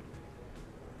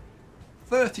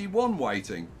 31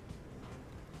 waiting.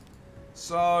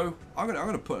 So I'm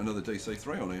gonna put another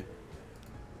DC3 on here.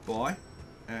 Buy.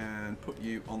 And put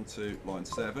you onto line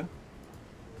 7.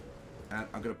 And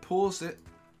I'm going to pause it.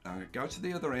 I'm going to go to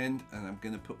the other end. And I'm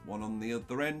going to put one on the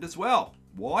other end as well.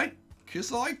 Why?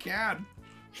 Because I can.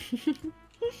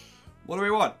 What do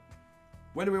we want?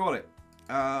 When do we want it?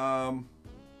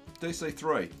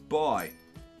 DC3. Buy.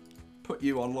 Put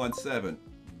you on line 7.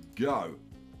 Go.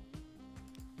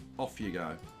 Off you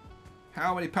go.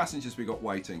 How many passengers we got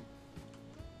waiting?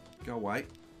 Go away.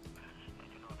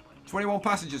 21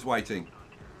 passengers waiting.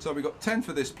 So we've got 10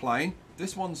 for this plane.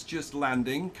 This one's just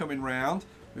landing, coming round.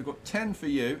 We've got 10 for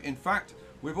you. In fact,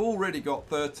 we've already got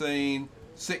 13,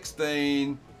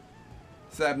 16,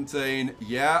 17.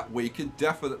 Yeah, we can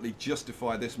definitely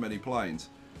justify this many planes.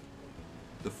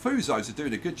 The Fuzos are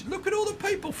doing a good job. Look at all the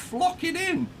people flocking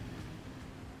in.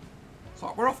 It's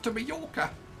like we're off to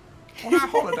Mallorca on our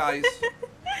holidays.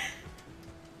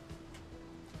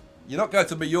 You're not going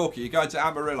to Mallorca, you're going to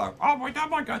Amarillo. Oh, we don't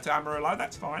mind going to Amarillo,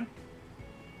 that's fine.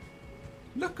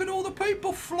 Look at all the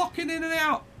people flocking in and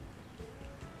out.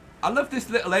 I love this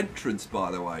little entrance, by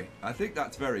the way. I think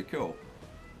that's very cool.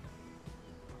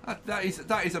 That is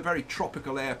a very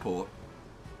tropical airport.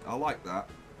 I like that.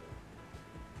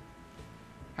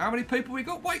 How many people we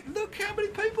got? Wait, look how many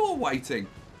people are waiting.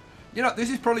 You know, this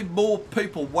is probably more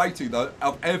people waiting than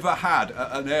I've ever had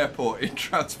at an airport in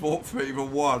Transport Fever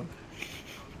 1.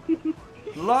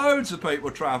 Loads of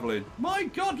people travelling. My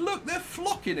God, look, they're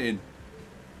flocking in.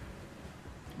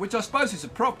 Which I suppose is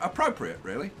appropriate,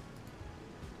 really.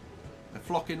 They're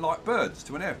flocking like birds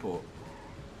to an airport.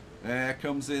 There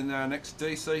comes in our next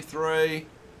DC3.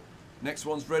 Next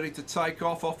one's ready to take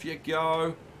off. Off you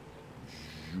go.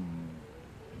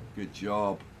 Good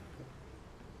job.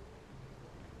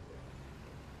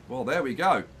 Well, there we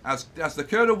go. As the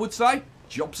Colonel would say,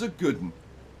 job's a good one.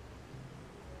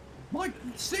 Mike,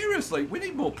 seriously, we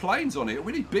need more planes on here.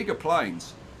 We need bigger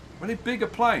planes. We need bigger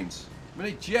planes. We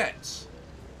need jets.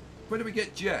 Where do we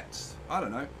get jets? I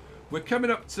don't know. We're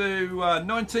coming up to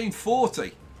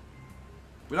 1940.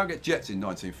 We don't get jets in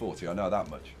 1940, I know that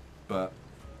much. But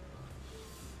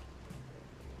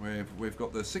we've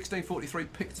got the 1643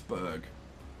 Pittsburgh.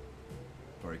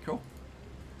 Very cool.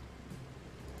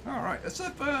 All right, let's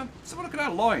have a look at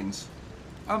our lines.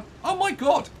 Oh my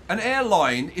God, an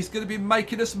airline is going to be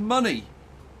making us money.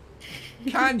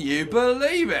 Can you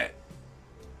believe it?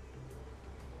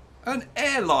 An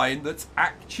airline that's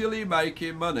actually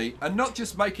making money, and not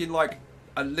just making like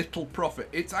a little profit.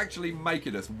 It's actually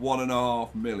making us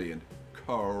 1.5 million.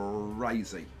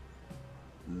 Crazy.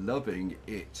 Loving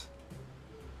it.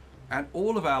 And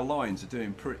all of our lines are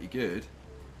doing pretty good.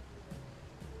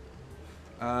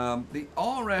 The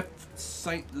RF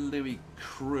St. Louis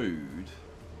Crude.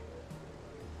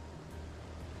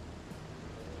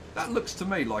 That looks to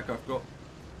me like I've got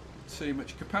too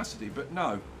much capacity, but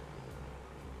no.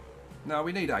 No,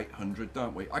 we need 800,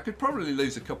 don't we? I could probably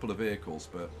lose a couple of vehicles,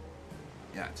 but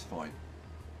yeah, it's fine.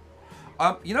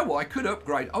 You know what? I could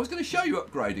upgrade. I was going to show you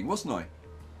upgrading, wasn't I?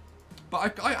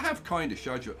 But I have kind of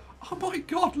showed you. Oh my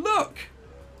God, look!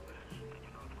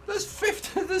 There's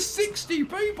 60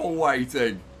 people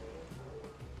waiting.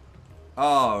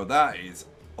 Oh, that is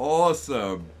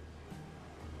awesome.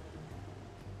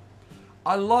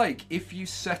 I like if you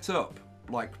set up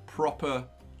like proper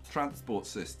transport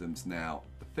systems now,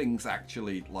 things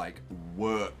actually like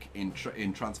work in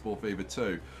Transport Fever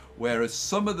 2, whereas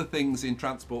some of the things in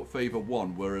Transport Fever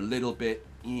 1 were a little bit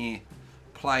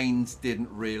planes didn't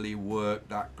really work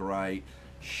that great,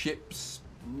 ships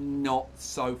not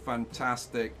so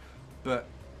fantastic, but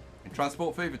in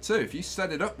Transport Fever 2, if you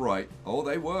set it up right, oh,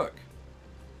 they work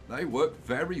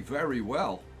very, very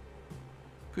well.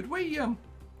 Could we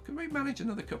manage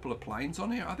another couple of planes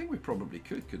on here? I think we probably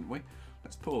could, couldn't we?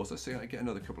 Let's pause. Let's see how to get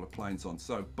another couple of planes on.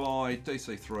 So buy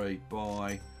DC3,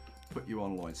 buy, put you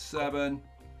on line 7,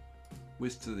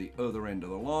 whiz to the other end of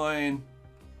the line,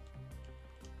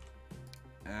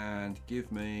 and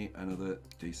give me another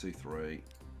DC3.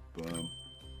 Boom.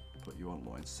 Put you on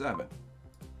line 7.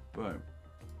 Boom.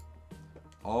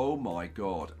 Oh my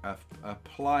God, a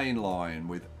plane line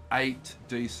with 8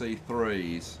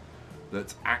 DC3s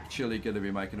that's actually going to be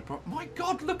making a profit. My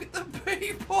God, look at the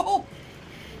people!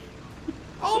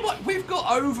 Oh my, we've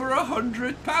got over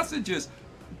 100 passengers.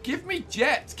 Give me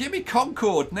jets. Give me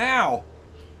Concorde now.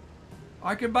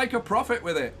 I can make a profit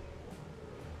with it.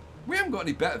 We haven't got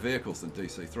any better vehicles than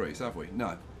DC3s, have we?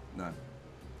 No. No.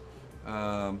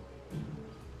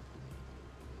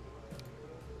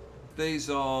 These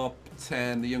are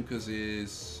 10. The Junkers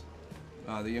is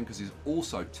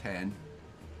also 10.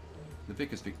 The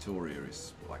Vickers Victoria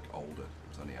is like older.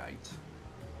 It's only 8.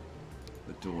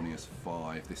 The Dornier's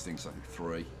 5. This thing's only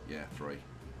 3. Yeah, 3.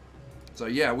 So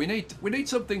yeah, we need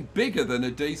something bigger than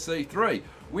a DC3.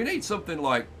 We need something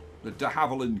like the de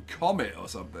Havilland Comet or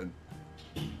something.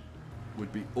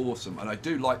 Would be awesome. And I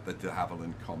do like the de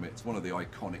Havilland Comet. It's one of the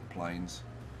iconic planes.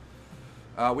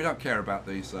 We don't care about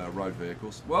these road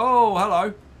vehicles. Whoa,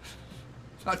 hello.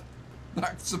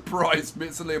 That surprise me.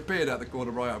 It suddenly appeared out the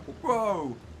corner of my eye.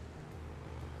 Whoa.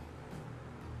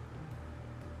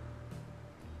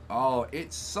 Oh,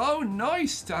 it's so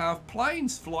nice to have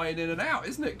planes flying in and out,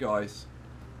 isn't it, guys?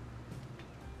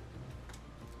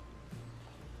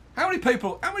 How many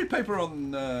people are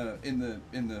on are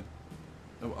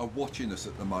watching us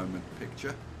at the moment?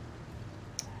 Picture.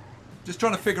 Just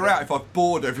trying to figure out if I've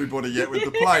bored everybody yet with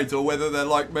the planes, or whether they're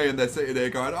like me and they're sitting there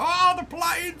going, "Oh, the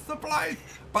planes,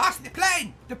 boss, the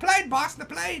plane, boss, the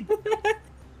plane."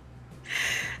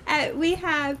 We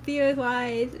have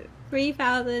viewers-wise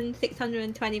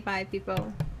 3,625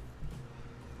 people.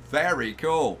 Very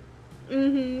cool.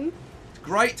 Mm-hmm. It's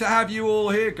great to have you all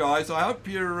here, guys. I hope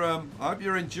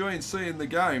you're enjoying seeing the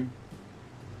game.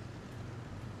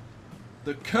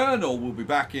 The Colonel will be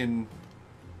back in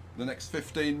the next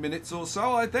 15 minutes or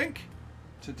so, I think,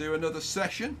 to do another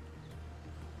session.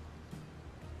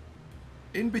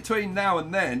 In between now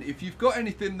and then, if you've got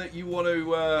anything that you want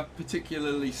to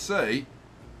particularly see,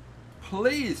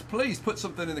 please put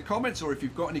something in the comments, or if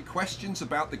you've got any questions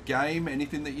about the game,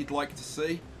 anything that you'd like to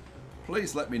see,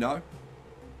 please let me know.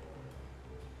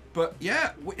 But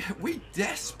yeah, we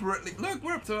desperately, look,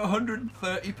 we're up to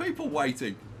 130 people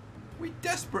waiting. We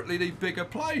desperately need bigger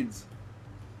planes.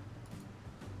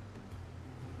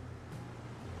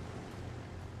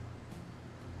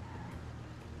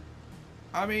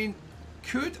 I mean,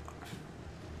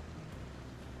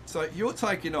 so you're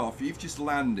taking off, you've just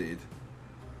landed.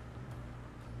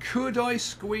 Could I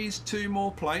squeeze 2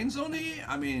 more planes on here?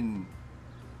 I mean,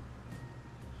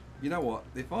 you know what?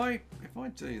 If I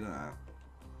do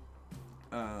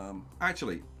that,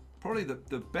 actually, probably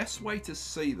the best way to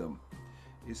see them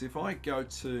is if I go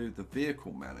to the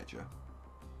vehicle manager,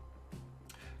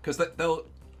 because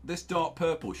this dark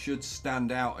purple should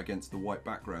stand out against the white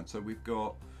background. So we've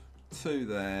got 2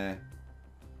 there.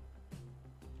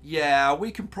 Yeah,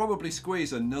 we can probably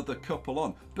squeeze another couple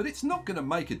on, but it's not going to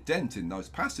make a dent in those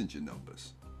passenger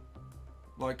numbers.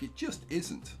 Like, it just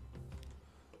isn't.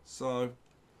 So,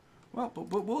 well,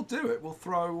 but we'll do it. We'll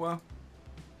throw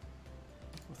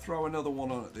another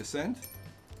one on at this end.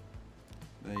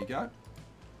 There you go.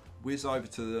 Whiz over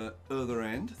to the other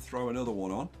end. Throw another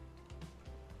one on.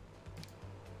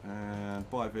 And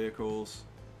buy vehicles.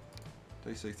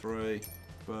 DC3.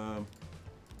 Boom.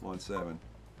 Line 7.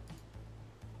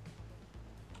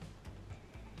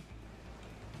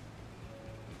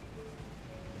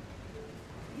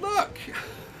 Look!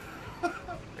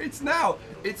 It's now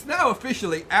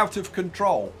officially out of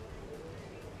control.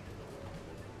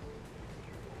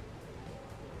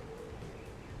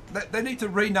 They need to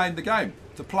rename the game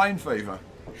to Plane Fever,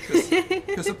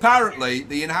 because apparently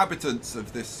the inhabitants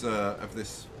of this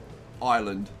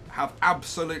island have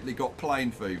absolutely got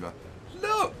plane fever.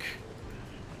 Look,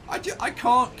 I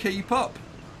can't keep up.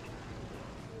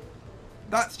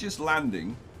 That's just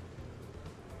landing.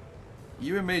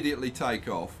 You immediately take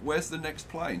off. Where's the next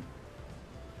plane?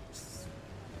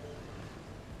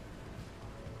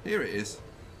 Here it is.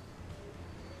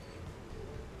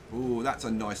 Ooh, that's a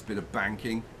nice bit of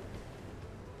banking.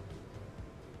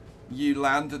 You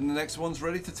land and the next one's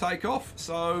ready to take off.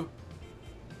 So,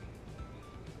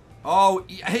 oh,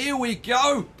 here we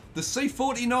go. The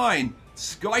C-49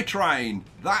 Skytrain.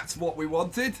 That's what we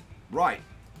wanted. Right.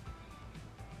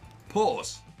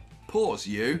 Pause. Pause,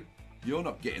 you. You're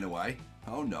not getting away.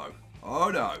 Oh, no. Oh,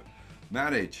 no.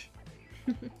 Manage.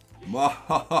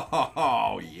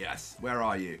 Oh, yes. Where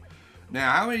are you?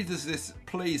 Now, how many does this...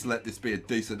 Please let this be a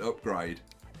decent upgrade.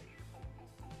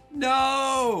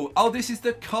 No! Oh, this is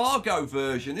the cargo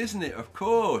version, isn't it? Of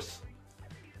course.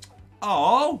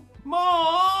 Oh,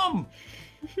 Mom!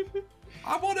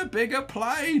 I want a bigger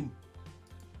plane.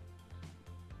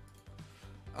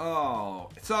 Oh,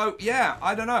 so yeah,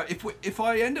 I don't know. If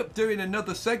I end up doing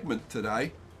another segment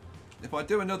today, if I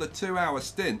do another 2-hour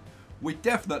stint, we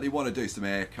definitely want to do some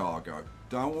air cargo,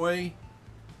 don't we?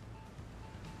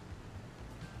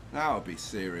 That would be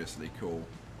seriously cool.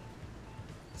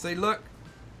 See, look.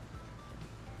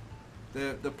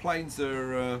 The planes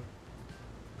are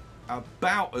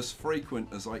about as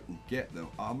frequent as I can get them.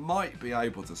 I might be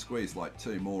able to squeeze like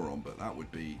 2 more on, but that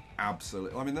would be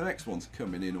absolute. I mean, the next one's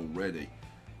coming in already.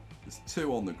 There's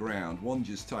 2 on the ground, 1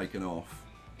 just taken off.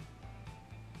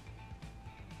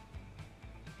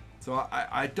 So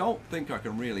I don't think I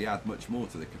can really add much more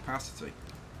to the capacity.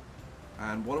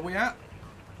 And what are we at?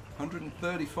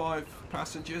 135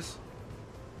 passengers.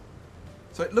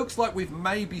 So it looks like we've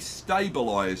maybe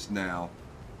stabilized now.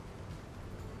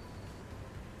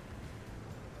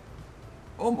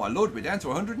 Oh my lord, we're down to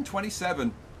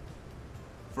 127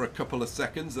 for a couple of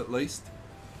seconds at least.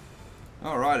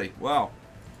 Alrighty, wow.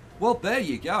 Well, there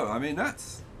you go. I mean,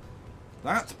 that's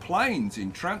planes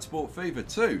in Transport Fever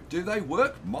 2. Do they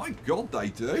work? My god, they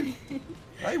do.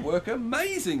 They work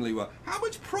amazingly well. How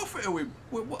much profit are we?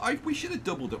 We should have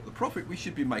doubled up the profit. We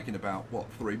should be making about,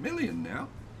 what, 3 million now?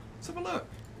 Let's have a look.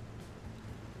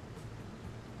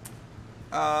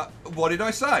 What did I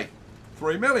say?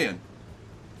 3 million.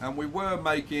 And we were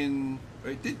making,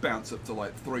 it did bounce up to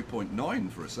like 3.9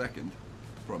 for a second.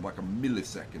 For like a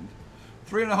millisecond.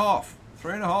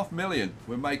 3.5 million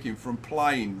we're making from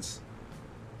planes.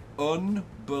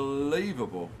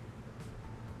 Unbelievable.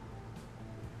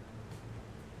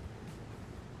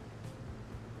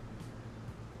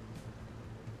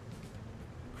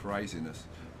 Craziness.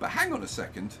 But hang on a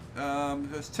second.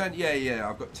 There's 10. Yeah.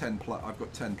 I've got 10. I've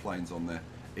got 10 planes on there.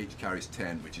 Each carries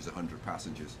 10, which is 100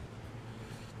 passengers.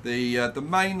 The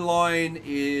main line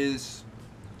is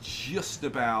just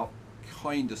about,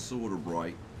 kind of, sort of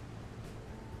right.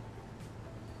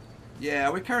 Yeah,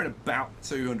 we're carrying about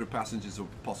 200 passengers, or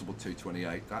possible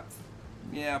 228. That's,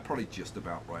 yeah, probably just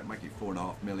about right. Making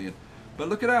 4.5 million. But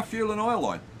look at our fuel and oil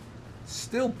line.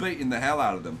 Still beating the hell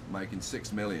out of them, making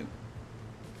 6 million.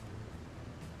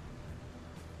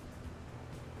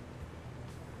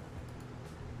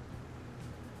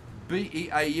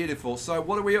 Beautiful. So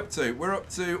what are we up to? We're up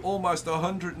to almost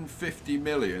 150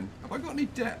 million. Have I got any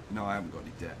debt? No, I haven't got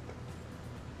any debt.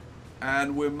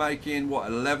 And we're making, what,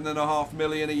 11.5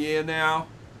 million a year now?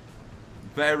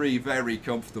 Very, very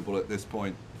comfortable at this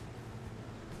point.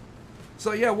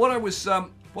 So yeah, what I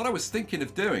was thinking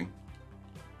of doing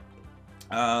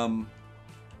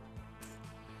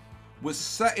was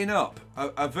setting up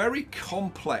a very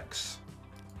complex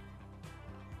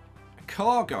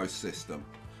cargo system.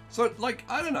 So, like,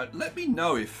 I don't know, let me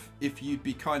know if you'd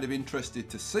be kind of interested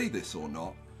to see this or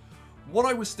not. What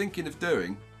I was thinking of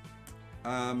doing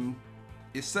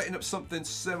is setting up something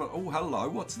similar. Oh, hello,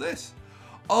 what's this?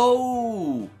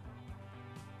 Oh,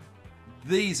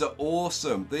 these are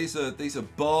awesome. These are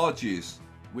barges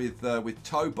with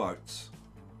towboats.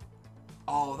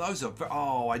 Oh, those are,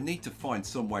 oh, I need to find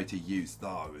some way to use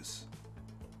those.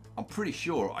 I'm pretty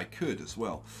sure I could as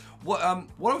well. What I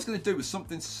was going to do was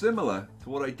something similar to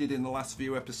what I did in the last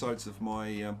few episodes of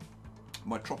my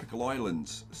my Tropical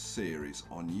Islands series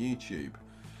on YouTube,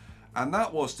 and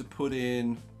that was to put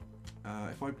in.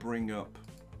 If I bring up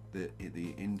the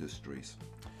industries,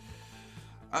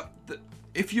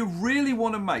 if you really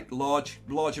want to make large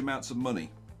amounts of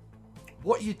money,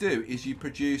 what you do is you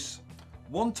produce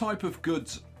one type of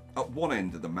goods at one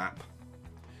end of the map.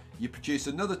 You produce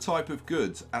another type of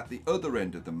goods at the other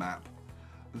end of the map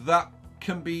that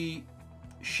can be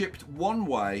shipped one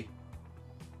way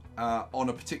on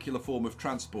a particular form of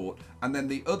transport, and then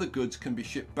the other goods can be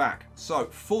shipped back. So,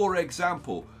 for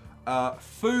example,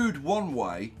 food one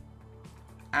way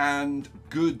and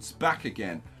goods back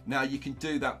again. Now, you can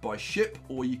do that by ship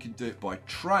or you can do it by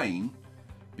train,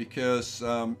 because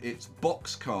it's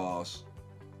box cars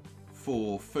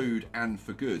for food and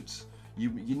for goods. You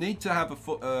need to have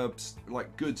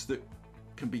like goods that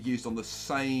can be used on the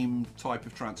same type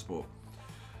of transport.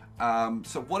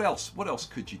 So what else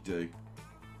could you do?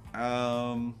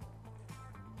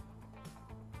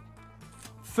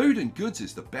 Food and goods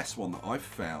is the best one that I've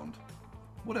found.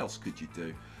 What else could you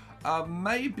do?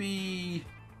 Maybe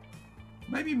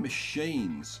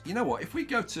machines. You know what? If we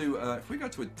go to a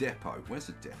depot, where's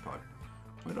the depot?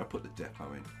 Where do I put the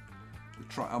depot in?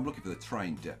 I'm looking for the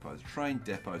train depot. The train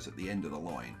depot's at the end of the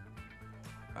line,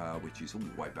 which is all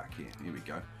the way back here. Here we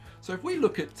go. So if we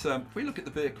look at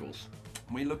the vehicles,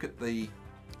 and we look at the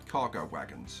cargo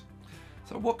wagons.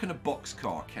 So what can a box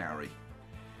car carry?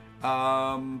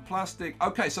 Plastic.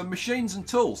 Okay, so machines and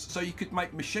tools. So you could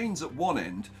make machines at one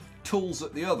end, tools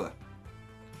at the other,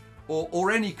 or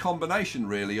any combination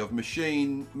really of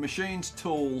machines,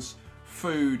 tools,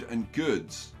 food, and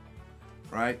goods.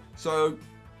 Right. So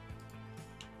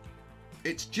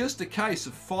it's just a case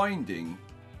of finding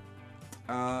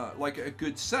like a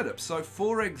good setup. So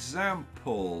for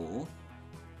example,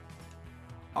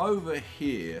 over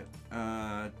here,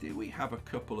 do we have a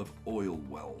couple of oil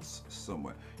wells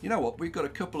somewhere? You know what? We've got a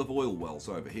couple of oil wells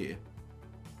over here.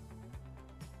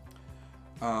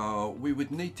 We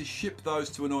would need to ship those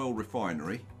to an oil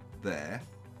refinery there.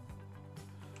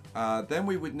 Then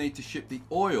we would need to ship the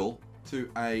oil to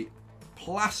a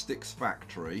plastics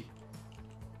factory.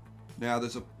 Now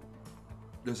there's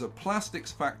a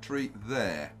plastics factory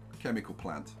there, chemical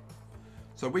plant.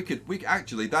 So we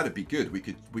actually, that'd be good. We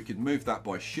could move that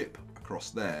by ship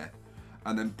across there,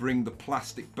 and then bring the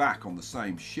plastic back on the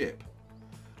same ship.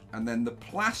 And then the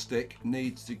plastic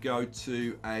needs to go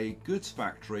to a goods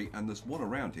factory, and there's one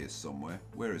around here somewhere.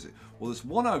 Where is it? Well, there's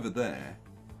one over there,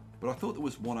 but I thought there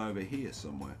was one over here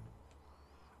somewhere.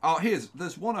 Oh,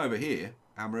 there's one over here,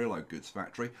 Amarillo Goods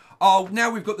Factory. Oh, now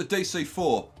we've got the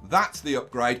DC-4. That's the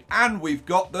upgrade, and we've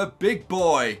got the big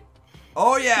boy.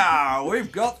 Oh yeah,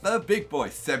 we've got the big boy.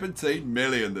 17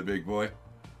 million, the big boy.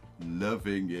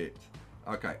 Loving it.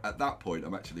 Okay, at that point,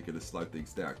 I'm actually going to slow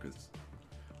things down because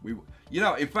you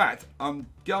know, in fact, I'm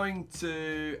going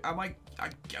to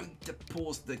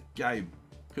pause the game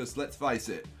because let's face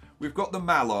it, we've got the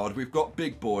Mallard, we've got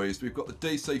big boys, we've got the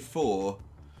DC-4.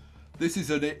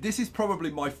 This is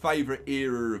probably my favourite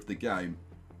era of the game,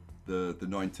 the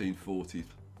 1940s.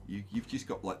 You've just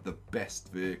got like the best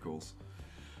vehicles.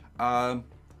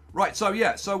 Right, so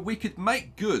yeah, so we could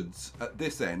make goods at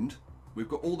this end. We've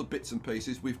got all the bits and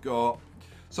pieces. We've got,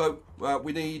 so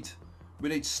we need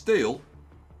steel.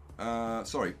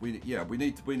 Sorry, we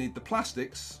need the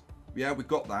plastics. Yeah, we've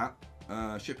got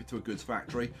that. Ship it to a goods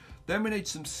factory. Then we need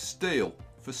some steel.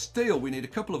 For steel, we need a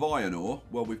couple of iron ore.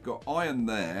 Well, we've got iron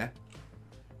there,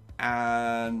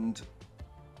 and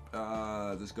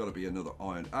there's got to be another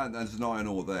iron. And there's an iron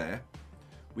ore there.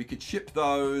 We could ship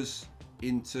those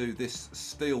into this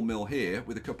steel mill here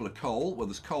with a couple of coal. Well,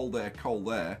 there's coal there, coal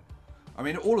there. I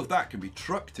mean, all of that can be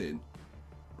trucked in,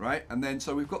 right? And then,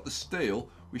 so we've got the steel.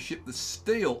 We ship the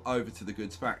steel over to the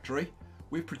goods factory.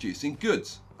 We're producing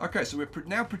goods. Okay, so we're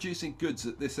now producing goods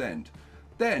at this end.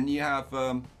 Then you have,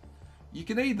 you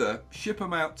can either ship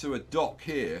them out to a dock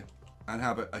here and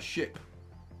have a ship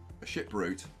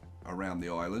route around the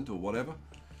island or whatever.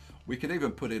 We could even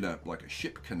put in like a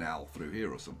ship canal through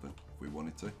here or something if we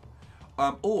wanted to.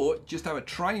 Or just have a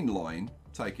train line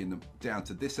taking them down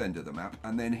to this end of the map.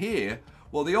 And then here,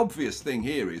 well, the obvious thing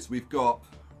here is we've got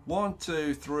 1,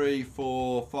 2, 3,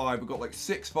 4, 5. We've got like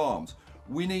 6 farms.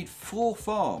 We need 4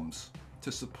 farms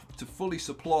to fully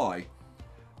supply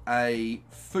a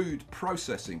food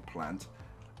processing plant.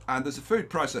 And there's a food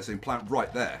processing plant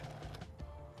right there.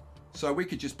 So we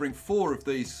could just bring 4 of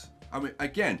these. I mean,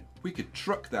 again, we could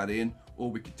truck that in, or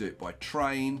we could do it by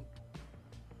train.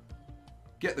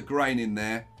 Get the grain in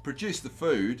there, produce the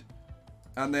food,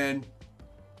 and then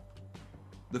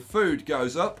the food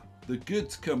goes up, the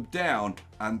goods come down,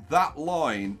 and that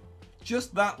line,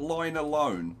 just that line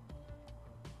alone,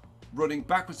 running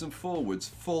backwards and forwards,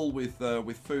 full with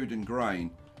food and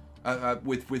grain,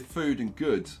 with food and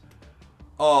goods.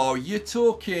 Oh, you're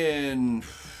talking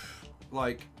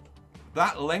like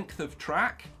that length of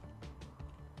track.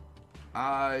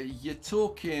 You're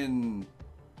talking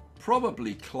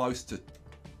probably close to.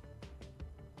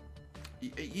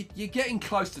 You're getting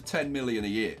close to 10 million a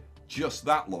year, just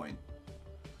that line.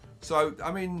 So,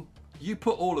 I mean, you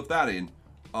put all of that in,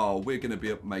 oh, we're going to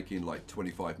be up making like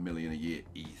 25 million a year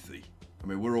easy. I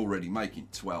mean, we're already making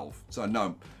 12. So,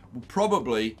 no,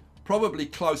 probably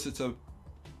closer to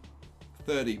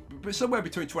 30, but somewhere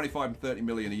between 25 and 30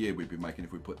 million a year we'd be making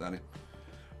if we put that in.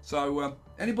 So,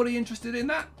 anybody interested in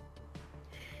that?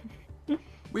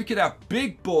 We could have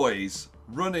big boys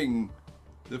running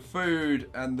the food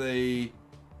and the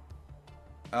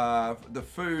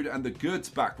goods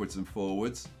backwards and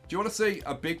forwards. Do you want to see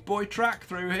a big boy track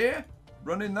through here?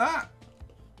 Running that?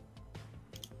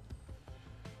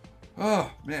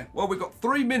 Oh, man. Well, we've got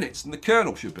 3 minutes and the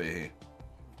Colonel should be here.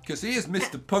 Because he is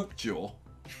Mr. Punctual.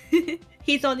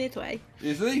 He's on his way.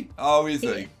 Is he? Oh, is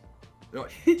he?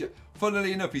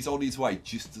 Funnily enough, he's on his way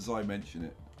just as I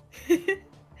mention it.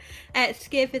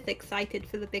 Skiv is excited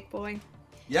for the big boy.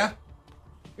 Yeah?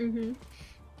 Mm-hmm.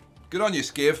 Good on you,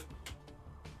 Skiv.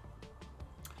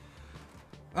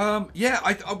 Yeah,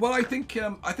 I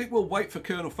think we'll wait for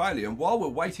Colonel Failure, and while we're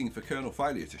waiting for Colonel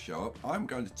Failure to show up, I'm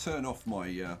going to turn off my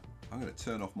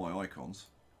icons.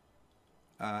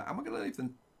 Am I going to leave the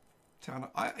town?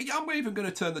 I'm even going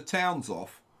to turn the towns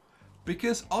off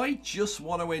because I just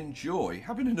want to enjoy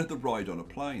having another ride on a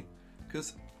plane.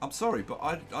 Because I'm sorry, but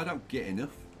I don't get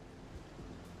enough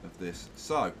of this.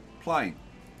 So, plane,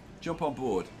 jump on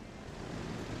board.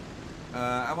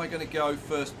 Am I going to go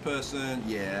first person?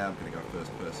 Yeah, I'm going to go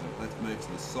first person. Let's move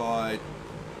to the side.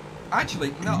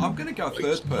 Actually, no, I'm going to go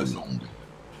third person.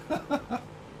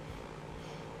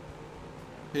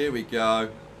 Here we go.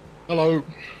 Hello.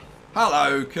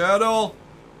 Hello, Colonel.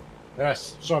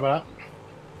 Yes, sorry about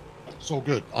that. It's all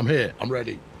good. I'm here. I'm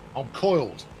ready. I'm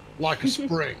coiled like a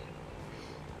spring.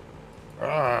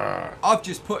 I've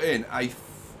just put in a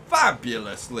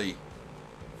fabulously...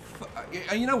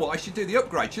 And you know what? I should do the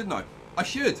upgrade, shouldn't I? I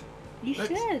should.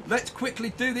 Let's quickly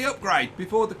do the upgrade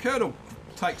before the Colonel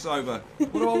takes over.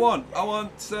 What do I want? I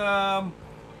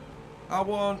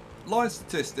want line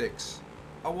statistics.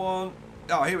 Oh,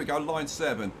 here we go. Line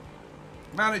 7.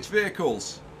 Manage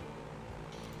vehicles.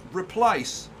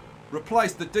 Replace the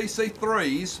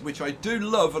DC3s, which I do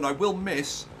love and I will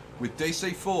miss, with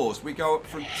DC4s. We go up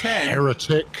from 10.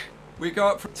 Heretic. We go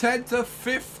up from 10 to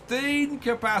 15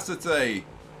 capacity.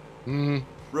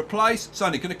 Replace. It's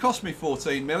only going to cost me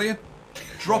 14 million.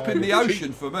 Drop in the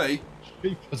ocean for me.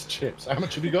 Cheap as chips. How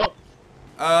much have you got?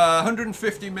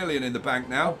 150 million in the bank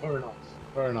now. Oh, very nice.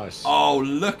 Very nice. Oh,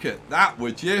 look at that,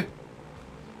 would you?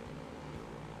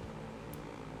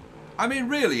 I mean,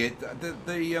 really, the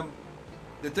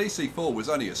DC4 was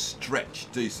only a stretch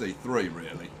DC3,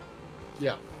 really.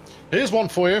 Yeah. Here's one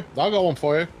for you. I'll got one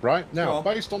for you. Right now,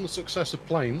 based on the success of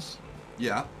planes,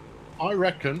 yeah, I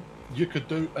reckon you could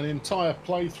do an entire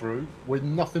playthrough with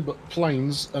nothing but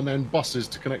planes and then buses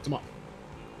to connect them up.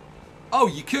 Oh,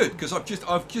 you could, because I've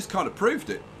just kind of proved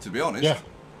it, to be honest. Yeah.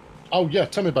 Oh yeah,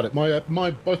 tell me about it.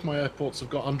 Both my airports have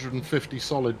got 150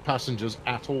 solid passengers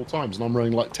at all times, and I'm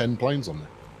running like 10 planes on there.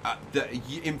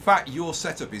 In fact, your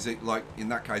setup is like in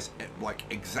that case like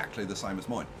exactly the same as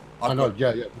mine. I've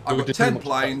got 10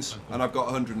 planes and I've got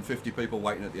 150 people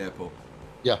waiting at the airport.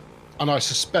 Yeah, and I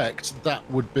suspect that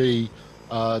would be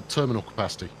terminal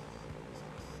capacity.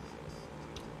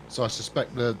 So I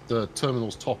suspect the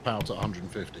terminals top out at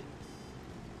 150.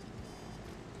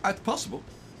 It's possible.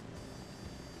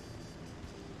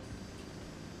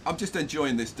 I'm just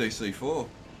enjoying this DC4.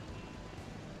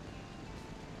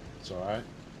 It's all right.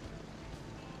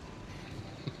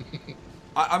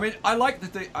 I mean, I like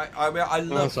the I love.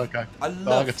 No, it's okay. I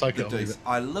love the DC.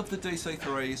 I love the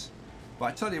DC3s, but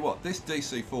I tell you what, this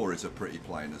DC4 is a pretty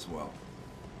plane as well.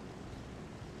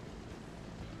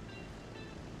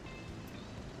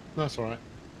 That's all right.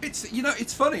 It's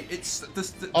it's funny. It's the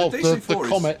the DC4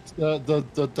 Comet, the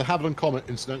de Havilland Comet,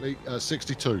 incidentally,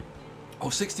 62. Oh,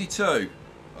 62.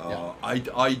 Yeah.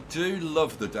 I do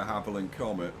love the de Havilland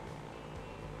Comet.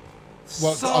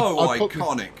 Well, so I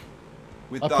iconic.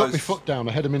 I put my foot down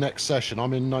ahead of my next session.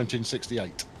 I'm in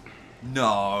 1968.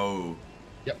 No.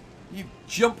 Yep. You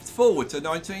jumped forward to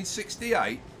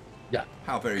 1968. Yeah.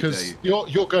 How very dare you?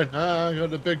 Because you're going, you're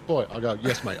the big boy. I go,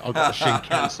 yes, mate. I've got the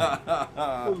Shinkansen.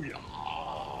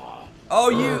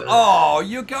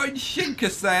 You're going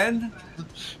Shinkansen.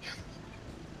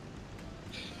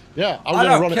 Yeah, I'm going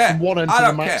to run it from one end of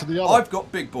the map to the other. I've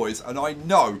got big boys, and I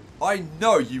know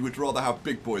you would rather have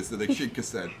big boys than a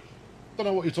Shinkansen. Don't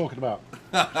know what you're talking about.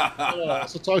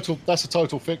 That's a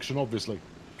total fiction, obviously.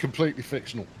 Completely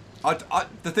fictional.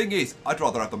 The thing is, I'd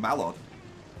rather have the Mallard.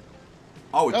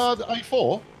 I would. The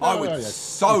A4. I would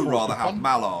rather have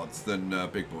Mallards than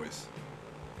big boys.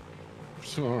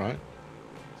 All right.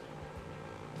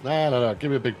 No.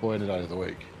 Give me a big boy any day of the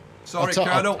week. Sorry,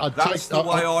 Colonel. That's the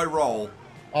way I roll.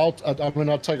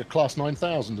 I'd take a Class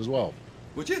 9000 as well.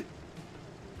 Would you?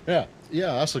 Yeah,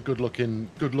 that's a good looking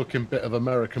bit of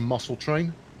American muscle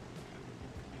train.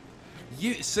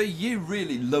 You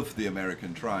really love the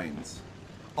American trains.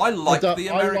 I like the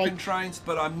American trains,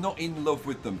 but I'm not in love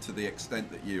with them to the extent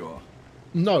that you are.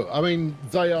 No, I mean,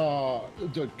 they are,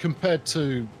 compared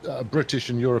to British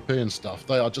and European stuff,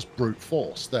 they are just brute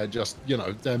force. They're just,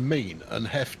 they're mean and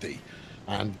hefty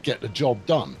and get the job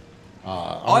done.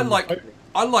 I like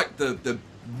the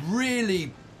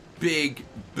really big,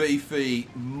 beefy,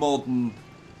 modern,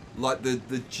 like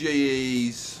the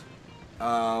GEs,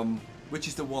 which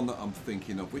is the one that I'm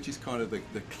thinking of, which is kind of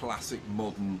the classic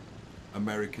modern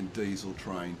American diesel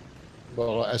train.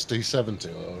 Well,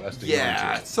 SD70 or SD90.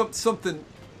 Yeah, something,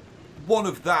 one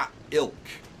of that ilk.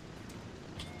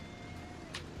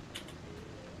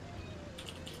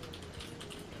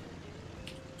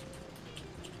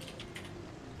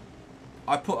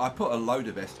 I put a load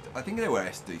of I think they were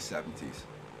SD70s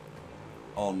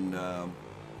on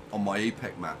my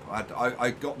EPEC map.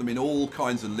 I got them in all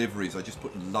kinds of liveries. I just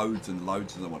put loads and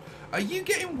loads of them on. Are you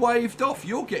getting waved off?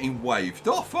 You're getting waved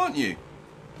off, aren't you?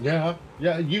 Yeah,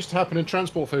 it used to happen in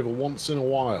Transport Fever once in a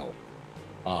while.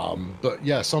 But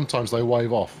yeah, sometimes they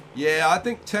wave off. Yeah, I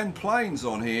think 10 planes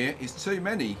on here is too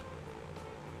many.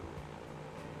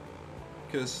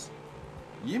 Because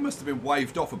you must have been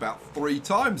waved off about 3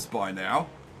 times by now.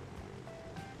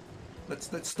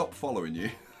 Let's stop following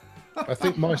you. I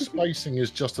think my spacing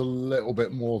is just a little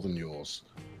bit more than yours.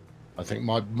 I think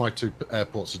my two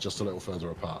airports are just a little further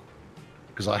apart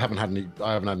because I haven't had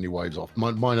any waves off.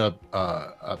 Mine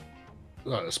are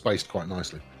spaced quite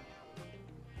nicely.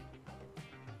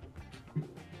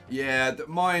 Yeah,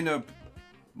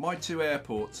 my two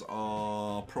airports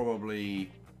are probably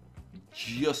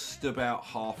just about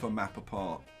half a map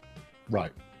apart.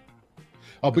 Right.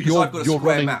 Oh, but Because you're I've got a you're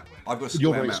square running map. I've got a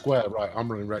you're square running map. square, right?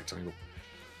 I'm running rectangle.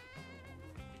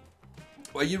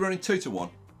 Well, are you running 2 to 1?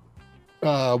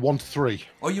 1 to 3.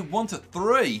 Oh, you 1 to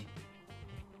 3?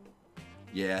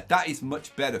 Yeah, that is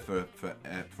much better for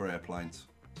airplanes.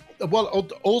 Well,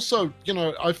 also, you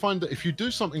know, I find that if you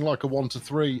do something like a 1 to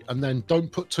 3 and then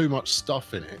don't put too much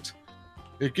stuff in it,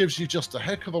 it gives you just a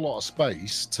heck of a lot of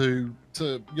space to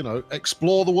you know,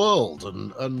 explore the world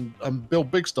and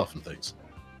build big stuff and things.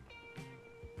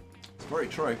 It's very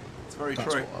true. It's very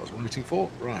That's true. what I was waiting for.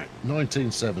 Right,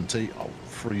 1970. I'll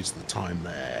freeze the time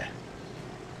there.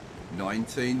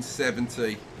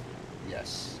 1970.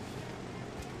 Yes.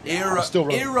 Era I'm still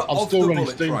of the running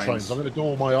bullet steam trains. trains. I'm going to do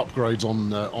all my upgrades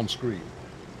on screen.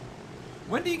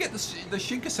 When do you get the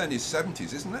Shinkansen is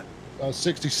 70s, isn't it?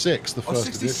 66, the Oh, first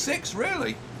edition. 66,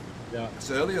 really? Yeah. It's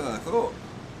earlier than I thought.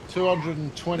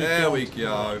 220. There we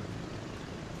go.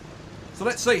 So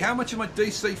let's see, how much are my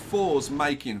DC4s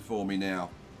making for me now?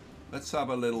 Let's have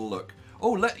a little look.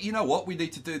 Oh, you know what? We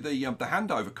need to do the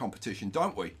handover competition,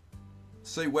 don't we?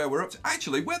 See where we're up to.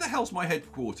 Actually, where the hell's my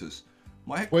headquarters?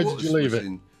 My headquarters. Where did you leave was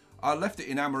it? I left it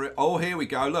in Amarillo. Oh, here we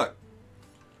go. Look.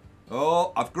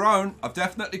 Oh, I've grown. I've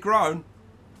definitely grown.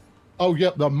 Oh,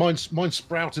 yep. Yeah, mine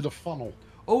sprouted a funnel.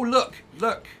 Oh, look.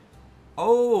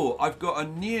 Oh, I've got a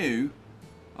new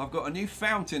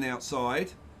fountain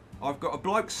outside. I've got a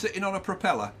bloke sitting on a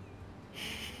propeller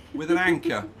with an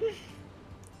anchor.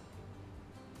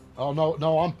 Oh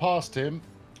no, I'm past him.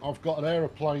 I've got an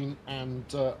aeroplane and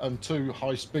 2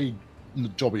 high-speed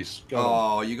jobbies.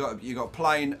 Oh, you got a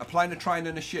plane, a train,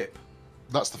 and a ship.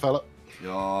 That's the fella.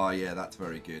 Oh, yeah, that's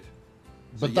very good.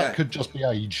 But So, that yeah. could just be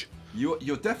age.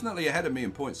 You're definitely ahead of me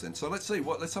in points then. So let's see.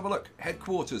 Let's have a look.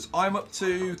 Headquarters. I'm up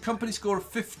to company score of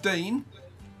 15.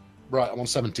 Right, I'm on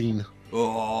 17.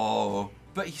 Oh,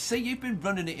 but you see, you've been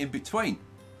running it in between.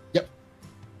 Yep.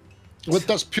 Well,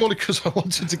 that's purely because I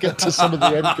wanted to get to some of the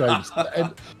end games,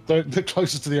 the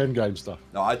closest to the end game stuff.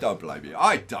 No, I don't blame you.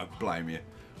 I don't blame you.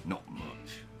 Not much.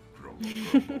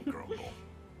 Grumble.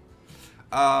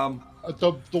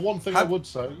 The one thing I would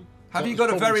say. Have you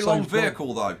got a very long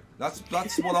vehicle though? That's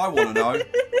what I want to know.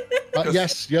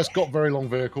 Yes, got very long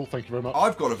vehicle. Thank you very much.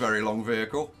 I've got a very long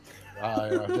vehicle.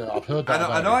 I've heard that.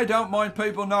 And I don't mind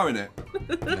people knowing it.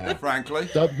 Yeah. Frankly.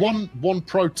 One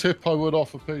pro tip I would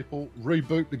offer people: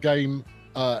 reboot the game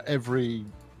every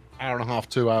hour and a half,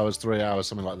 2 hours, 3 hours,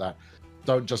 something like that.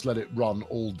 Don't just let it run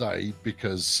all day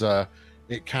because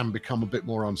it can become a bit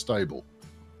more unstable.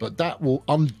 But that will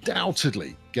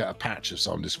undoubtedly get a patch of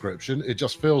some description. It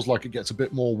just feels like it gets a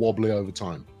bit more wobbly over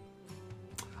time.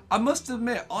 I must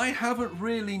admit, I haven't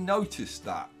really noticed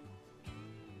that.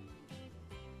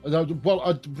 Well,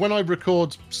 when I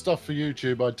record stuff for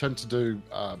YouTube, I tend to do,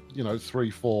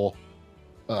 3, 4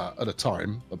 at a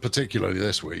time, particularly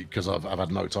this week, because I've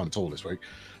had no time at all this week.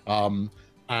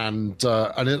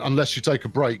 Unless you take a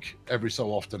break every so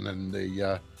often, then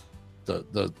the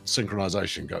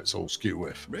synchronization gets all skew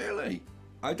with. Really?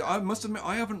 I must admit,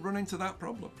 I haven't run into that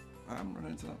problem.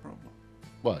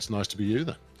 Well, it's nice to be you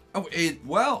then. Oh,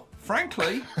 well,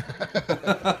 frankly.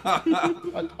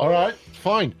 All right,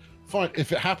 fine.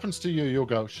 If it happens to you, you'll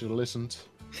go, should have listened.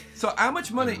 So how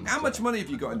much money have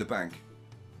you got in the bank?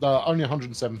 Only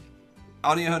 107.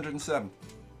 Only 107.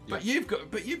 Yeah.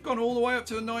 But you've gone all the way up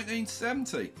to a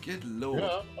 1970. Good lord.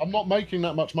 Yeah, I'm not making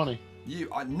that much money.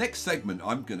 Next segment,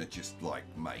 I'm gonna just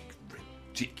make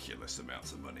ridiculous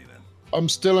amounts of money then. I'm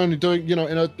still only doing, in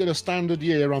a standard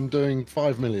year, I'm doing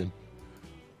 5 million.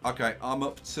 Okay, I'm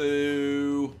up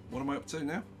to, what am I up to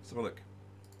now? Let's have a look.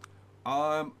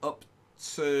 I'm up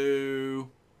to,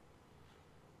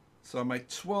 so I made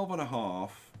 12 and a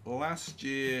half. Last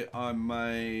year I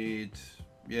made,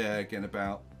 again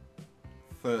about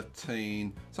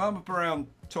 13. So I'm up around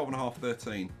 12 and a half,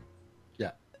 13.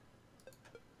 Yeah.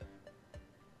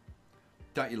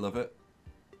 Don't you love it?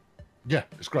 Yeah,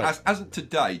 it's great. Hasn't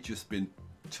today just been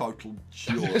total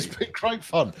joy? It's been great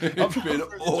fun. It's been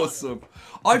awesome.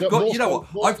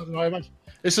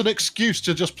 It's an excuse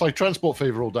to just play Transport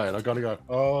Fever all day, and I've got to go,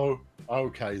 oh,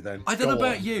 okay then. I don't know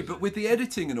about you, but with the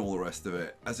editing and all the rest of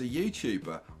it, as a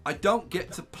YouTuber, I don't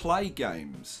get to play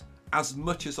games as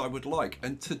much as I would like.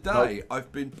 And today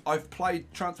I've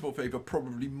played Transport Fever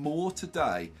probably more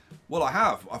today. Well, I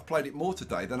have. I've played it more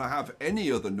today than I have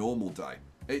any other normal day.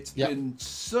 It's been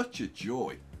such a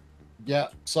joy. Yeah,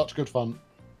 such good fun.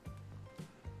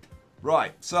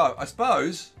 Right, so I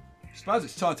suppose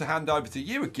it's time to hand over to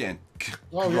you again.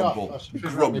 Grumble,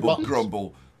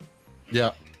 grumble.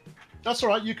 Yeah, that's all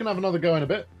right. You can have another go in a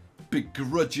bit.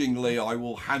 Begrudgingly, I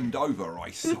will hand over,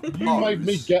 I suppose. You made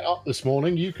me get up this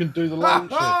morning. You can do the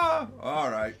lunch.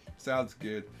 All right, sounds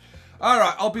good. All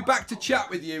right, I'll be back to chat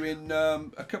with you in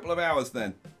a couple of hours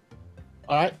then.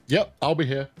 All right, yep, I'll be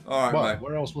here. All right, well, mate.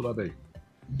 Where else would I be?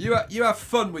 You have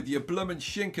fun with your bloomin'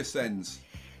 Shinkasens.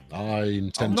 I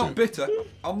intend I'm not to. bitter.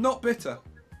 I'm not bitter.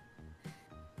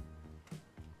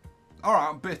 All right,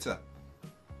 I'm bitter.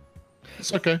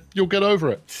 It's okay. You'll get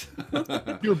over it.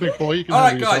 You're a big boy. You can All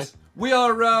right, handle guys.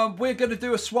 yourself. We're going to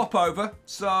do a swap over.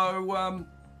 So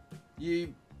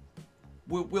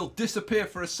we'll disappear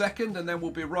for a second, and then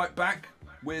we'll be right back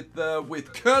with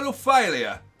Colonel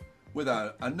Failure with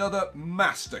another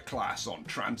masterclass on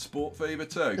Transport Fever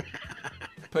 2.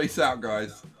 Peace out,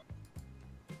 guys.